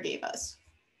calculator gave us.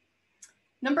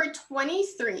 Number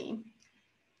 23.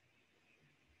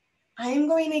 I'm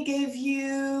going to give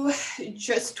you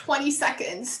just 20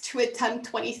 seconds to attempt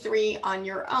 23 on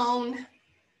your own.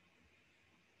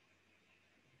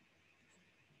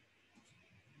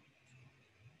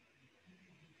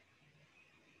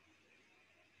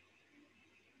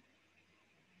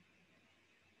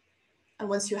 And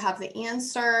once you have the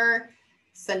answer,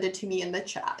 send it to me in the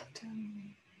chat.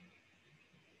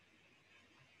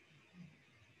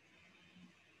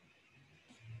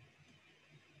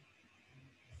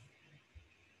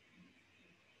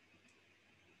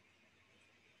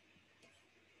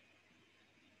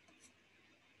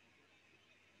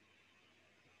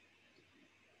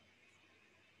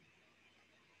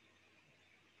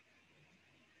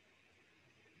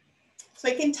 So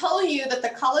I can tell you that the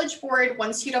College Board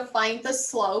wants you to find the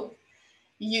slope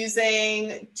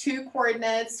using 2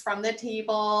 coordinates from the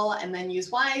table and then use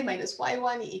y minus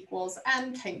y1 equals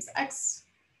m times x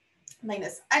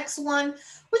minus x1,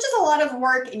 which is a lot of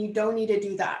work and you don't need to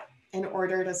do that in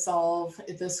order to solve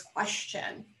this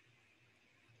question.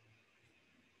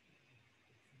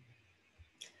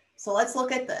 So let's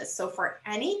look at this. So for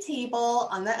any table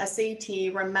on the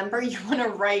SAT, remember you want to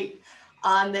write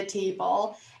on the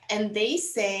table. And they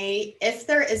say if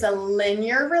there is a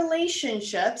linear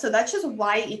relationship, so that's just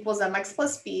y equals mx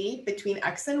plus b between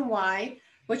x and y,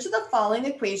 which of the following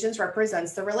equations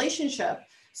represents the relationship?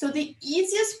 So the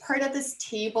easiest part of this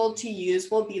table to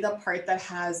use will be the part that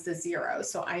has the 0.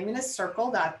 So I'm going to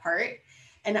circle that part.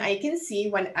 And I can see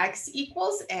when x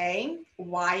equals a,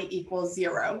 y equals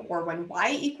 0, or when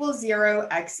y equals 0,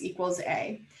 x equals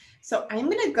a. So I'm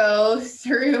going to go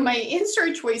through my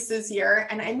answer choices here,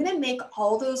 and I'm going to make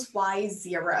all those y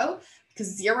 0, because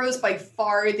 0 is by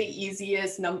far the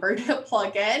easiest number to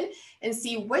plug in, and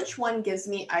see which one gives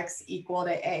me x equal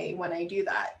to a when I do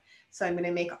that. So I'm going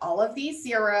to make all of these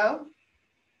 0,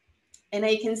 and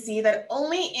I can see that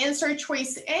only answer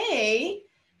choice A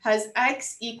has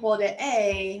x equal to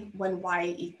a when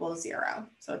y equals 0.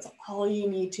 So it's all you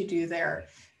need to do there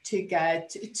to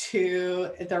get to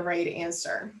the right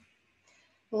answer.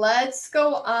 Let's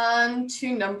go on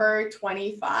to number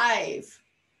 25.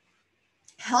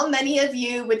 How many of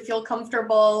you would feel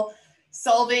comfortable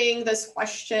solving this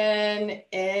question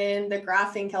in the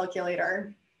graphing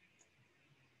calculator?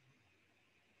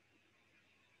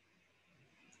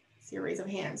 See a raise of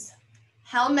hands.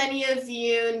 How many of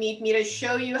you need me to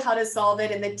show you how to solve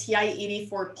it in the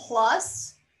TI-84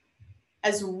 Plus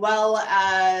as well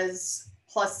as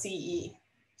Plus CE?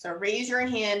 So raise your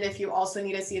hand if you also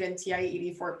need to see it in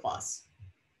TI-84 Plus.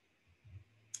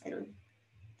 I don't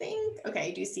think, okay,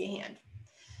 I do see a hand.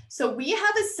 So we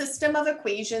have a system of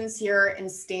equations here in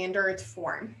standard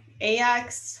form.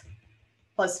 AX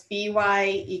plus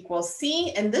BY equals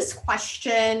C. And this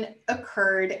question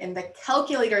occurred in the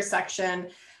calculator section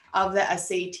of the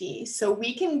SAT. So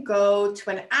we can go to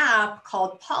an app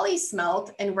called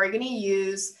Polysmelt, and we're going to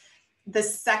use the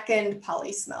second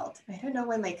Polysmelt. I don't know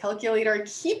why my calculator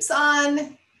keeps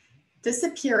on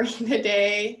disappearing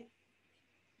today,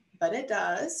 but it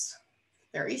does.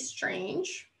 Very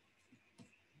strange.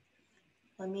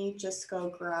 Let me just go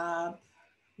grab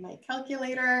my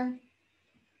calculator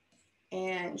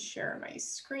and share my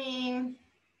screen.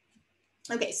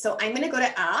 Okay, so I'm going to go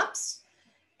to apps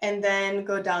and then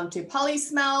go down to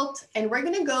Polysmelt, and we're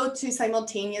going to go to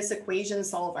simultaneous equation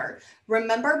solver.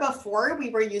 Remember before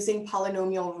we were using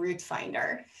polynomial root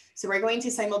finder. So we're going to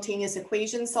simultaneous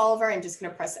equation solver. I'm just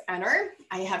going to press enter.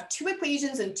 I have 2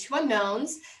 equations and 2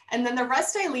 unknowns, and then the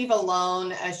rest I leave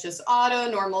alone as just auto,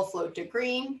 normal, float,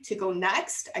 degree. To go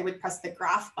next, I would press the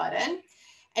graph button,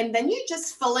 and then you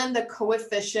just fill in the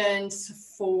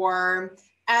coefficients for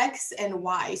X and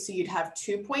Y. So you'd have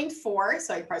 2.4.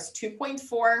 So I press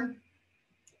 2.4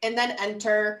 and then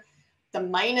enter the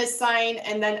minus sign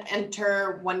and then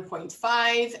enter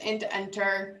 1.5 and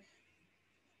enter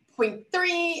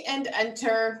 0.3 and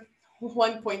enter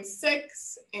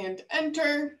 1.6 and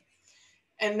enter,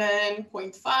 and then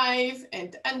 0.5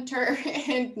 and enter,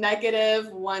 and negative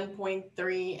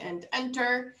 1.3 and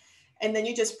enter. And then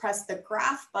you just press the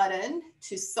graph button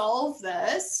to solve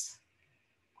this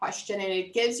question, and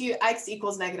it gives you x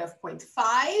equals negative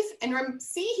 0.5. And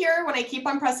see here, when I keep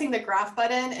on pressing the graph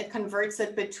button, it converts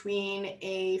it between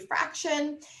a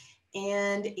fraction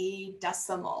and a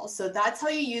decimal. So that's how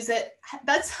you use it.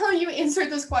 That's how you answer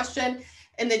this question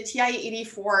in the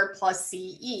TI-84 plus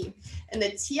CE. In the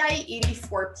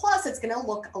TI-84 plus, it's going to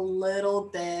look a little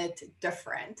bit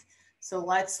different. So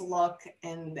let's look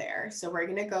in there. So we're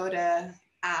going to go to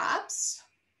apps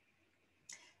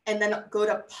and then go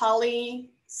to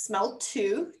Polysmelt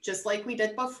 2, just like we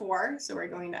did before. So we're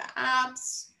going to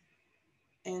apps,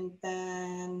 And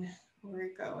then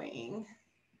we're going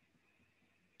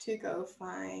to go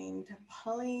find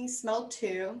poly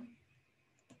SMEL2.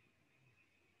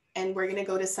 And we're gonna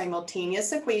go to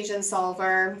simultaneous equation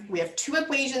solver. We have two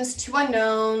equations, two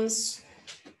unknowns.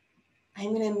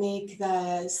 I'm gonna make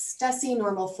this Deci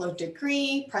normal float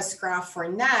degree, press graph for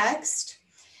next.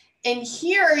 And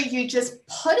here you just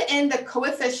put in the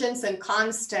coefficients and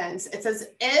constants. It's as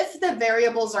if the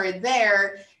variables are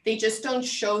there, they just don't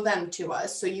show them to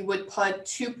us. So you would put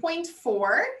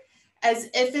 2.4 as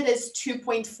if it is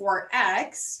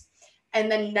 2.4x, and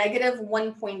then negative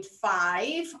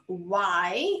 1.5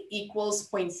 y equals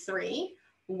 0.3,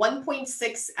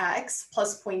 1.6x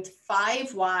plus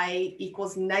 0.5 y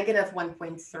equals negative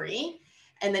 1.3.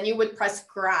 And then you would press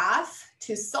graph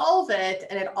to solve it,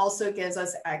 and it also gives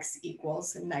us x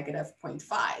equals negative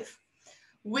 0.5.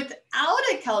 Without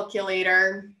a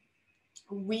calculator,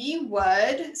 we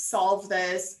would solve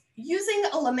this using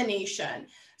elimination.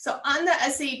 So on the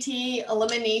SAT,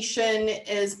 elimination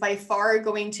is by far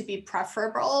going to be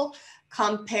preferable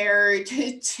compared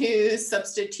to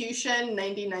substitution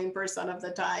 99% of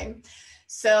the time.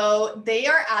 So they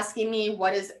are asking me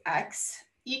what is x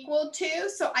equal to.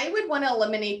 So I would want to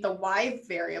eliminate the y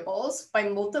variables by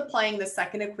multiplying the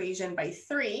second equation by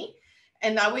 3.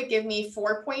 And that would give me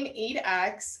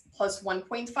 4.8x plus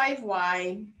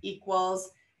 1.5y equals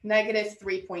negative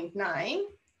 3.9.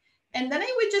 And then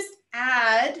I would just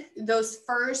add those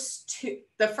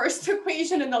the first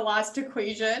equation and the last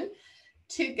equation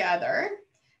together.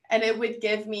 And it would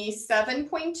give me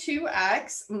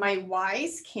 7.2x, my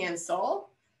y's cancel.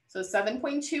 So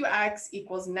 7.2x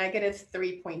equals negative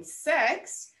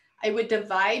 3.6. I would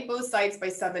divide both sides by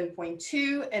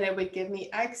 7.2, and it would give me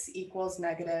x equals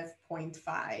negative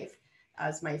 0.5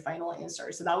 as my final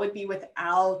answer. So that would be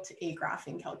without a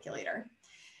graphing calculator.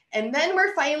 And then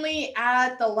we're finally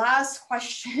at the last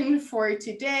question for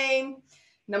today.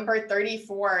 Number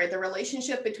 34, the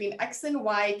relationship between x and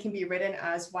y can be written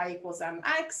as y equals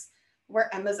mx,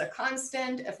 where m is a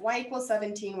constant. If y equals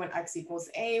 17 when x equals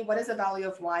a, what is the value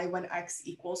of y when x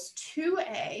equals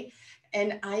 2a?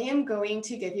 And I am going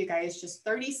to give you guys just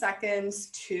 30 seconds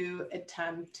to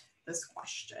attempt this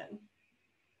question.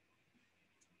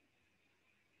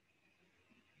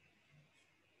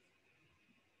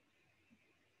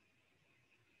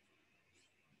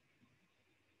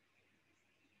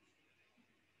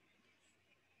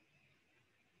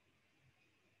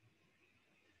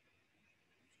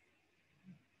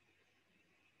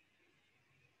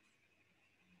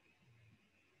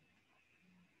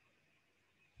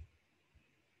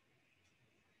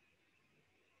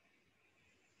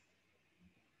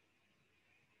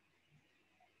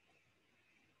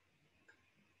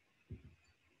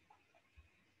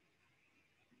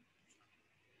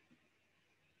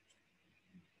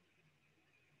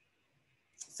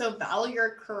 So Val,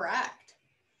 you're correct.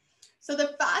 So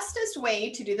the fastest way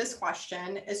to do this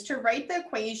question is to write the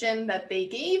equation that they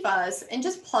gave us and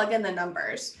just plug in the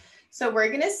numbers. So we're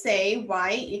going to say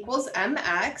y equals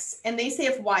mx, and they say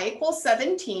if y equals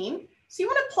 17, so you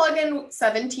want to plug in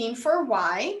 17 for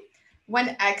y.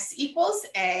 When x equals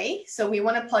a, so we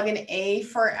want to plug in a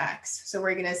for x. So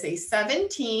we're going to say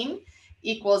 17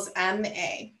 equals ma.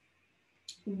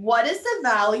 What is the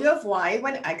value of y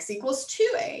when x equals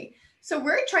 2a? So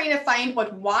we're trying to find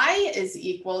what y is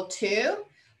equal to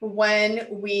when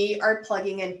we are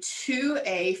plugging in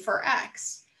 2a for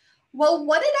x. Well,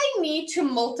 what did I need to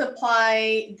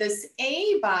multiply this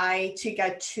a by to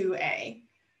get 2a?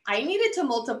 I needed to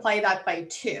multiply that by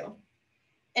 2.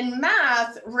 In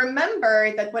math,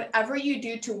 remember that whatever you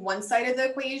do to one side of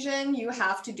the equation, you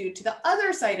have to do to the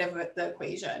other side of the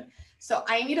equation. So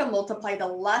I need to multiply the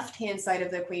left-hand side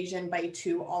of the equation by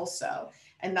 2 also.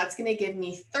 And that's going to give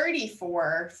me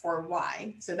 34 for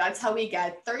y. So that's how we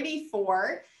get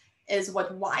 34 is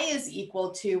what y is equal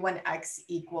to when x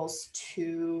equals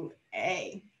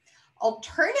 2a.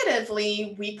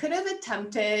 Alternatively, we could have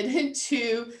attempted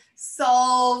to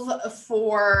solve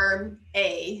for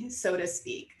a, so to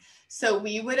speak. So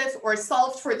we would have, or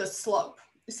solved for the slope.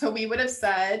 So we would have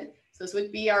said, so this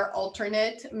would be our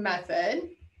alternate method,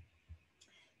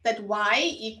 that y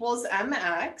equals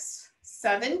mx,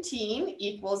 17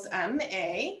 equals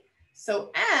ma,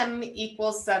 so m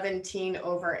equals 17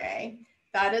 over a.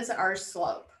 That is our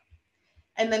slope.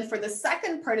 And then for the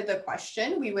second part of the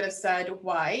question, we would have said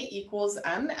y equals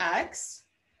mx,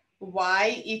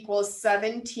 y equals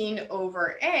 17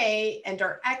 over a, and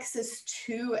our x is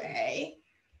 2a.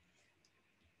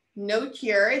 Note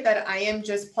here that I am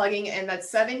just plugging in that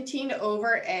 17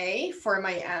 over a for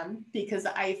my m, because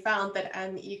I found that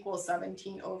m equals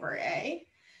 17 over a.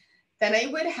 then I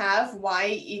would have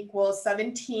y equals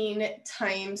 17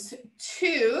 times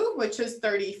 2, which is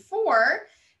 34,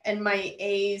 and my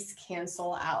a's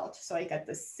cancel out. So I get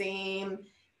the same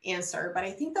answer, but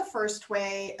I think the first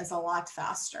way is a lot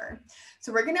faster.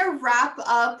 So we're gonna wrap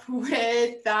up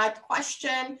with that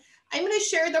question. I'm gonna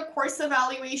share the course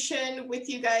evaluation with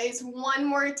you guys one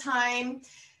more time.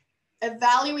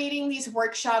 Evaluating these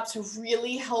workshops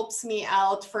really helps me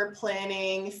out for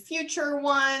planning future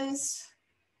ones.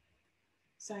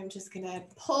 So I'm just gonna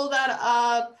pull that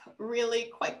up really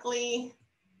quickly.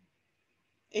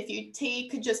 If you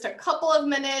take just a couple of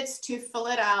minutes to fill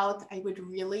it out, I would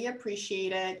really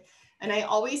appreciate it. And I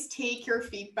always take your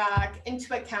feedback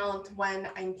into account when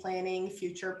I'm planning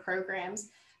future programs.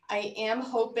 I am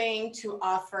hoping to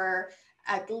offer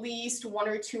at least 1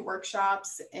 or 2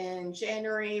 workshops in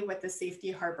January with the Safety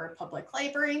Harbor Public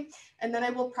Library. And then I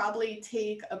will probably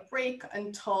take a break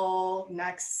until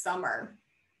next summer.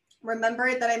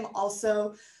 Remember that I'm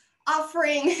also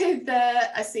offering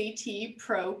the SAT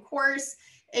Pro course.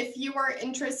 If you are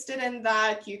interested in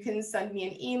that, you can send me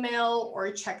an email or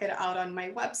check it out on my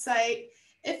website.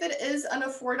 If it is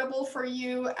unaffordable for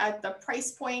you at the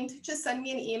price point, just send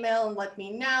me an email and let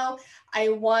me know. I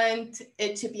want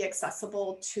it to be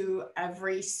accessible to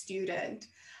every student.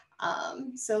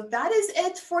 So that is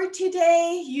it for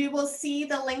today. You will see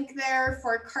the link there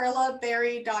for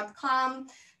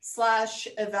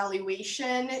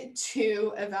carlaberry.com/evaluation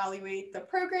to evaluate the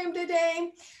program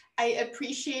today. I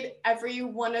appreciate every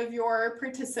one of your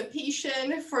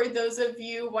participation. For those of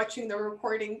you watching the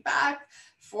recording back,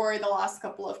 for the last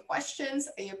couple of questions,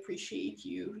 I appreciate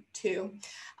you too.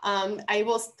 I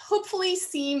will hopefully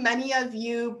see many of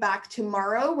you back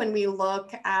tomorrow when we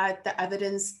look at the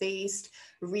evidence-based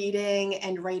reading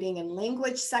and writing and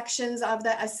language sections of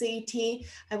the SAT.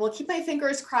 I will keep my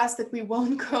fingers crossed that we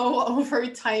won't go over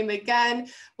time again.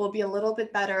 We'll be a little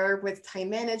bit better with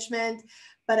time management.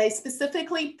 But I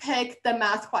specifically picked the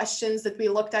math questions that we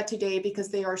looked at today because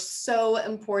they are so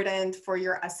important for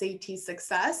your SAT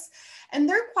success. And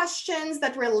they're questions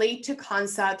that relate to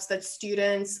concepts that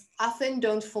students often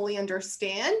don't fully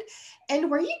understand, and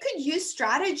where you could use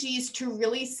strategies to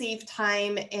really save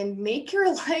time and make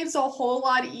your lives a whole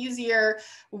lot easier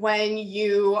when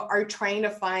you are trying to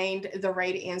find the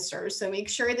right answer. So make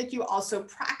sure that you also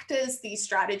practice these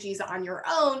strategies on your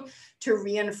own to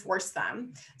reinforce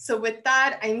them. So with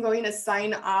that, I'm going to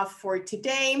sign off for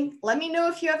today. Let me know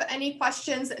if you have any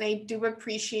questions, and I do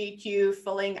appreciate you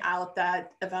filling out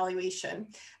that evaluation.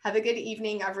 Have a good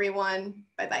evening, everyone.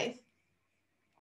 Bye-bye.